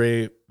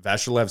Andrei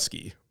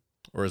Vasilevsky,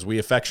 or as we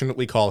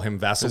affectionately call him,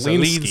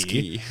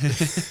 Vasilinsky,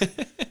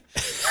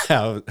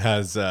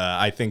 has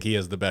I think he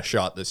has the best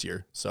shot this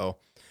year. So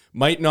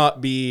might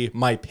not be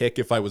my pick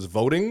if I was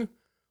voting,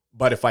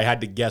 but if I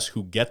had to guess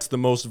who gets the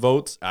most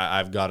votes,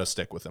 I've got to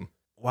stick with him.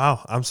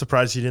 Wow, I'm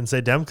surprised you didn't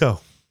say Demko.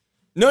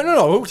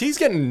 No. He's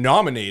getting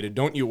nominated.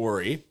 Don't you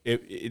worry.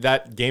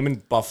 That game in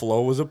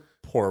Buffalo was a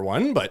poor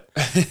one, but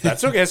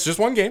that's okay. It's just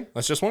one game.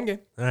 That's just one game.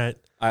 All right.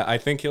 I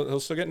think he'll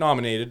still get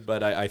nominated,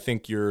 but I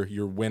think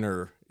your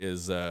winner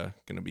is going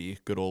to be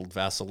good old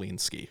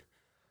Vasilinsky.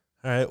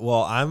 All right.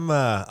 Well, I'm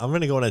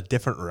going to go on a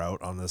different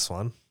route on this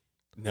one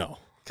No.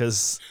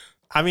 because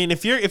I mean,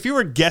 if you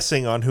were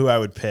guessing on who I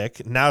would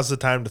pick, now's the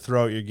time to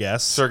throw out your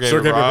guess. Sergei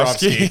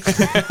Bobrovsky.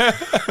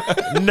 Bobrovsky.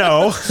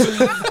 No,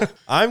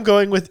 I'm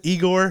going with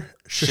Igor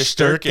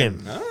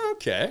Shesterkin.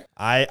 Okay.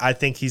 I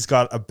think he's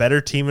got a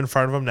better team in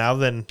front of him now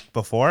than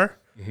before,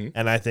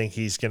 and I think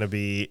he's going to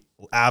be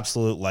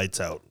absolute lights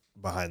out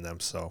behind them.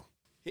 So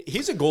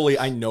He's a goalie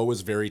I know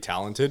is very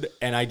talented,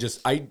 and I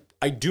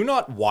do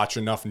not watch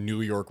enough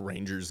New York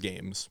Rangers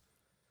games.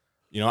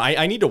 You know,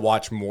 I need to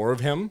watch more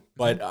of him,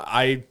 but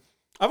I've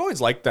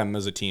always liked them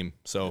as a team.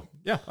 So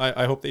yeah,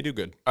 I hope they do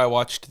good. I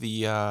watched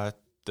the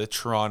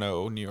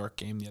Toronto New York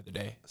game the other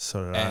day,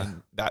 so did I.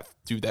 and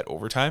that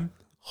overtime.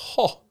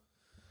 Oh,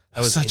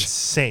 That was such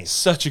insane.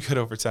 such a good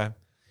overtime.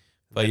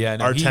 But yeah,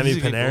 no, Artemi he's a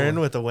good Panarin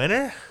goalie. with the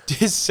winner.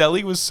 His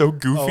Selly was so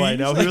goofy. Oh, I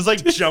know. He was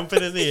like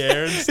jumping in the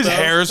air and his stuff.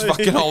 hair is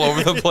fucking all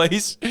over the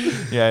place.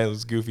 Yeah, it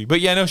was goofy. But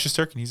yeah, no,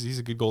 Shesterkin, he's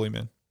a good goalie,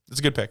 man. It's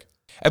a good pick.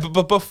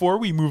 But before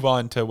we move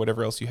on to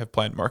whatever else you have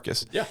planned,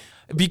 Marcus, Yeah.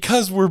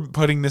 because we're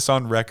putting this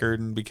on record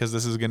and because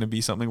this is going to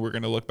be something we're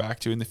going to look back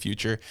to in the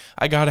future,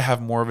 I got to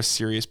have more of a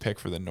serious pick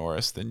for the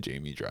Norris than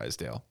Jamie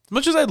Drysdale. As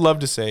much as I'd love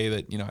to say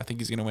that, I think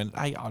he's going to win,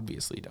 I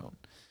obviously don't.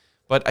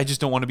 But I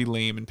just don't want to be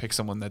lame and pick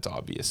someone that's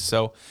obvious.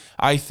 So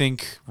I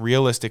think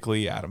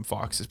realistically, Adam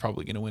Fox is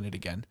probably going to win it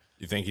again.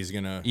 You think he's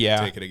gonna Yeah.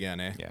 take it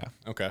again, eh? Yeah.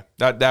 Okay.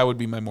 That would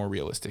be my more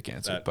realistic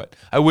answer. But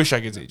I wish I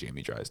could say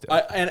Jamie Drysdale.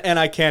 And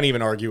I can't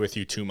even argue with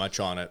you too much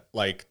on it.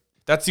 Like,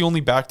 That's the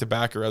only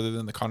back-to-backer other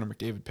than the Connor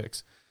McDavid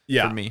picks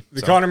yeah, for me. the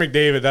So, Connor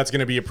McDavid, that's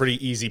going to be a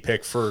pretty easy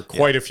pick for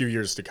quite a few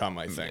years to come,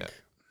 I think. Yeah.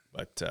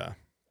 But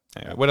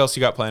anyway, what else you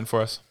got planned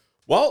for us?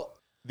 well,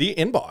 the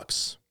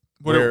inbox.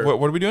 What are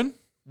we doing?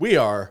 We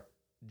are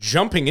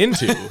jumping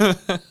into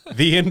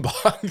the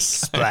inbox.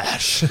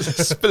 Splash.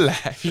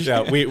 Splash.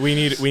 Yeah, we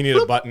need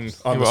a button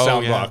on the Oh,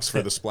 sound yeah. box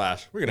for the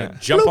splash. We're gonna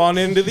jump on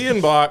into the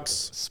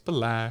inbox.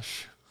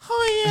 Splash.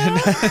 Oh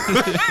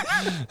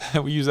yeah.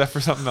 We use that for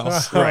something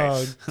else.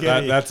 Right.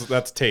 Okay.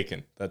 That's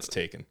taken. That's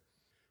taken.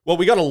 Well,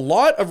 we got a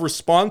lot of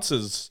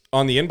responses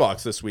on the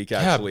inbox this week, Yeah,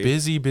 actually.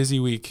 busy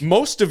week.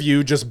 Most of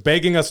you just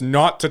begging us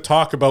not to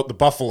talk about the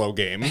Buffalo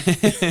game,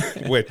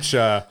 which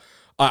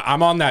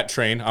I'm on that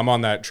train.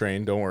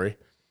 Don't worry.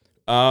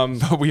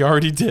 But we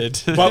already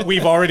did. But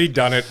we've already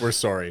done it. We're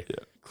sorry.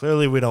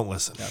 Clearly, we don't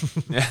listen.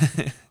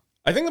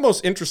 I think the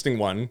most interesting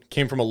one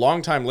came from a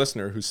longtime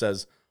listener who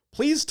says,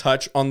 please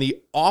touch on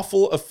the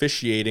awful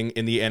officiating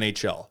in the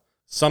NHL.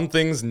 some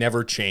things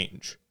never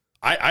change.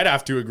 I'd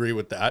have to agree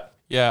with that.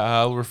 Yeah,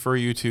 I'll refer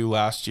you to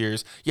last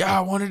year's. Yeah,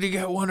 I wanted to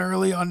get one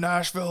early on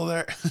Nashville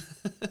there.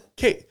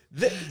 Okay,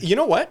 you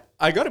know what?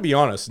 I got to be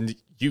honest. And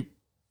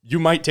you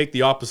might take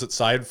the opposite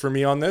side for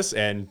me on this,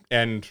 and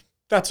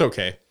that's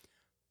okay.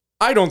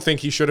 I don't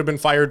think he should have been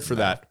fired for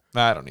that.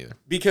 I don't either.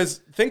 Because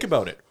think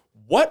about it.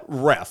 What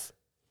ref,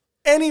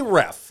 any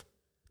ref,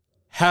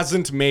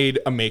 hasn't made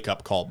a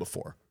makeup call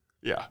before?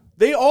 Yeah.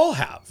 They all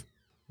have.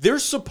 They're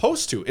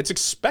supposed to. It's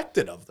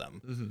expected of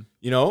them. Mm-hmm.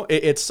 You know,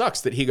 it sucks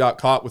that he got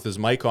caught with his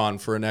mic on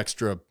for an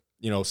extra,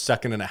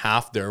 second and a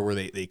half there where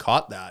they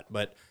caught that.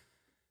 But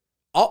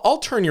I'll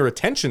turn your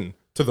attention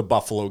to the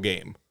Buffalo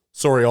game.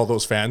 Sorry, all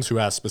those fans who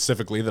asked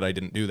specifically that I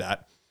didn't do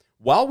that.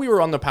 While we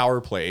were on the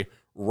power play,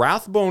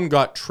 Rathbone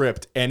got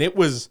tripped, and it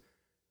was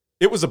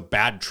a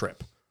bad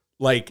trip.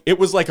 Like, it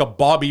was like a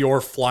Bobby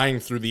Orr flying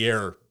through the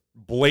air,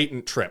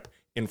 blatant trip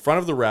in front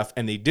of the ref,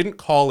 and they didn't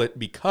call it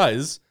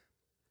because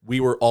we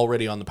were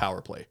already on the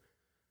power play.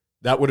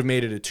 That would have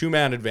made it a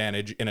 2-man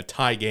advantage in a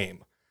tie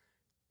game.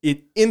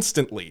 It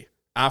instantly,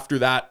 after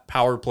that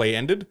power play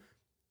ended,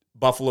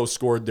 Buffalo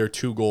scored their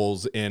 2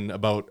 goals in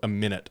about a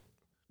minute.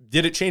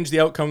 Did it change the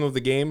outcome of the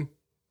game?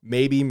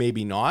 Maybe,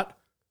 maybe not.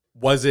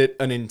 Was it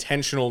an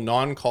intentional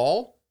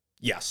non-call?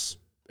 Yes.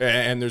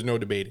 And there's no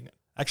debating it.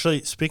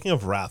 Actually, speaking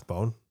of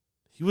Rathbone,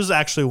 he was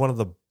actually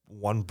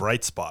one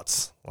bright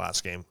spots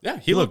last game. Yeah,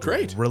 he looked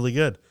great. Really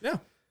good. Yeah.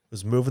 He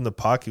was moving the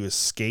puck. He was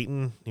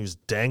skating. He was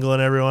dangling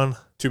everyone.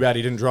 Too bad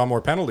he didn't draw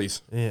more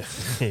penalties. Yeah,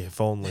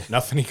 if only.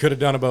 Nothing he could have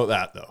done about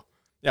that, though.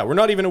 Yeah, we're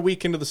not even a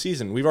week into the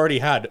season. We've already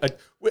had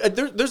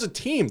there's a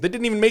team that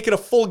didn't even make it a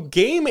full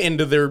game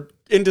into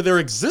their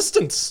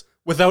existence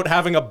without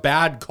having a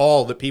bad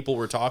call that people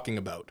were talking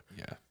about.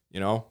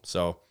 Yeah.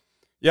 So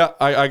yeah,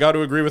 I got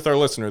to agree with our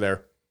listener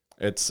there.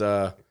 It's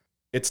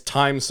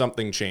time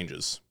something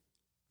changes.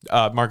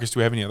 Marcus, do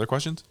we have any other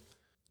questions?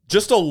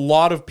 Just a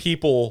lot of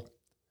people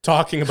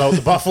talking about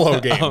the Buffalo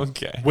game,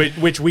 Okay.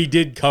 which we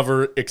did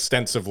cover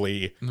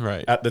extensively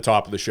Right. at the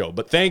top of the show.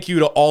 But thank you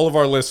to all of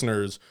our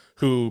listeners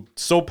who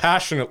so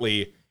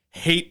passionately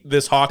hate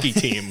this hockey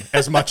team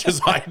as much as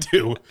I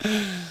do.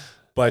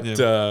 But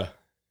you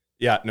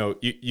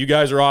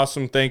guys are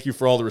awesome. Thank you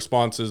for all the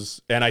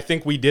responses. And I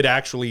think we did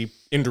actually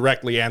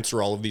indirectly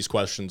answer all of these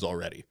questions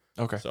already.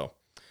 Okay. So,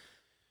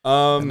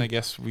 And I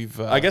guess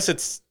I guess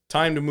it's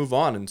time to move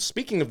on. And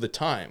speaking of the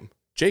time,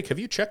 Jake, have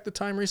you checked the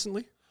time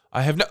recently?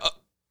 I have no.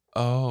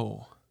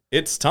 Oh.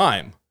 It's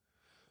time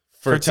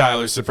For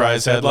Tyler's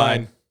surprise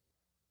headline.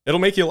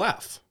 It'll make you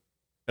laugh.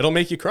 It'll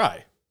make you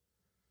cry.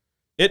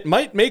 It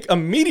might make a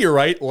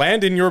meteorite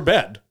land in your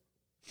bed.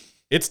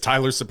 It's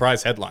Tyler's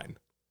surprise headline.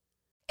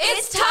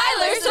 It's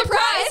Tyler's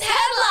surprise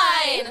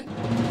headline.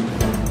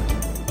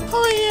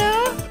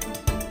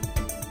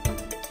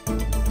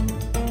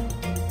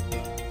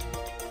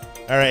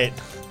 All right.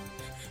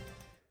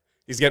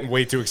 He's getting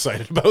way too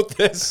excited about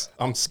this.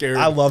 I'm scared.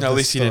 I love At this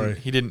least story.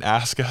 he didn't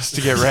ask us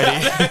to get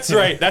ready. That's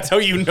right. That's how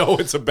you know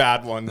it's a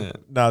bad one.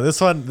 No,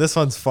 this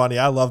one's funny.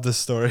 I love this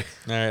story.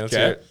 All right, let's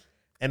Okay. hear it.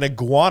 An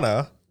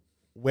iguana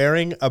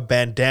wearing a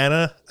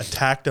bandana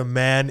attacked a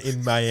man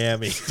in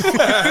Miami.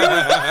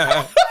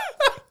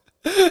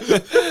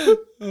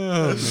 Oh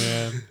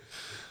man.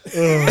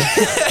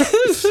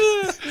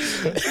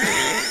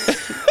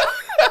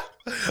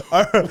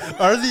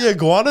 Are the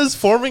iguanas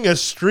forming a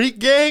street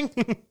gang?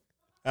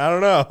 I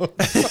don't know.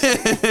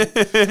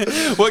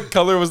 What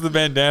color was the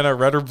bandana?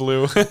 Red or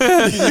blue?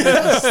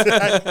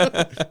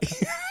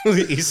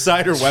 East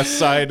side or west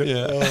side?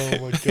 Yeah. Oh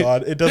my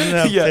god. It doesn't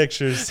have Yeah.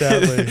 pictures,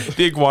 sadly.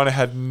 The iguana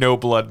had no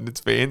blood in its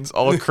veins,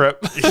 all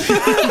crep.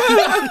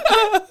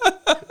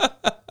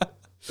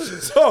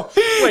 So,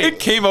 wait. It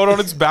came out on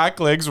its back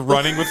legs,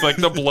 running with like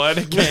the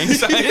blood gang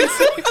signs,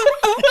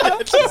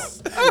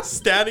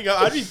 Standing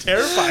up. I'd be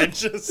terrified.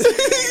 Just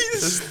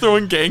just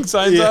throwing gang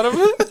signs at him.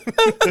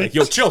 Like,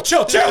 yo, chill.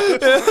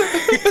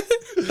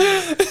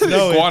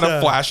 no,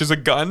 Iguana flashes a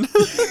gun.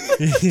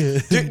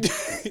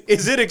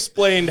 Is it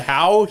explained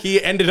how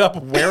he ended up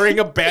wearing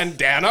a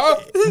bandana?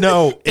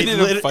 No, In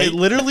a fight. it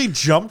literally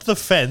jumped the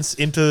fence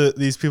into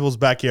these people's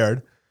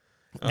backyard.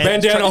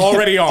 Bandana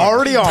already on.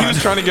 Already He on.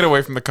 was trying to get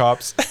away from the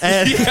cops.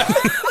 And,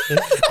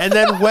 and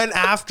then went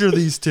after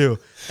these two.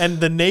 And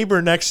the neighbor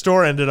next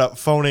door ended up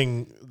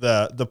phoning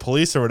the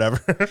police or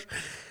whatever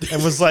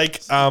and was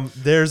like,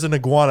 there's an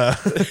iguana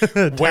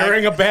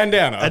Wearing a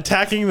bandana.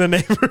 attacking the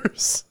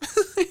neighbors.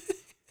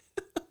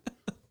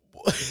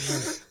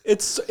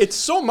 It's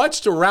so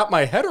much to wrap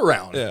my head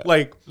around. Yeah.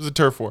 Like, It was a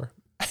turf war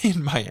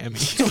in Miami.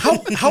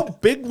 how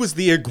big was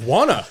the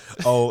iguana?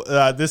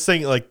 This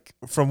thing, like,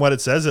 from what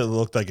it says, it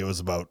looked like it was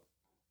about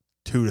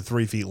 2 to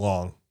 3 feet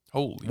long.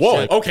 Holy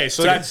Whoa. shit. Okay,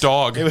 so It's like that's a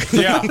dog.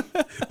 yeah.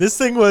 This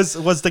thing was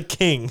the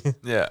king.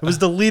 Yeah. It was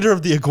the leader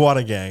of the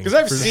iguana gang. Because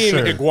I've for seen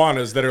sure.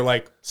 iguanas that are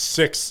like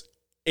 6-8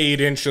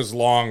 inches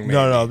long. Maybe.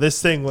 No,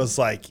 this thing was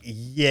like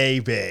yay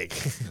big.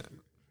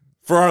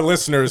 For our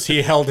listeners,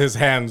 he held his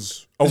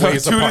hands a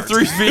ways 2 to apart.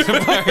 3 feet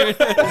apart.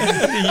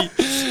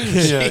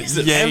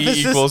 Yay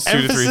equals 2 to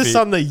 3 emphasis feet.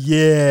 on the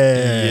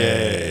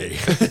yay.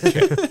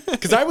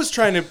 Because I was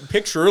trying to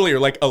picture earlier,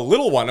 like a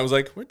little one. I was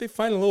like, where'd they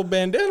find a little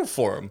bandana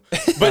for him?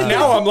 But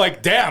now I'm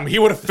like, damn, he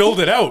would have filled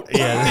it out.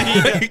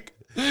 Yeah.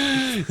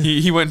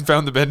 He went and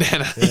found the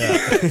bandana.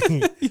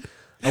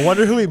 I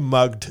wonder who he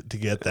mugged to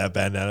get that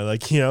bandana.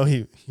 Like, you know,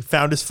 he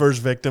found his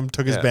first victim,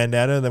 took his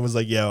bandana, and then was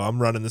like, yo, I'm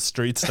running the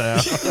streets now.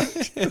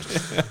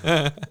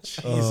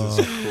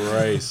 Jesus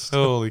Christ.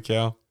 Holy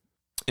cow.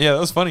 Yeah, that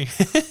was funny.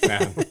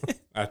 Man,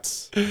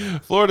 that's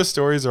Florida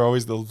stories are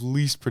always the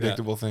least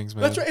predictable things,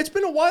 man. right. It's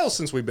been a while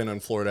since we've been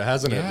in Florida,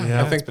 hasn't it? Yeah,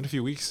 I think it's been a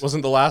few weeks.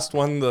 wasn't the last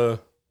one the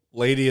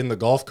lady in the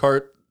golf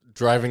cart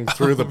driving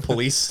through the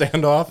police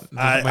standoff, butt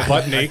I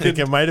think naked?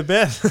 it might have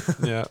been.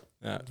 Yeah.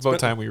 Yeah, It's about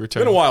time we It's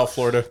returned. been a while,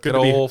 Florida. Good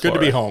to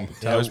be home.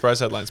 Tyler's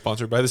Prize Headline,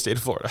 sponsored by the state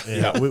of Florida.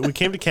 Yeah, we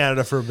came to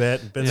Canada for a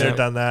bit, been Yeah. there,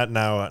 done that.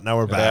 Now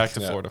we're Back back. to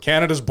Florida.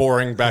 Canada's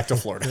boring. Back to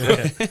Florida.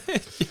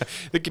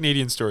 The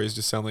Canadian stories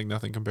just sound like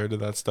nothing compared to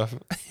that stuff.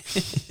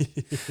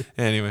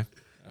 Anyway.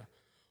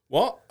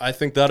 Well, I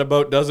think that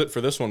about does it for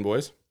this one,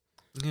 boys.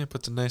 Yeah,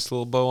 puts a nice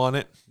little bow on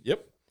it.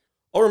 Yep.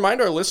 I'll remind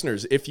our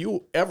listeners, if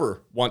you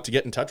ever want to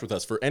get in touch with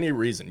us for any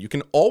reason, you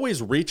can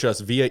always reach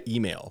us via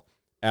email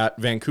at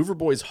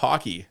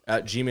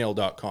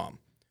vancouverboyshockey@gmail.com.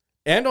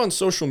 And on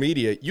social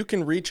media, you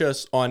can reach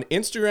us on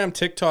Instagram,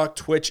 TikTok,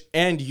 Twitch,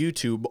 and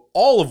YouTube,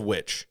 all of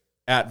which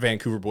at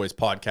Vancouver Boys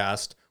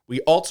Podcast. We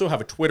also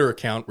have a Twitter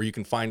account where you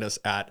can find us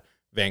at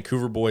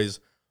VancouverBoys_.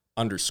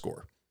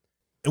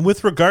 And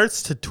with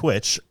regards to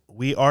Twitch,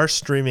 we are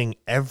streaming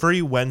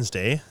every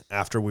Wednesday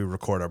after we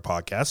record our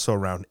podcast. So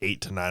around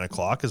 8 to 9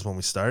 o'clock is when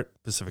we start,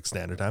 Pacific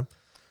Standard Time.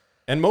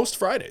 And most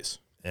Fridays.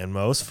 And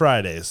most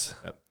Fridays.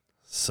 Yep.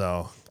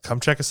 So come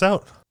check us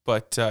out.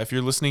 But if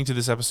you're listening to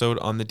this episode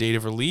on the date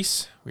of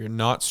release, we are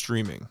not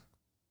streaming.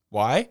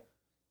 Why?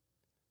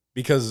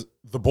 Because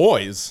the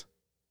boys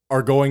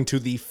are going to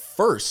the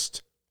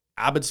first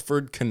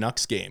Abbotsford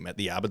Canucks game at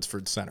the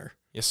Abbotsford Center.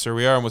 Yes, sir,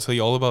 we are, and we'll tell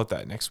you all about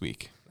that next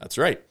week. That's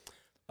right.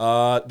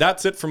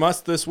 That's it from us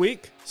this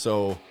week.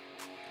 So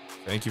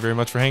Thank you very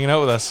much for hanging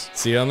out with us.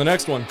 see you on the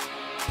next one.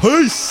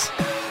 Peace.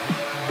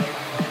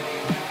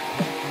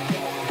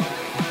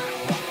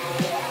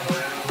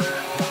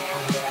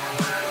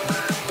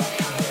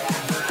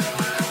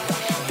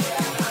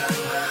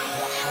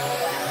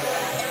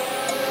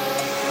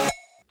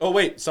 Oh,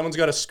 wait. Someone's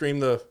got to scream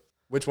the...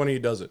 Which one of you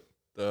does it?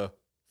 The...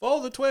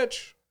 Follow the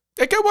Twitch.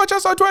 Hey, come watch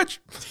us on Twitch.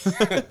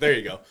 There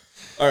you go.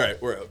 All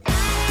right. We're out.